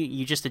 And then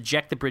you just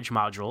eject the bridge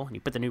module, and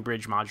you put the new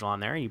bridge module on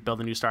there, and you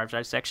build a new Star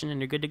Trek section, and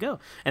you're good to go.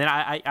 And then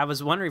I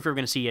was wondering if we were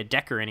going to see a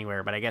Decker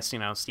anywhere, but I guess,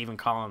 Stephen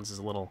Collins is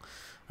a little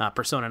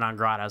persona non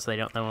grata, so they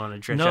don't want to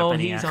dredge up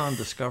any... No, he's on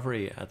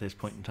Discovery at this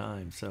point in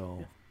time,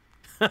 so...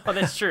 Oh,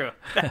 that's true.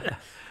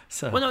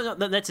 So... Well,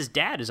 no, that's his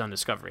dad is on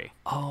Discovery.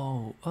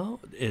 Oh,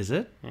 is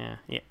it? Yeah.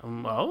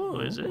 Oh,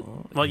 is it?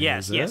 Well,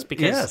 yes,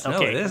 because... Yes, okay,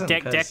 no, it isn't,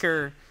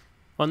 Decker...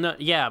 Well, no,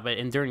 yeah, but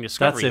during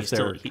Discovery,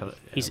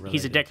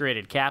 he's a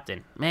decorated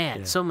captain.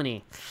 Man, so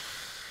many...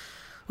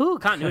 Ooh,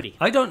 continuity.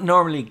 I don't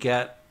normally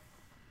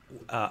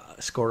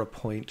score a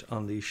point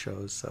on these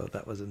shows, so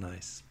that was a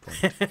nice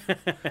point.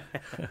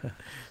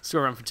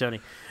 Score one for Tony.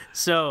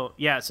 So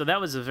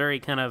that was a very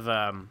kind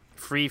of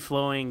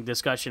free-flowing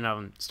discussion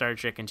on Star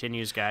Trek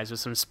Continues, guys, with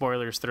some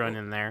spoilers thrown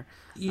in there.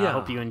 Yeah. I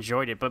hope you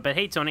enjoyed it. But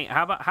hey, Tony,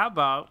 how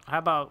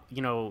about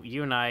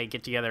you and I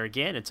get together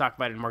again and talk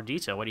about it in more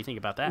detail? What do you think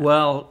about that?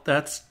 Well,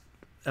 that's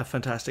a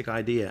fantastic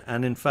idea,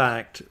 and in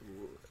fact,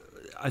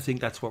 I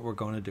think that's what we're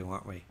going to do,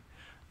 aren't we?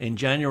 In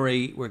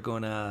January, we're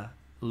going to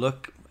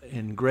look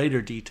in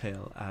greater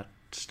detail at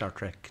Star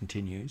Trek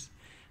Continues,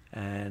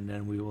 and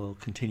then we will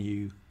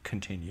continue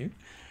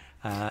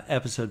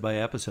episode by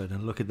episode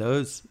and look at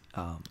those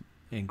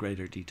in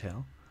greater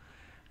detail.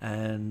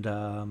 And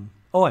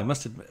I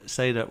must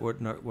say that we're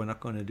not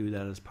going to do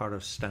that as part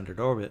of Standard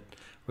Orbit.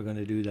 We're going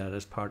to do that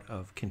as part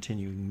of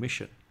Continuing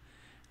Mission,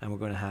 and we're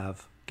going to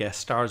have guest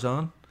stars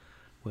on.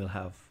 We'll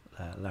have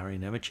Larry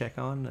Nemeczek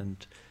on,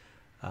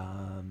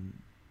 and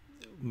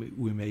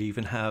we may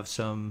even have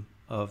some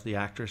of the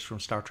actors from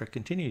Star Trek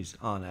Continues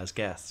on as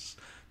guests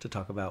to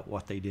talk about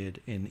what they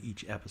did in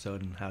each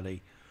episode and how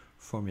they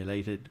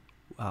formulated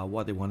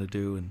what they want to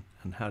do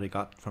and how they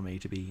got from A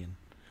to B and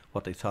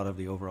what they thought of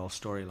the overall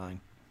storyline.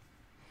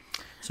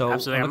 So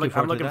absolutely,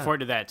 I'm looking forward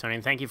to that, Tony.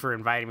 And thank you for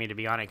inviting me to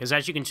be on it. Because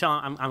as you can tell,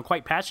 I'm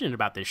quite passionate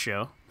about this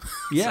show.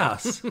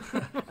 Yes,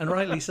 and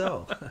rightly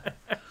so.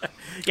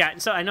 Yeah,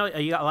 so I know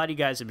a lot of you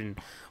guys have been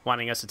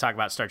wanting us to talk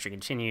about Star Trek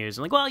Continues.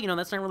 And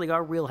that's not really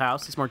our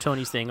wheelhouse. It's more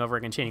Tony's thing over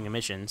at Continuing a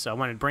Mission. So I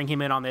wanted to bring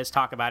him in on this,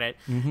 talk about it.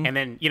 Mm-hmm. And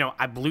then,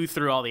 I blew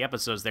through all the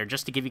episodes there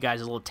just to give you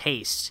guys a little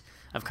taste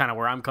of kind of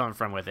where I'm coming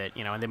from with it.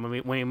 And then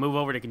when we move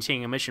over to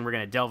Continuing a Mission, we're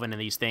going to delve into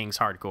these things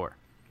hardcore.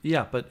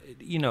 Yeah, but,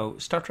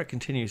 Star Trek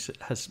Continues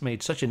has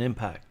made such an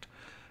impact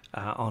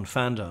on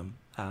fandom.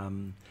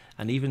 And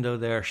even though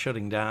they're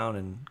shutting down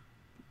and,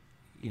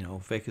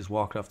 Vic has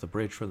walked off the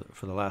bridge for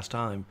the last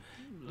time,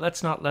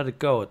 let's not let it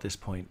go at this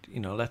point.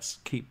 Let's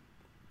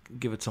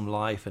give it some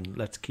life, and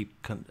let's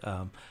keep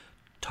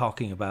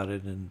talking about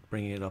it and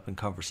bringing it up in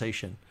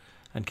conversation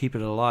and keep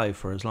it alive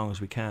for as long as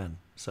we can.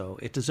 So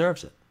it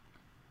deserves it.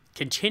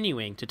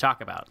 Continuing to talk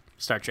about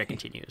Star Trek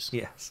Continues.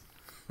 Yes.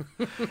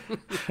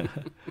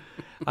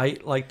 I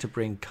like to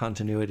bring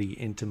continuity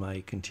into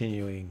my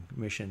Continuing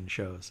Mission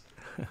shows.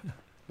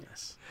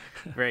 Yes.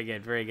 Very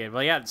good, very good.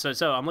 Well, yeah.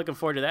 So I'm looking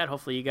forward to that.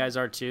 Hopefully, you guys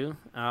are too.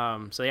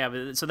 So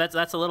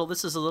that's a little.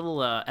 This is a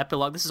little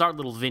epilogue. This is our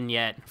little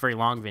vignette, very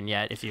long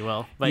vignette, if you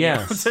will. But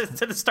yes,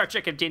 to the Star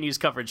Trek Continues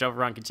coverage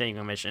over on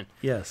Continuing Mission.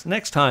 Yes.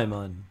 Next time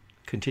on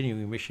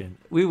Continuing Mission,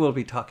 we will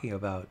be talking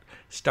about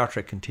Star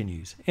Trek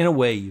Continues in a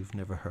way you've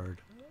never heard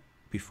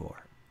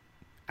before.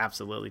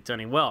 Absolutely,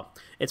 Tony. Well,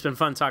 it's been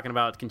fun talking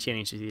about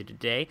Continuing with you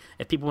today.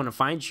 If people want to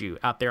find you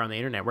out there on the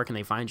internet, where can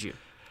they find you?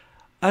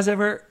 As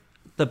ever,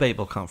 the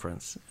Babel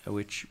Conference,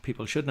 which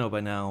people should know by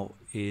now,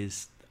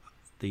 is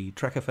the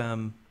Trek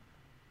FM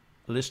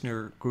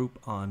listener group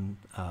on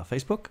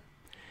Facebook,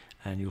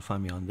 and you'll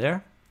find me on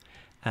there.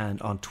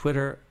 And on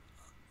Twitter,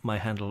 my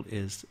handle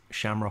is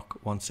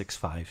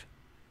Shamrock165.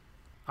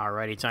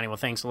 Alrighty, Tony. Well,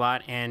 thanks a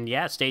lot. And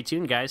yeah, stay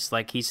tuned, guys.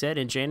 Like he said,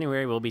 in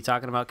January, we'll be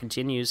talking about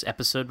Continues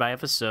episode by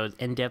episode,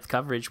 in-depth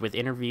coverage with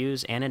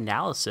interviews and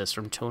analysis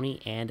from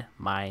Tony and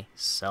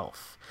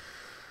myself.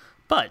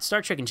 But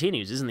Star Trek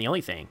Continues isn't the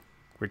only thing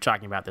we're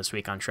talking about this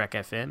week on Trek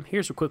FM.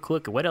 Here's a quick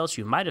look at what else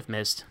you might have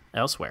missed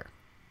elsewhere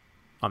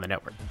on the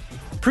network.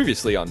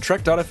 Previously on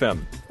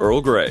Trek.fm, Earl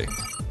Grey.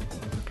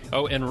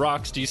 Oh, and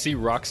rocks. Do you see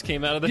rocks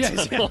came out of the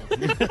tunnel?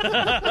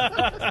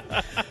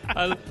 Yeah.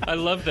 I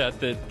love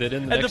that in the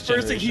next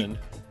generation.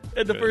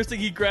 The first thing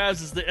he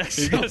grabs is the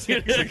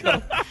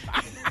exoskeleton.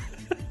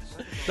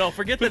 Don't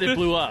forget that it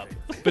blew up.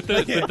 But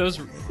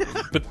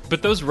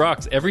those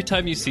rocks, every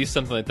time you see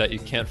something like that, you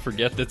can't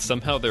forget that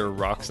somehow there are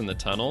rocks in the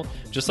tunnel.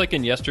 Just like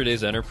in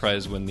yesterday's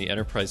Enterprise, when the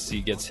Enterprise C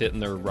gets hit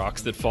and there are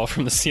rocks that fall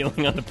from the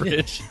ceiling on the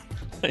bridge.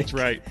 That's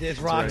right. There's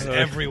rocks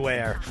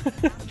everywhere.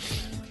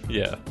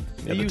 Yeah,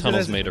 the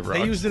tunnel's made of rocks.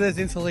 They use it as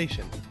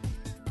insulation.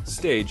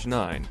 Stage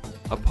 9,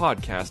 a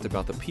podcast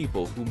about the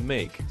people who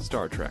make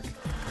Star Trek.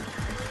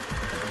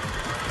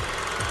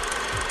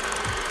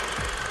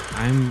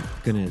 I'm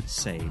gonna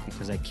say,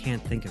 because I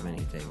can't think of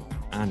anything,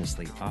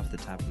 honestly, off the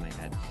top of my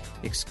head,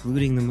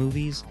 excluding the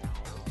movies,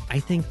 I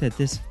think that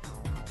this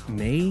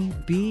may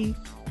be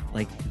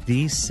like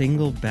the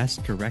single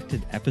best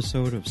directed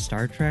episode of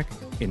Star Trek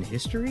in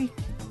history?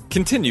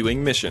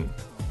 Continuing Mission.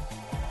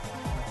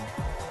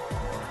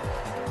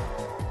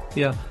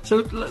 Yeah. So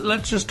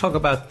let's just talk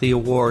about the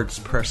awards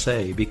per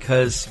se,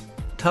 because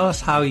tell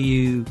us how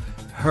you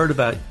heard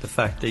about the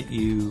fact that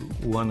you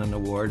won an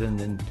award, and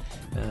then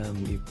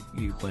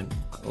you went,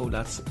 oh,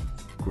 that's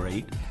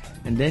great.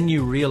 And then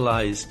you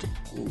realized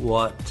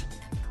what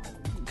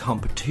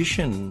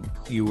competition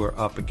you were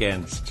up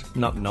against,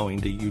 not knowing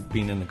that you'd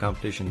been in the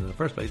competition in the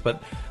first place.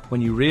 But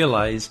when you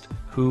realized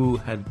who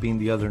had been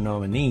the other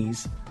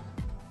nominees,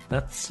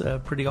 that's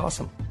pretty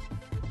awesome.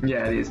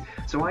 Yeah, it is.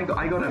 So I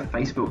got a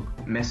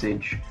Facebook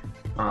message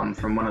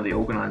from one of the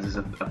organisers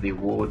of the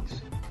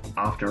awards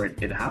after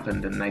it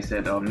happened, and they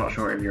said, I'm not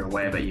sure if you're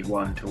aware, but you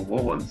won 2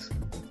 awards.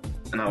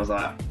 And I was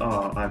like,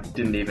 oh, I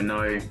didn't even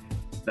know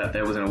that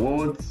there was an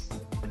awards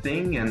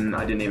thing, and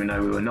I didn't even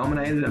know we were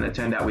nominated, and it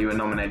turned out we were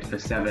nominated for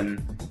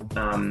 7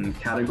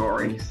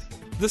 categories.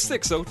 The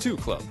 602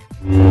 Club.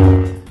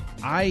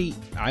 I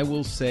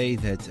will say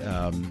that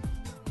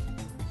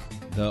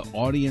the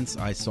audience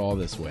I saw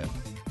this with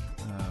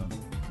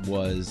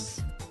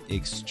was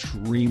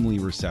extremely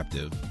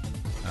receptive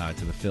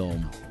to the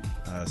film,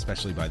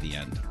 especially by the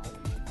end,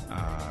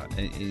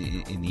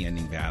 in the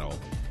ending battle.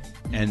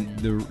 And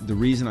the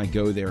reason I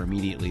go there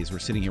immediately is we're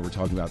sitting here, we're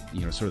talking about,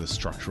 sort of the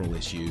structural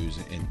issues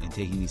and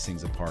taking these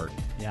things apart.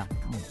 Yeah.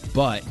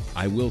 But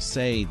I will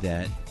say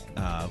that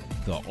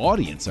the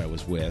audience I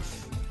was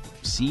with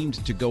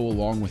seemed to go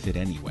along with it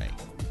anyway.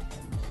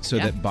 So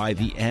that by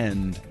the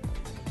end,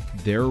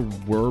 there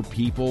were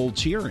people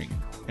cheering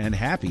and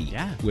happy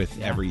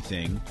with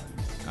everything.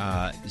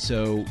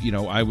 So,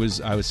 I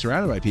was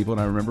surrounded by people,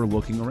 and I remember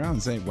looking around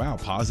and saying, wow,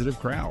 positive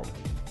crowd.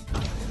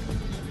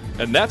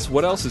 And that's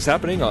what else is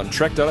happening on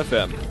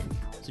Trek.fm.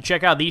 So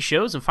check out these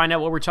shows and find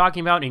out what we're talking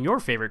about in your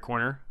favorite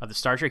corner of the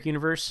Star Trek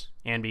universe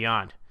and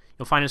beyond.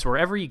 You'll find us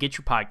wherever you get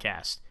your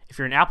podcast. If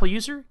you're an Apple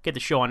user, get the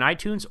show on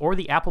iTunes or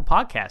the Apple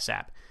Podcasts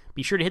app.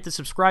 Be sure to hit the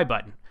subscribe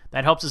button.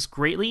 That helps us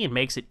greatly and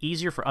makes it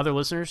easier for other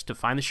listeners to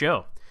find the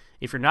show.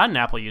 If you're not an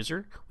Apple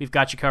user, we've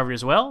got you covered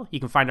as well. You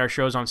can find our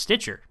shows on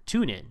Stitcher,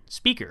 TuneIn,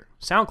 Speaker,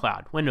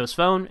 SoundCloud, Windows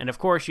Phone, and of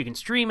course you can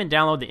stream and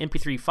download the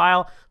MP3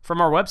 file from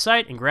our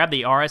website and grab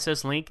the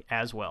RSS link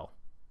as well.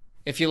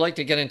 If you'd like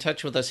to get in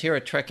touch with us here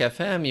at Trek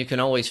FM, you can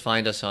always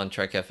find us on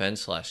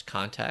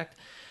trekfn/contact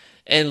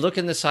and look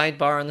in the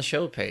sidebar on the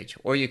show page,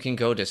 or you can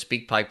go to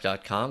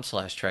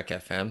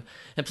speakpipe.com/trekfm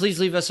and please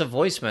leave us a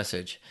voice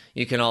message.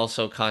 You can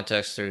also contact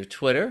us through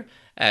Twitter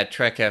at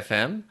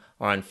TrekFM,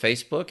 or on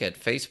Facebook at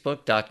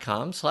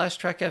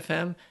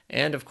facebook.com/trekfm,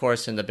 and of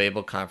course in the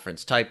Babel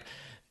Conference. Type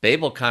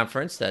Babel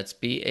Conference, that's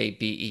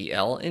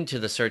Babel, into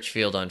the search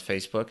field on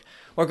Facebook,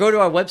 or go to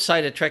our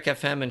website at Trek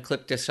FM and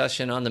click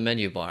Discussion on the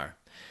menu bar.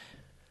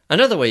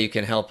 Another way you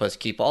can help us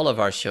keep all of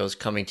our shows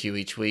coming to you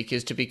each week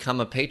is to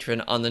become a patron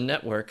on the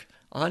network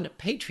on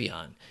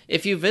Patreon.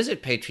 If you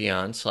visit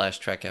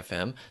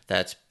Patreon/TrekFM,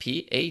 that's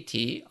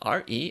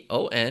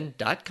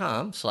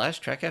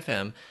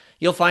patreon.com/TrekFM,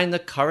 you'll find the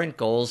current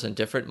goals and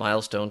different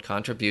milestone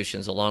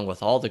contributions along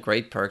with all the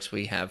great perks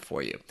we have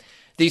for you.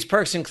 These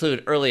perks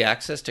include early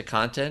access to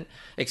content,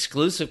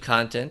 exclusive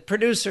content,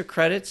 producer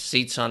credits,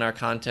 seats on our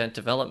content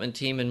development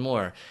team, and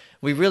more.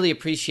 We really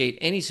appreciate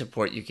any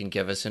support you can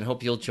give us and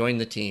hope you'll join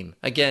the team.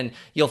 Again,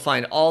 you'll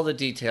find all the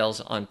details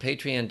on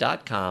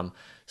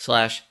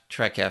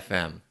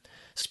patreon.com/TrekFM.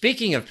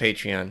 Speaking of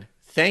Patreon,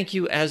 thank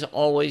you as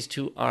always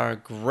to our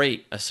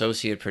great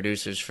associate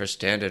producers for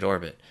Standard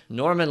Orbit: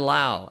 Norman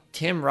Lau,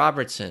 Tim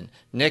Robertson,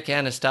 Nick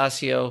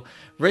Anastasio,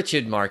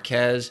 Richard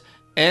Marquez,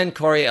 and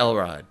Corey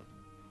Elrod.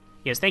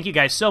 Yes, thank you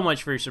guys so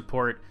much for your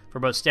support for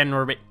both Standard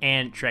Orbit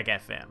and Trek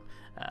FM.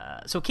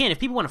 So Ken, if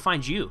people want to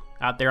find you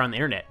out there on the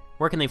internet,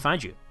 where can they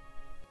find you?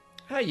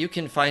 You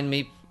can find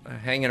me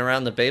hanging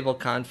around the Babel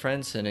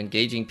Conference and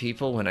engaging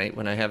people when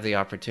I have the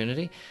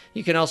opportunity.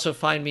 You can also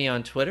find me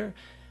on Twitter.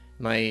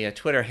 My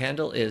Twitter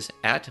handle is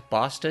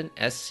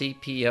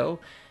 @BostonSCPO,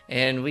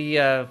 and we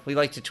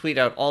like to tweet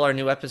out all our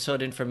new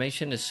episode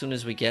information as soon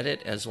as we get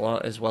it, as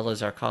well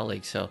as our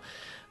colleagues. So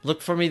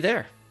look for me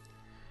there.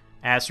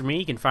 As for me,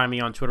 you can find me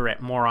on Twitter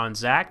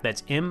 @MoronZach.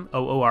 That's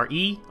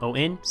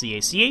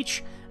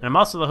MOOREONZACH. And I'm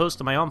also the host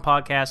of my own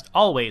podcast,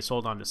 Always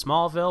Hold On to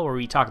Smallville, where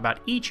we talk about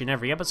each and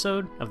every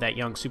episode of that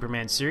Young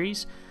Superman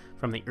series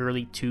from the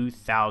early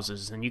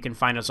 2000s. And you can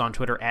find us on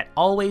Twitter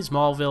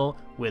 @AlwaysSmallville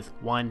with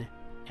 1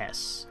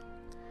 S.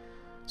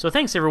 So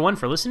thanks everyone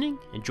for listening,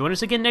 and join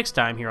us again next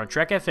time here on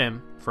Trek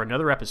FM for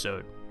another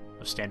episode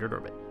of Standard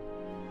Orbit.